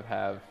kind of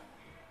have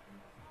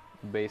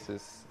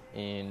basis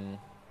in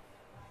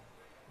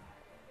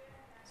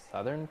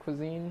Southern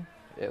cuisine,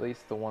 at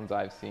least the ones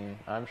I've seen.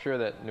 I'm sure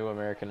that New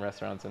American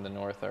restaurants in the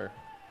north are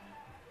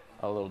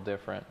a little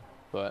different,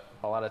 but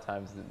a lot of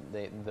times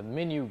the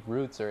menu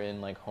roots are in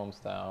like home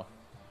style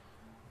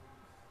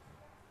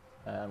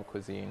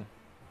cuisine.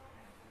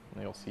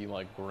 And you'll see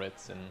like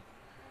grits and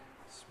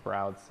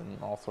sprouts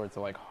and all sorts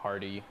of like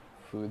hearty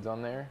foods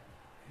on there.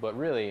 But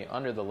really,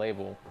 under the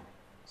label,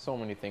 so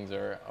many things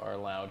are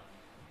allowed.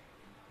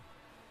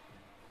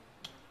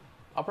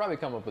 I'll probably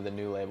come up with a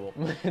new label,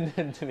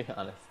 to be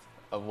honest,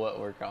 of what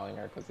we're calling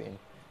our cuisine.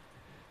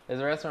 There's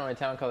a restaurant in my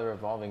town called the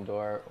Revolving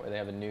Door where they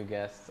have a new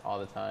guest all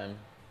the time.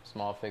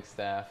 Small fixed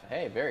staff.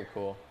 Hey, very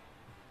cool.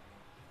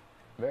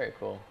 Very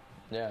cool.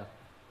 Yeah.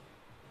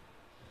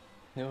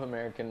 New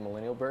American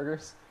Millennial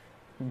Burgers?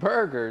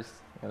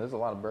 Burgers? Yeah, there's a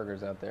lot of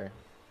burgers out there.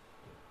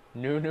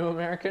 New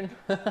American?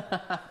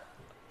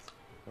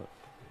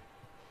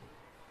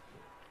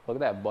 Look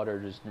at that butter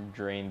just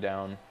drained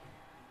down.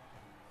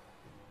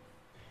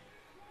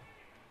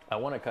 I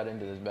want to cut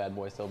into this bad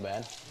boy so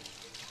bad.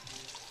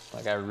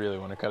 Like, I really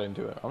want to cut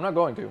into it. I'm not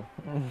going to.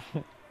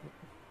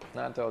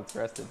 Not until it's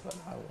rested, but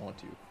I want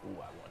to. Ooh,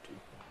 I want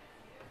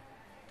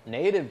to.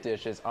 Native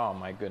dishes. Oh,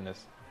 my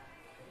goodness.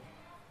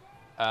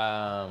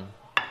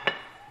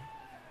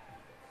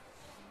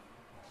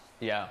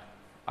 Yeah.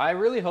 I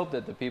really hope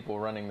that the people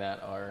running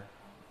that are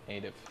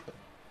native.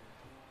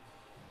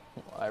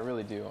 I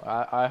really do.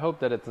 I hope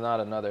that it's not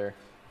another...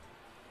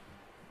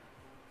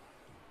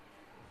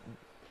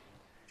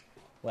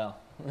 Well,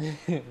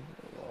 you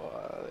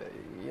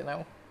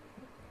know,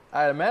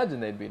 I'd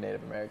imagine they'd be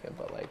Native American,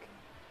 but like,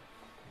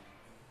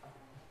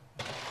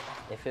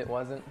 if it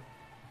wasn't,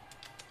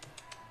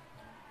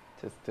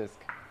 tisk,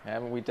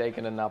 haven't we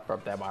taken enough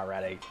of them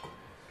already?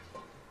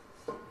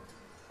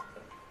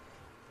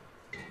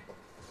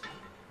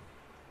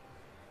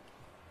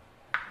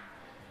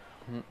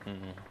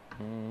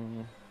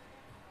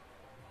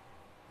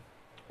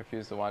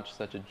 Refuse to watch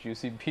such a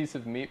juicy piece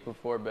of meat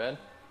before bed.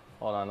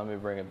 Hold on, let me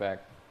bring it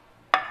back.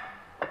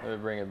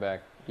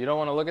 You don't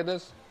want to look at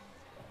this?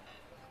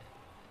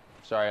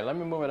 Sorry, let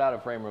me move it out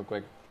of frame real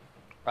quick.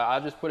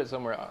 I'll just put it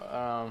somewhere.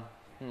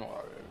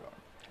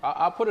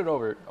 I'll put it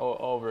over.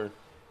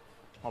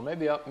 Or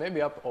maybe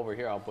up over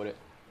here. I'll put it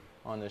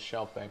on this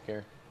shelf back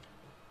here.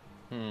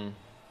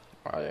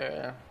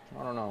 Yeah,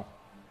 I don't know.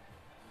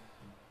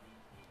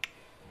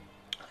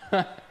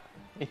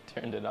 He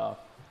turned it off.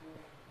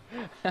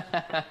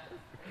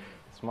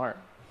 Smart.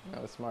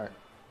 That was smart.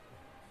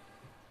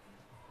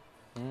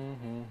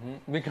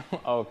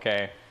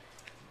 Okay.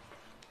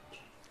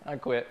 I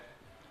quit.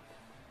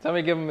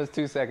 Somebody give him his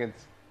 2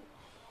 seconds.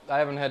 I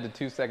haven't had the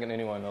 2 second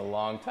anyone in a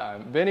long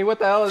time. Benny, what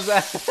the hell is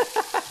that?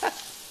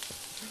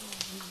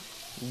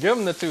 Give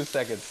him the 2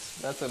 seconds.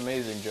 That's an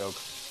amazing joke.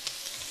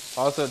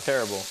 Also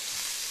terrible,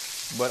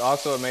 but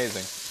also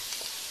amazing.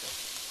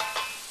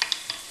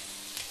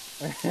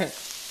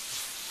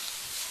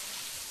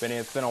 Benny,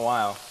 it's been a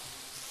while.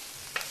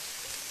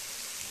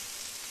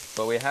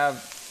 But we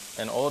have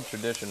an old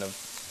tradition of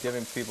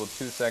giving people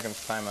 2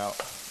 seconds timeout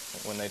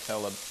when they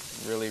tell a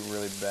really,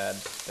 really bad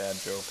dad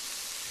joke.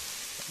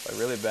 By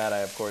really bad, I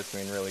of course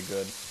mean really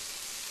good.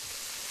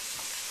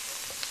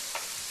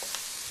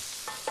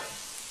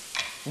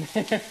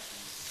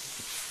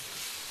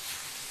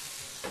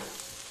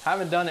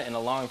 Haven't done it in a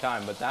long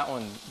time, but that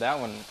one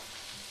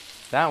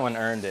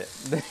earned it.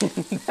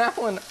 That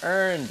one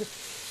earned.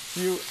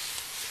 You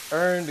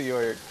earned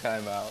your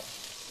timeout.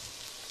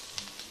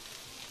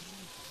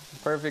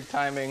 Perfect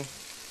timing.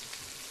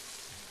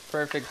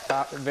 Perfect,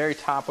 very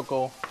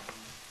topical.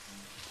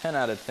 10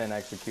 out of 10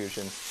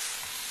 execution.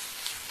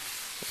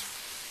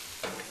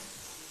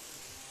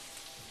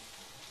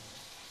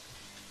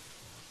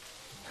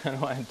 I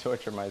don't want to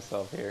torture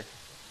myself here.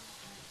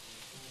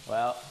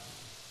 Well,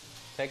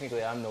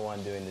 technically I'm the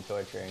one doing the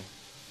torturing.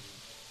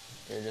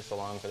 You're just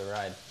along for the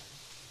ride.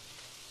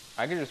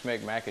 I could just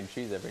make mac and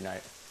cheese every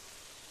night.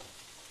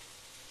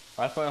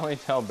 Why if I only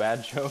tell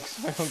bad jokes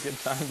so I don't get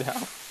timed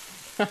out?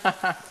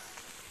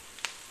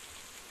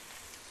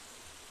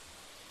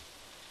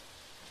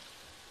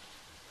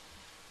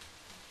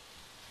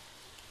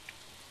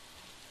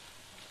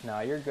 No,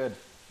 you're good.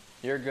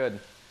 You're good.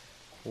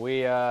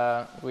 We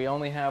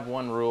only have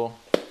one rule.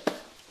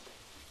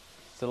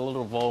 It's a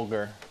little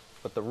vulgar,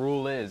 but the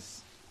rule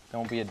is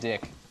don't be a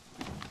dick.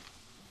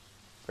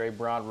 Very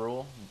broad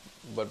rule,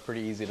 but pretty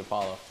easy to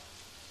follow.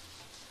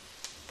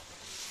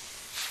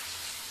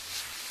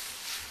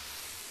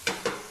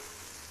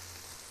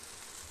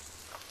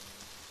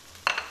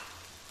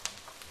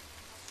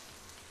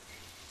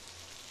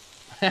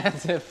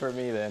 That's it for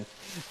me then.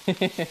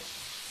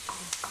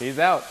 He's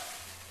out.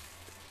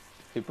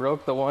 He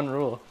broke the one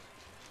rule.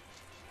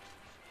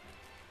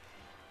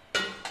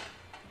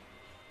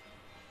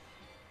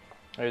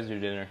 There's your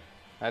dinner.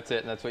 That's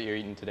it. That's what you're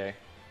eating today.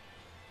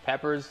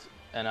 Peppers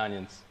and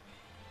onions.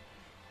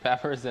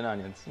 Peppers and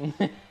onions.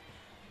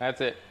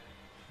 That's it.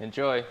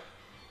 Enjoy.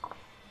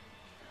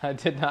 I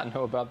did not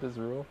know about this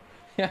rule.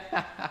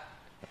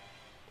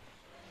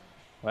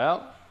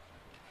 Well,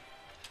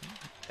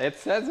 it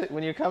says it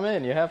when you come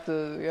in. You have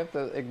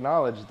to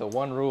acknowledge the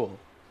one rule.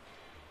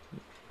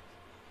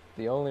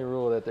 The only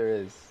rule that there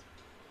is.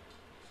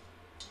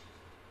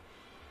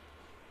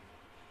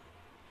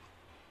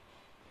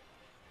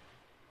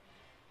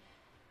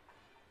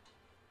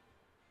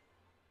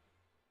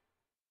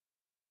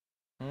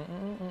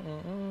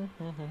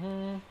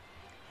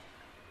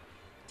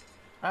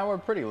 We're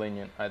pretty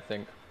lenient, I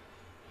think.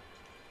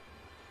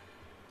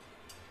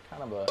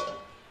 Kind of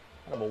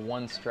a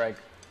one strike.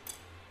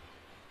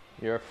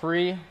 You're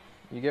free.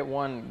 You get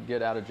one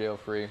get out of jail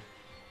free.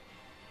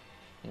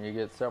 And you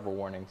get several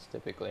warnings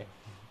typically.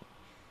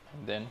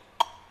 And then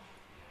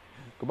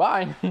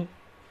goodbye.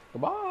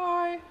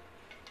 Goodbye.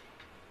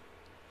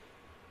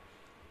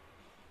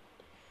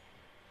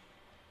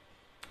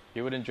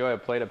 You would enjoy a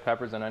plate of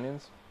peppers and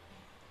onions?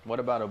 What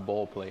about a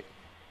bowl plate?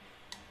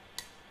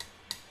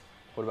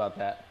 What about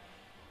that?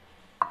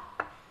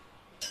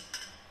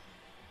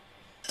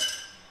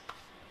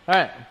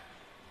 Alright.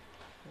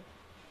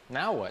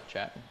 Now what,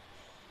 chat?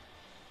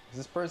 Is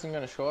this person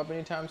gonna show up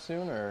anytime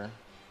soon, or?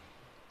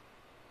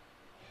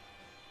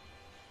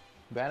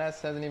 Badass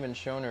hasn't even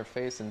shown her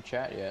face in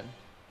chat yet.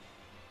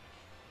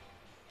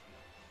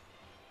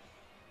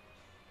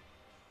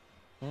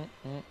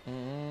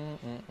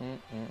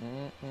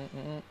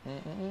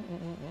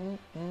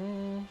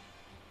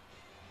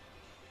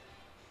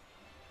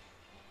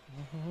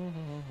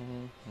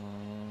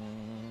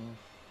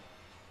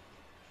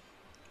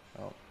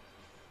 Oh.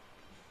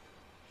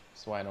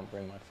 That's why I don't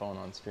bring my phone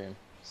on stream.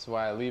 That's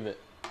why I leave it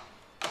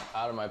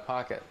out of my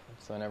pocket,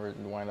 so I never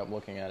wind up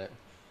looking at it.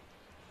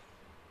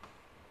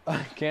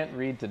 I can't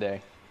read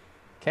today.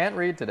 Can't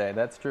read today,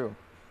 that's true.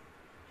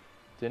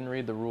 Didn't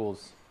read the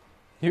rules.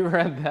 You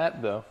read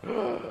that, though.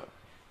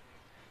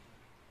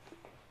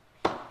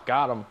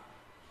 Got him.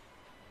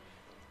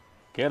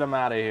 Get him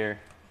out of here.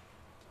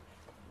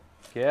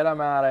 Get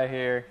him out of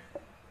here.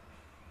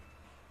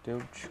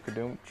 Doonch,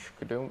 kadoonch,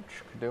 kadoonch,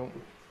 kadoonch.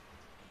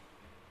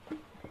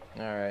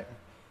 Alright.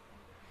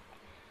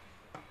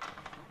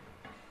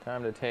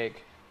 Time to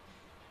take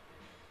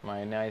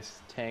my nice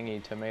tangy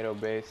tomato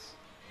base.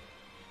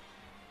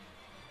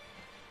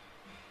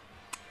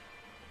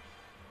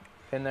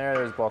 In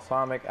there's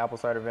balsamic, apple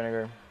cider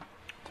vinegar,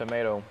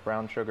 tomato,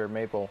 brown sugar,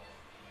 maple,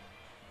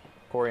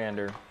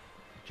 coriander,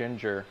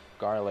 ginger,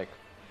 garlic,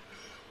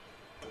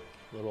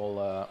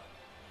 little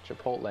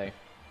chipotle,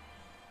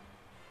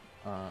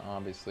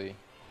 obviously.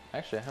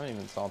 Actually, I haven't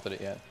even salted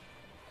it yet.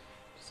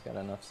 Just got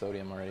enough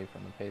sodium already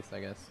from the paste, I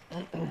guess.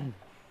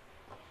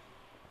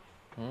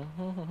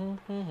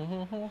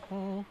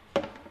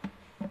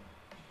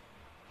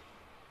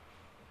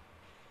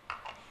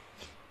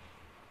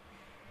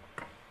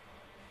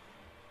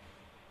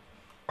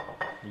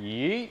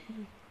 Yeet.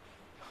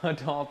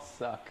 Adults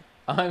suck.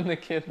 I'm the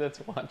kid that's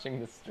watching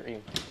the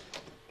stream.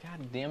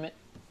 God damn it.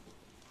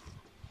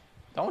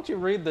 Don't you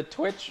read the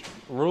Twitch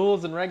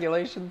rules and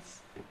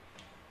regulations?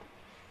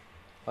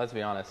 Let's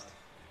be honest.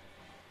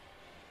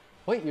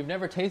 Wait, you've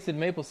never tasted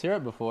maple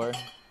syrup before?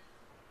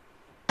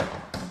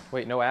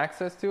 Wait, no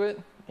access to it?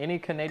 Any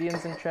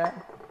Canadians in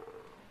chat?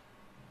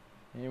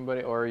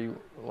 Anybody, or are you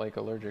like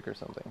allergic or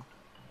something?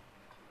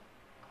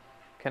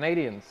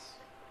 Canadians.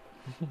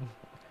 You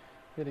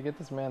gotta get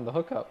this man the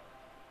hookup.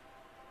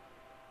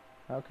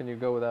 How can you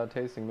go without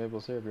tasting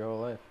maple syrup your whole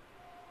life?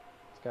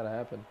 It's gotta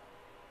happen.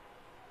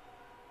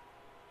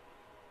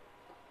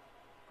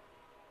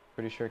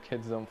 Pretty sure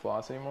kids don't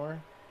floss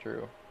anymore?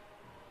 True.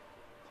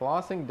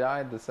 Flossing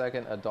died the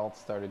second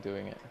adults started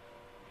doing it.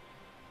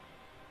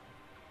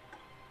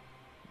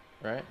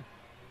 Right?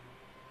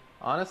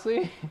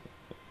 Honestly,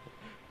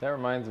 that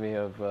reminds me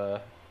of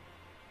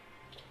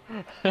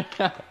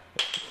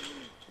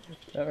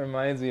that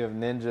reminds me of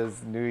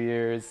Ninja's New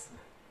Year's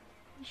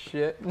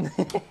shit.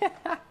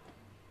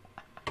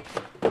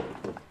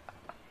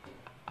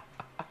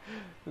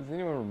 Does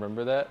anyone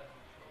remember that?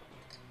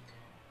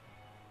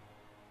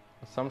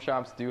 Some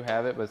shops do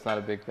have it, but it's not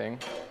a big thing.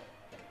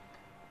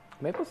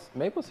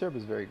 Maple syrup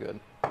is very good.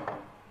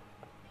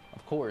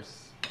 Of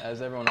course,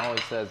 as everyone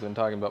always says when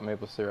talking about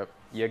maple syrup,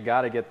 you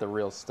gotta get the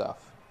real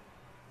stuff.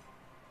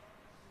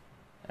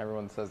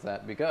 Everyone says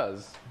that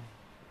because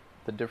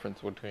the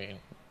difference between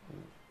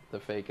the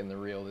fake and the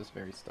real is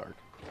very stark.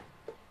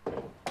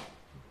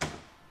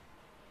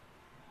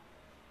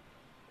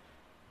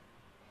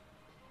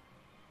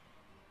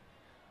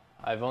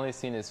 I've only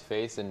seen his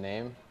face and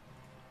name.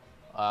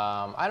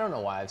 I don't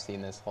know why I've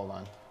seen this. Hold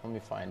on. Let me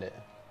find it.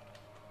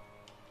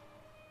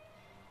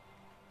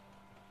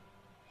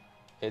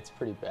 It's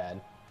pretty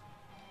bad.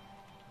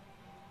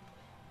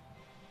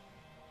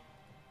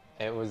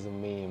 It was a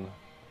meme,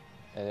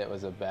 and it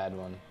was a bad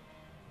one.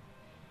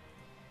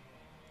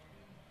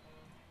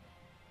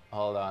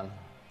 Hold on.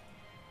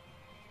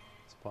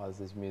 Let's pause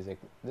this music.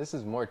 This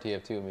is more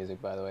TF2 music,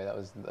 by the way. That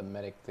was the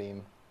medic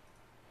theme.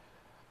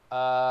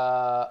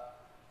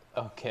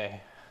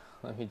 Okay.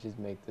 Let me just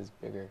make this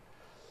bigger.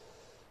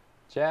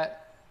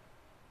 Chat,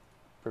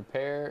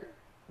 prepare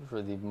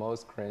for the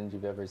most cringe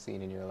you've ever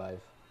seen in your life.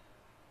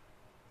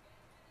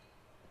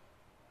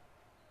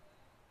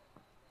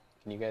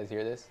 Can you guys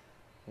hear this?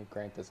 Let me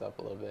crank this up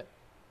a little bit.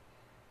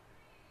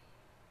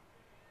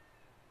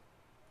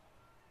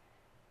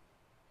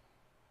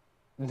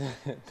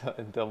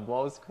 the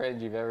most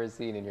cringe you've ever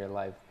seen in your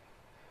life.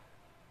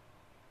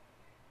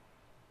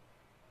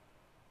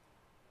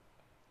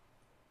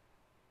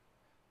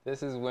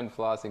 This is when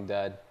flossing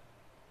died.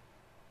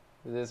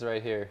 This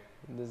right here.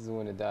 This is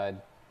when it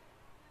died.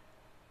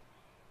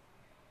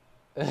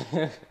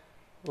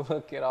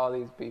 Look at all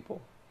these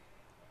people.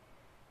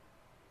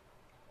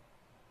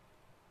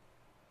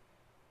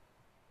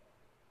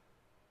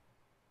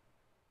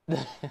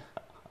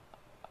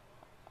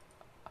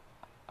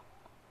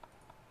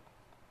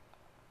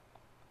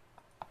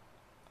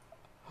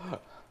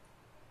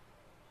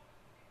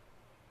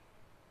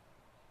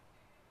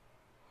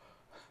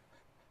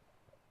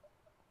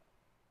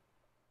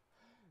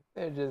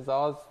 They're just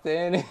all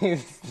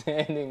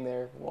standing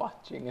there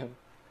watching him.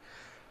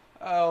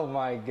 Oh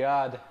my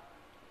God.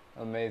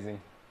 Amazing.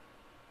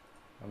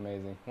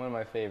 Amazing. One of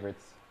my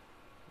favorites.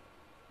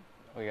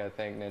 We gotta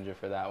thank Ninja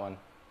for that one.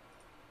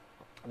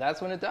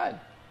 That's when it died.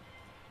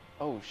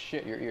 Oh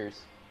shit, your ears.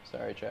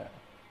 Sorry, chat.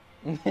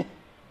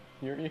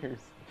 Your ears.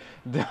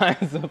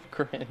 Dies of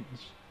cringe.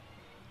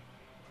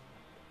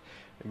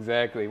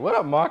 Exactly. What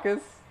up,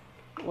 Marcus?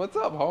 What's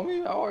up,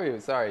 homie? How are you?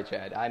 Sorry,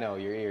 Chad. I know,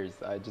 your ears.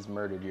 I just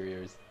murdered your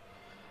ears.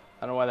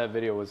 I don't know why that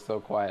video was so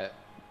quiet.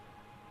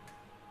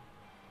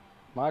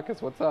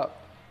 Marcus, what's up?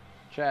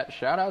 Chat,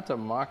 shout out to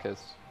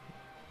Marcus,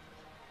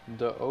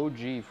 the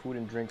OG food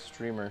and drink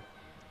streamer.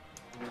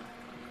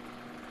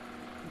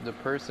 The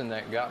person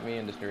that got me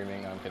into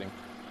streaming. No, I'm kidding.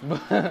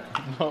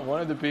 But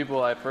one of the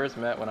people I first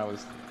met when I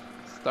was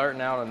starting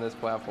out on this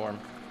platform.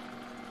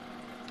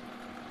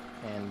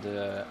 And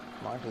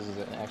Marcus is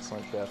an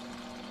excellent chef.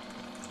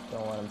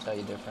 Don't let him tell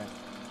you different.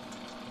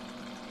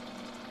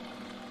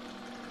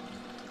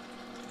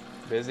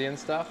 Busy and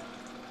stuff?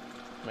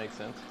 Makes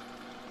sense.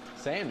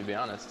 Same, to be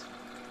honest.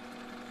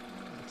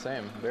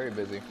 Same, very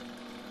busy.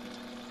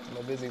 I'm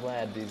a busy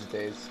lad these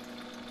days.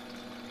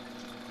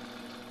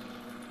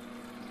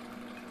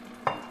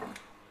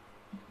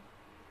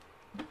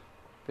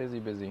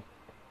 Busy.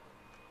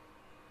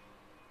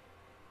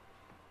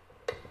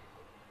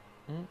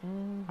 I'm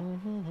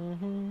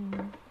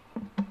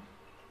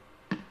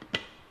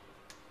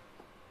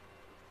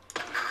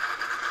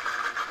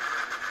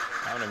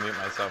gonna mute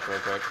myself real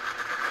quick.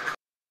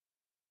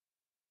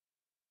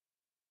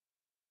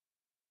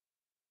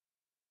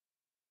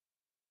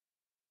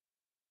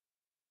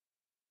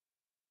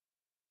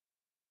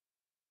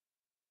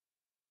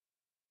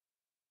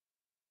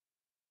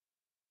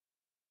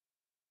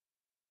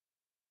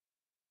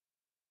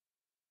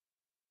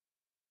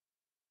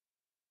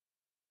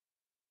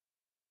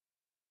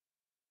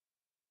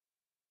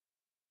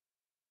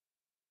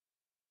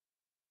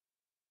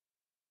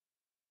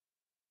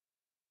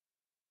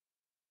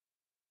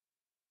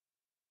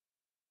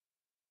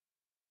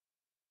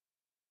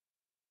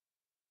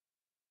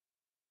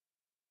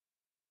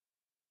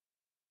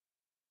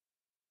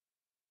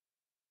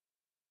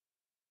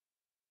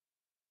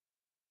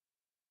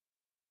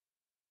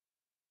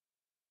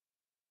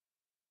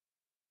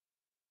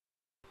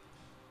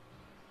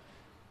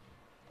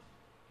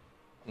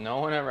 No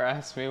one ever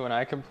asked me when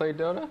I can play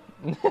Dota?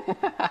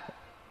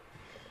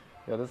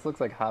 Yo, this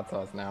looks like hot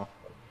sauce now.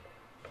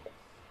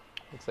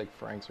 Looks like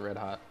Frank's Red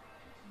Hot.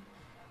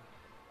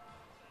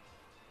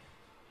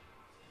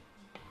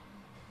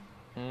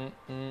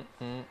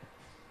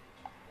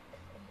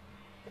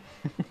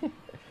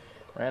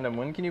 Random,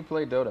 when can you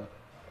play Dota?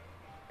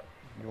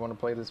 You want to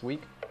play this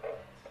week?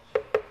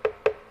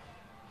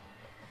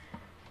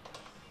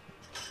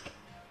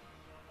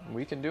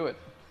 We can do it.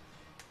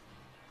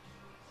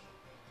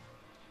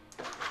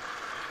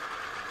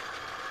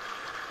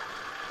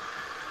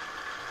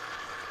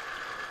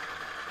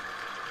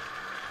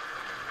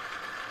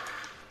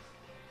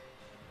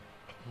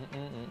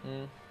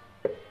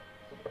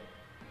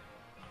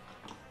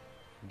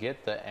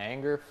 Get the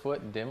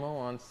Angerfoot demo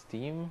on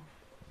Steam?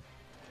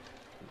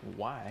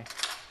 Why?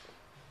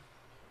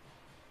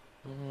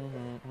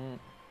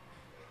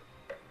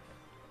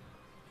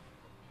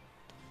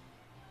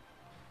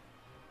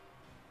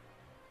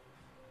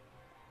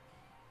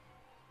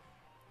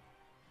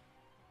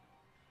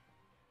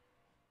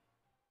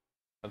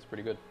 That's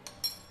pretty good.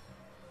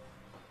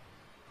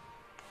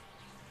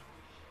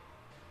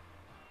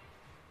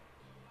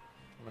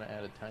 I'm gonna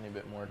add a tiny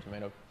bit more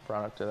tomato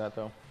product to that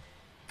though.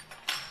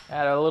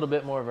 Add a little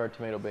bit more of our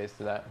tomato base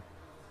to that.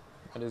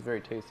 It is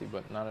very tasty,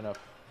 but not enough.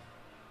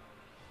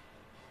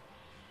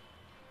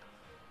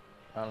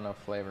 Not enough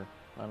flavor.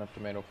 Not enough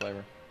tomato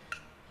flavor.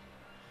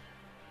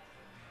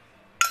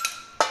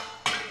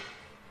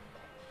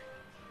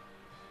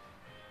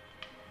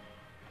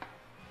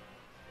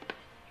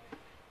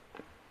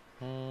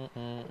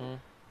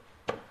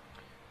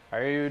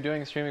 Are you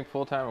doing streaming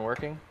full time and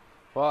working?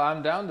 Well,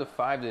 I'm down to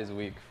 5 days a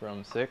week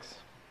from 6.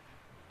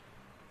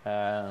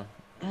 And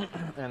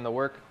the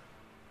work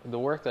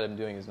that I'm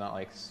doing is not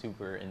like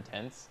super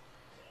intense.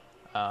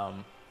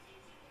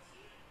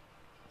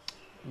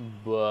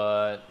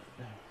 But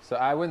so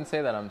I wouldn't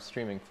say that I'm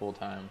streaming full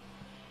time.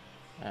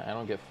 I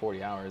don't get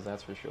 40 hours,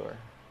 that's for sure.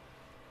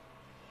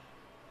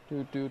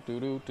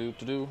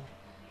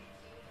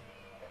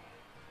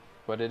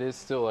 But it is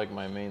still like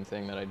my main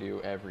thing that I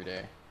do every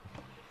day.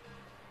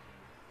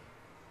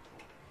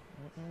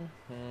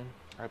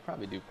 I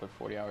probably do put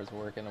 40 hours of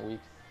work in a week.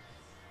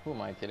 Who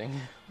am I kidding?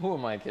 Who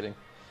am I kidding?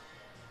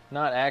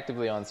 Not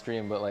actively on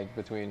stream, but like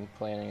between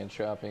planning and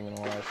shopping and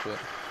all that shit.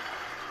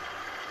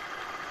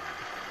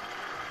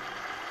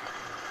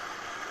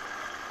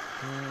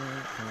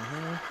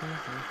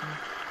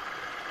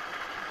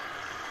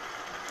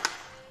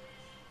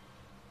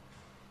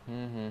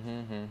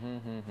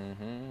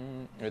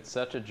 It's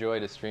such a joy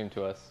to stream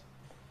to us.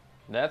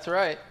 That's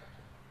right.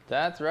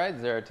 That's right,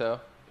 Zerato.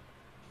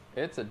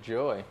 It's a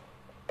joy.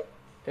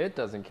 It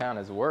doesn't count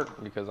as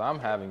work because I'm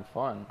having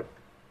fun.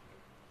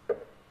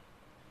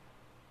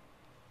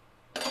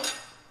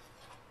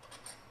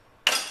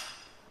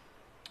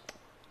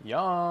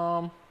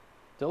 Yum.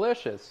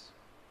 Delicious.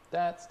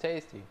 That's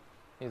tasty.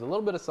 Needs a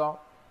little bit of salt,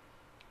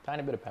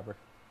 tiny bit of pepper,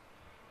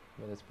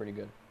 but it's pretty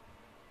good.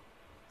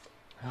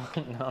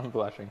 Now I'm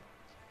blushing.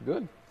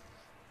 Good.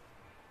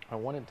 I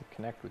wanted to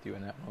connect with you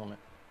in that moment.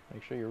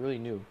 Make sure you really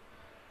knew.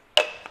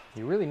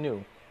 You really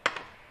knew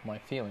my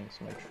feelings,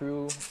 my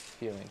true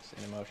feelings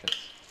and emotions.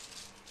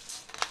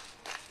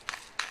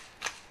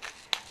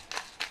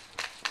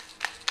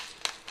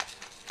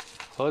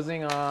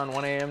 Closing on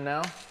 1 a.m.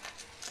 now.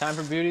 Time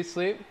for beauty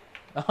sleep.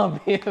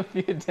 I'll be a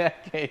few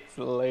decades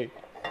late.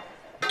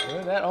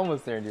 That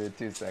almost turned you in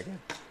 2 seconds.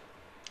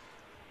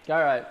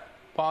 All right,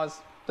 pause.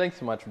 Thanks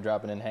so much for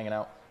dropping in, hanging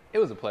out. It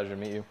was a pleasure to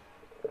meet you.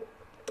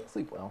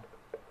 Sleep well.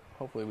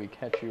 Hopefully we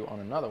catch you on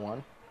another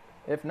one.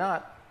 If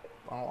not,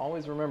 I'll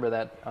always remember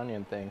that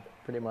onion thing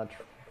pretty much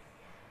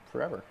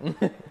forever.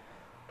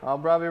 I'll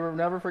probably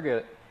never forget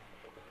it.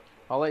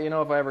 I'll let you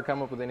know if I ever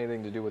come up with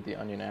anything to do with the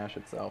onion ash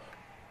itself.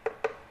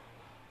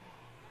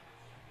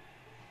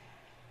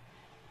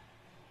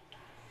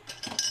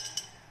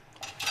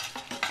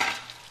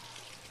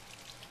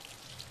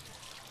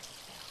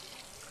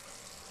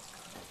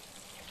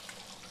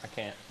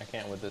 I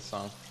can't with this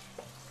song.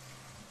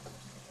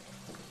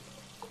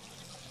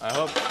 I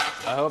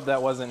hope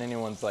that wasn't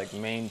anyone's like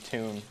main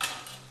tune and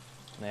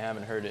they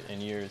haven't heard it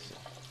in years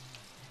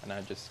and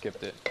I just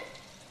skipped it.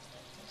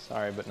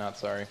 Sorry, but not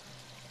sorry.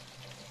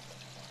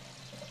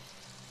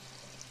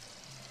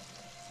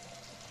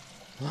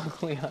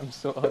 Luckily I'm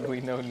so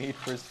ugly, no need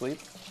for sleep.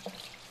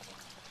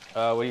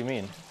 What do you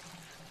mean?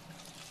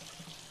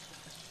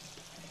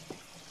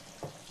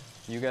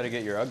 You gotta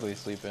get your ugly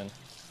sleep in.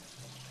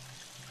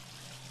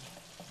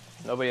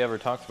 Nobody ever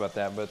talks about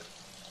that, but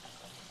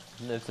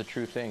it's a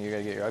true thing. You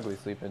gotta get your ugly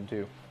sleep in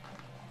too.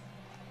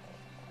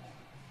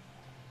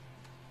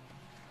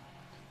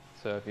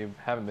 So if you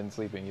haven't been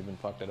sleeping, you've been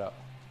fucked it up.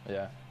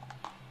 Yeah,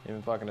 you've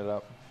been fucking it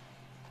up.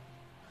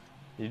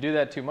 You do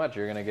that too much,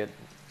 you're gonna get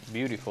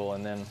beautiful,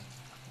 and then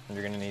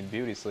you're gonna need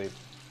beauty sleep.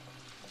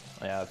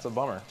 Yeah, it's a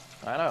bummer.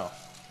 I know.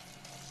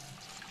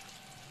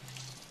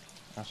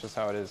 That's just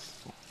how it is.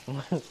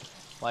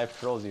 Life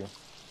trolls you.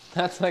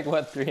 That's like,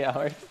 what, 3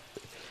 hours?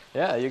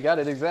 Yeah, you got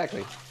it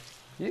exactly.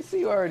 You see,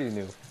 you already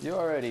knew. You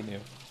already knew.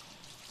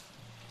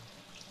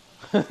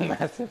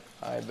 Massive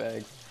eye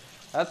bags.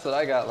 That's what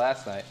I got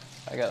last night.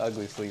 I got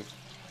ugly sleep.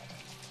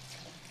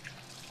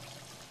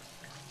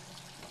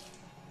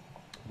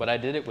 But I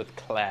did it with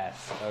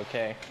class,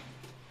 okay?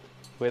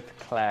 With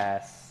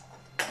class.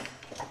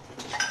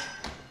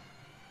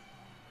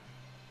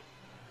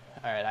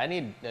 Alright, I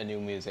need a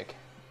new music.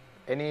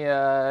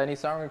 Any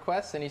song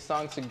requests? Any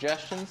song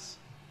suggestions?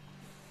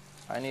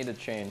 I need a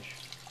change.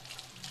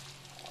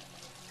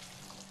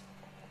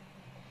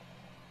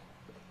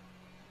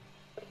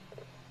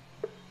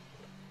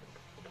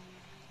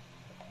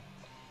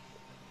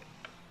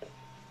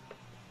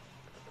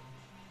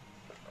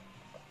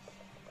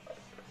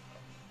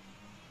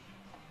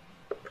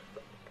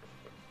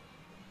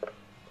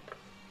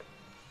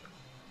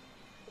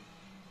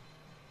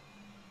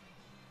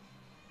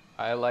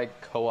 I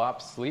like co-op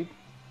sleep.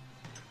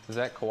 Is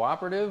that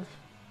cooperative?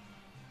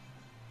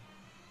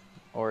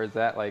 Or is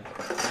that like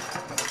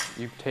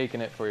you've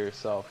taken it for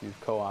yourself, you've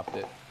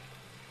co-opted it?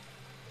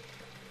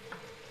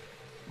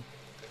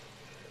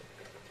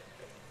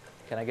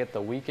 Can I get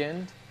The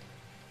Weeknd?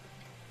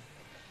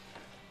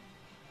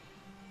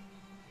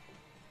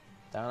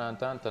 Dun, dun,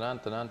 dun, dun,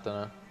 dun, dun,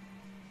 dun.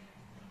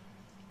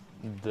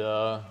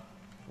 The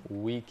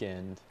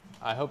Weeknd.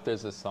 I hope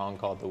there's a song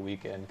called The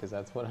Weeknd, because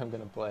that's what I'm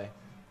going to play.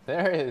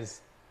 There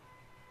is.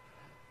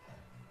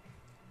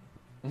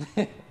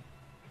 This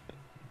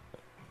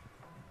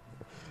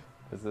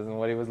isn't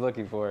what he was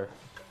looking for,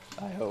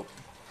 I hope.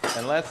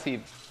 Unless he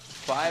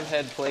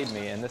 5-head played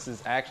me, and this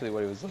is actually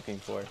what he was looking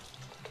for.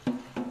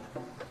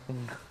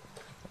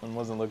 And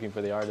wasn't looking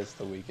for the artist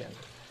The Weeknd.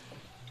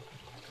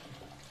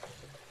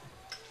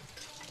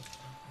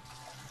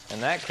 In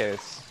that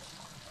case,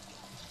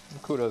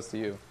 kudos to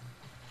you.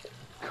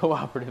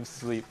 Cooperative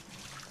sleep.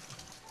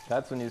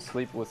 That's when you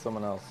sleep with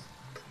someone else.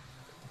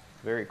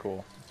 Very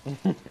cool.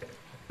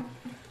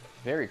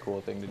 Very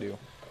cool thing to do.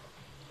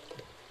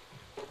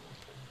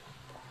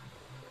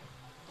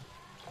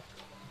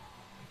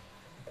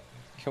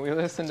 Can we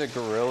listen to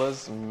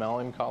Gorillaz'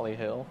 Melancholy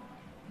Hill?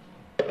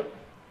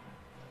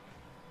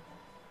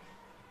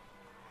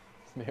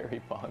 Mary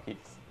Boggies.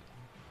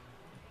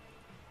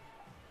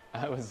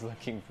 I was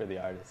looking for the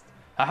artist.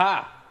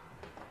 Haha!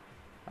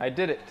 I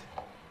did it.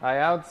 I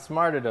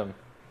outsmarted him.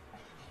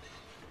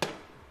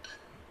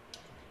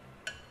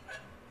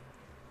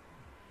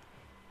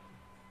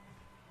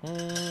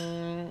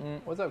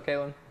 What's up,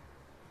 Kaylin?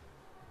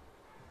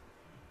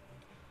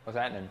 What's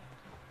happening?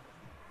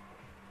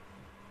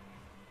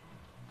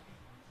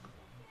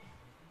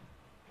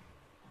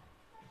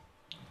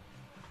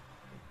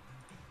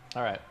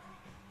 All right.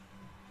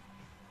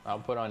 I'll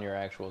put on your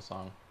actual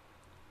song.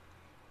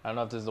 I don't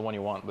know if this is the one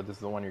you want, but this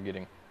is the one you're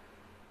getting.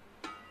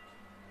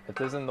 If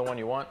this isn't the one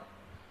you want,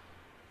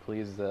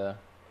 please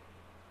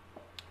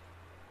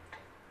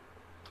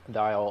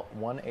dial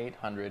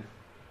 1-800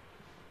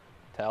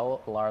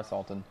 tell Lara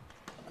Sultan,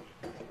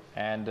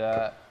 and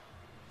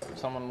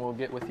someone will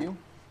get with you,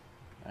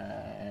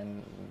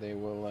 and they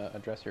will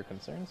address your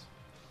concerns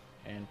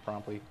and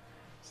promptly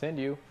send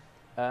you,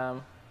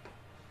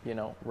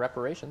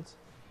 reparations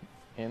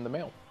in the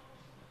mail.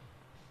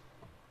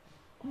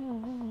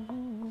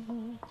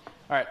 All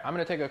right, I'm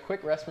going to take a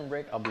quick restroom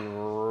break. I'll be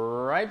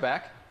right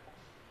back.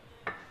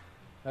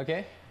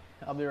 Okay,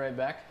 I'll be right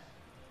back.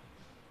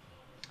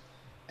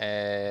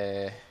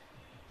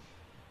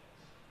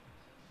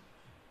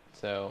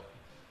 So,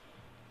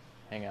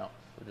 hang out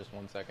for just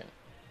 1 second.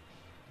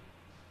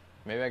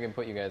 Maybe I can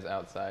put you guys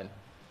outside.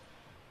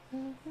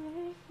 You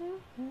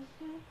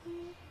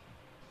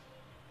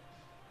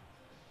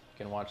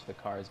can watch the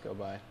cars go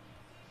by.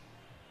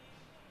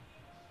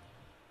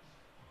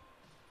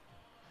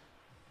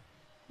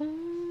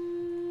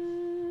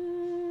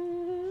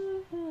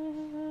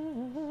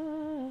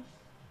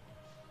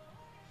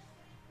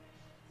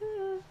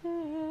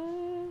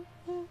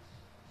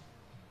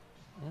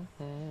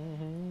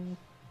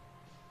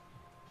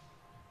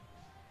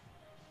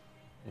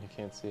 You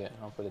can't see it.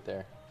 I'll put it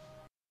there.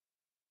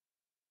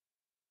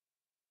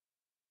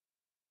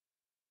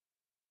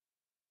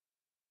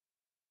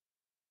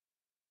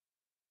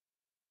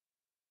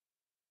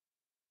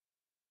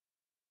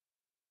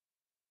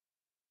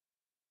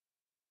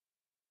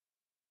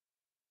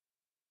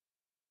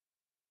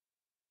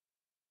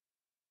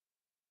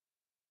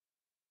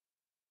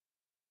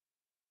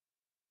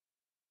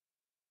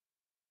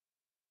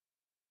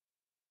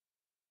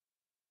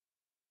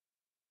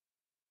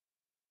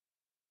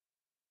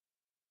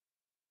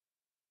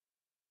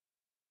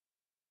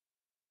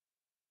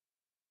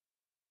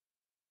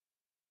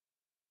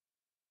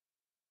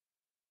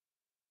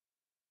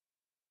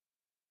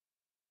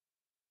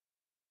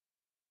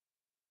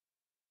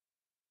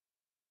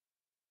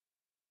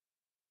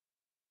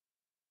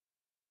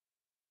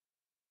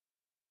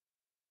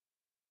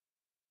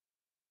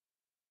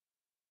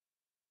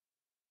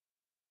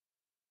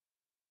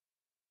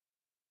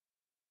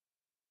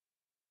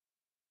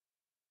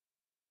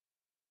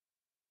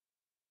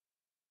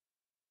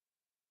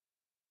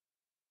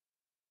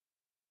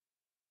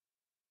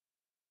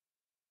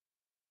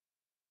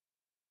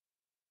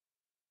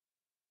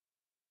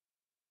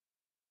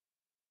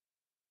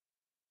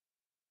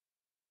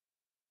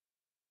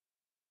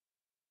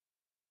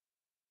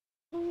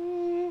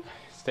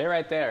 Stay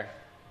right there.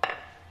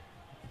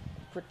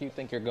 Where do you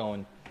think you're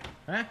going?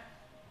 Huh?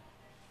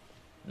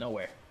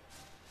 Nowhere.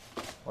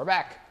 We're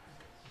back.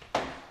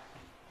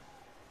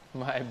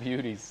 My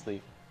beauty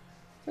sleep.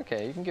 It's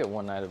okay, you can get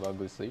one night of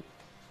ugly sleep.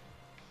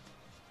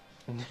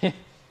 You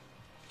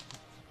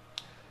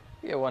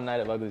get one night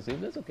of ugly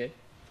sleep, that's okay.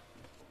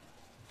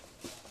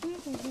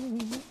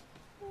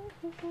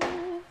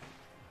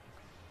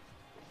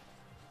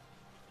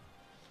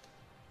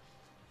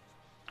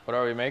 What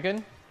are we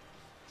making?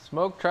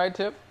 Smoked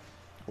tri-tip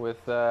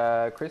with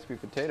crispy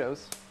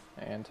potatoes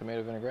and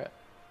tomato vinaigrette.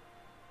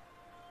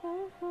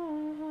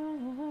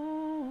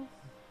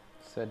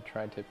 Said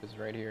tri-tip is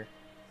right here.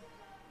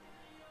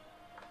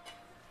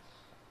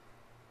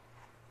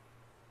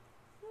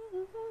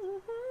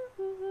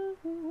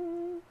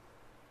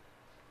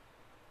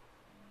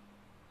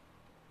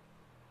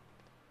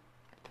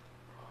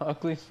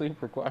 Ugly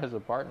sleep requires a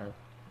partner.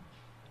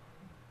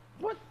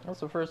 What?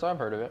 That's the first I've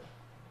heard of it.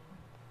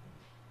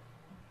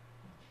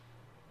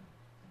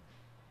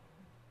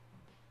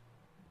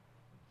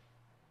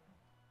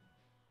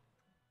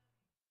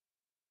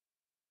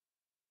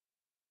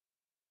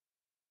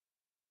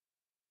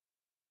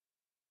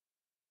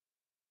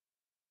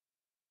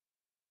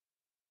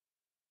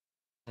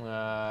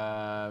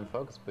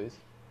 Focus, please.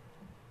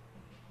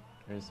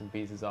 There's some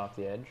pieces off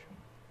the edge.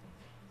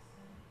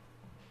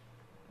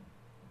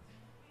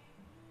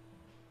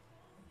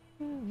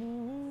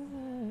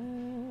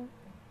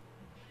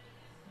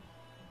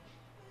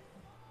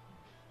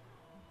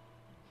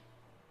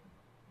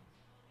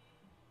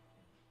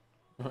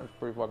 It's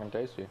pretty fucking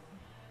tasty.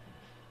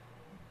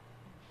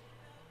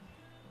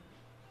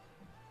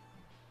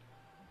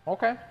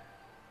 Okay.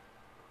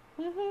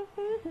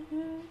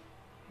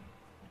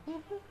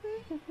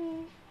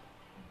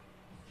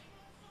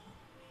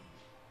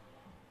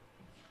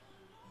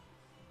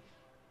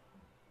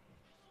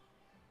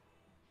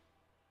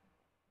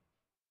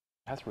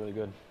 That's really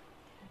good.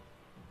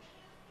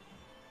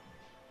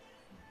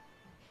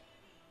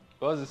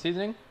 What was the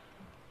seasoning?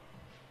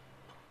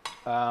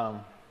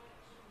 God,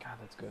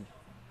 that's good.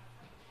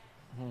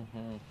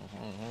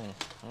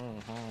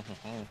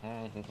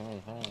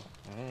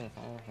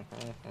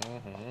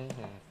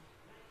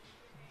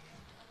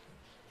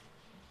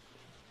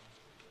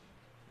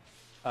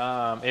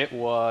 It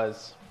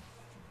was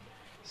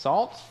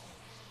salt.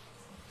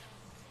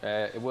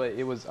 It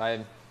was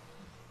I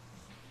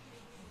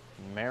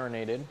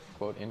marinated,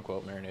 quote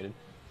unquote marinated,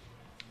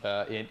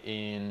 it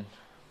in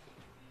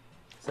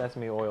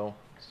sesame oil,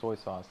 soy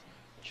sauce,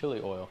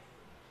 chili oil,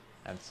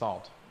 and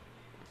salt.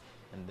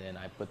 And then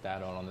I put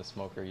that on the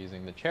smoker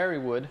using the cherry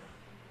wood,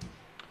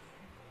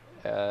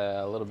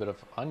 a little bit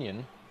of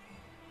onion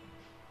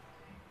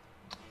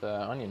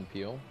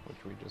peel, which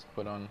we just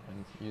put on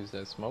and used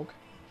as smoke.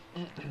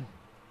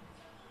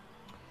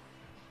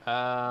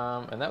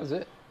 And that was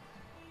it.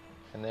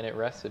 And then it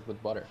rested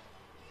with butter.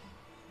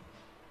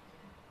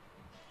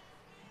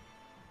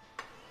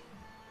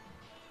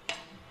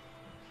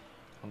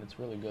 And it's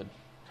really good.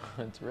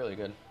 It's really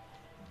good.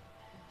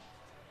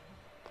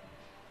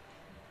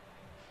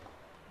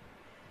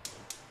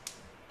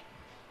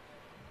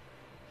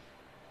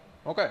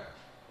 Okay.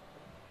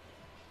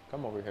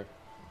 Come over here.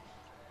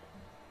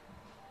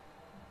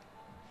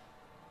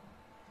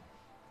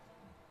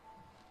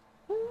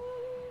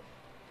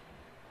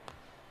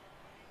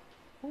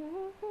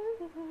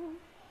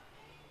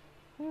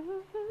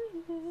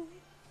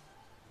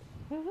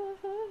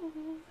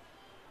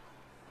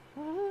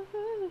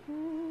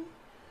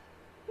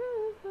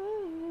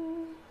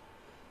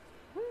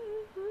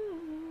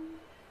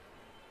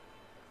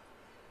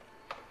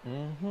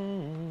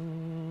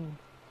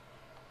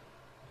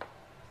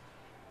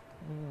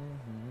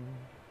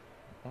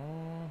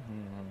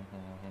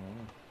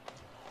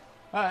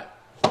 All right,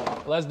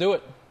 let's do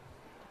it.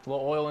 A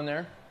little oil in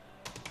there.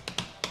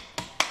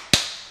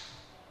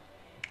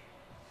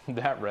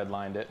 That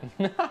redlined it.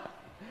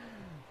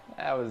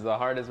 That was the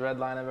hardest red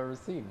line I've ever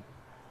seen.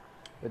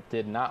 It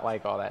did not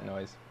like all that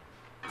noise.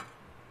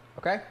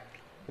 Okay,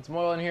 get some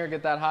oil in here,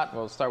 get that hot.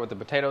 We'll start with the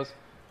potatoes.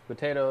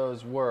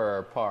 Potatoes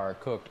were par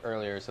cooked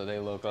earlier, so they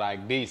look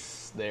like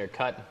this. They're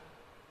cut,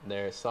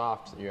 they're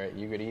soft.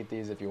 You could eat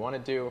these if you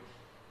wanted to,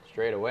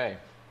 straight away.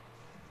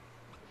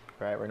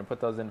 All right, we're gonna put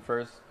those in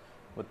first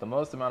with the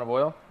most amount of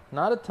oil.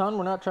 Not a ton,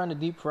 we're not trying to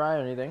deep fry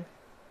or anything.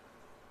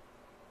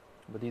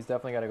 But these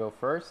definitely gotta go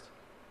first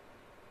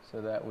so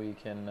that we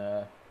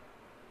can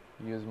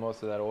use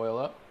most of that oil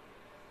up.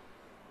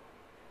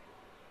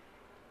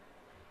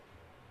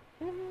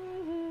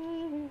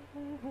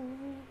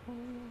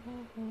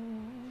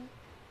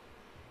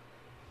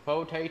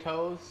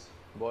 Potatoes,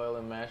 boil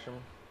and mash them,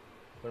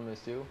 put them in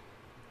stew.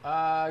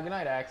 Good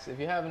night, Axe. If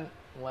you haven't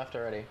left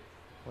already,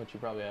 which you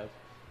probably have,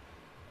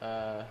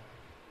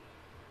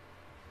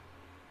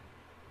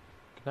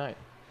 good night.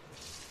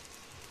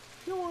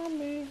 You want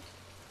me?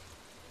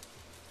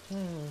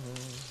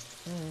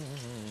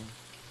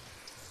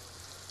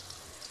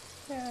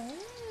 Yeah.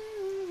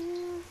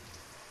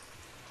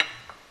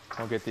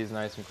 I'll get these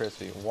nice and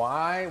crispy.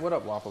 Why? What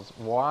up, Waffles?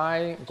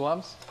 Why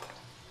gloves?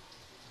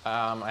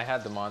 I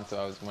had them on,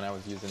 so when I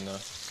was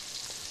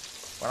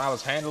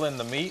handling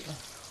the meat,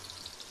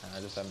 I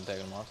just haven't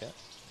taken them off yet.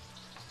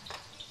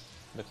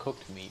 The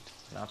cooked meat,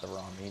 not the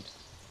raw meat.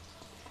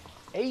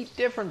 8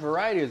 different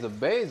varieties of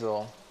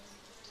basil.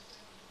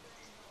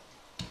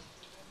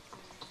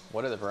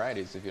 What are the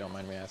varieties, if you don't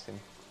mind me asking?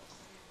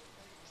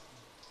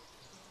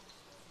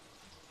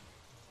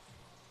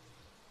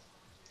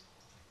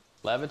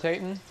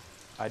 Levitating?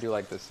 I do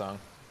like this song.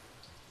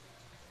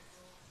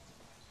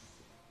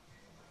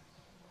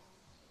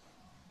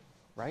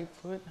 Right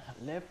foot,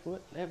 left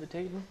foot,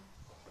 levitating.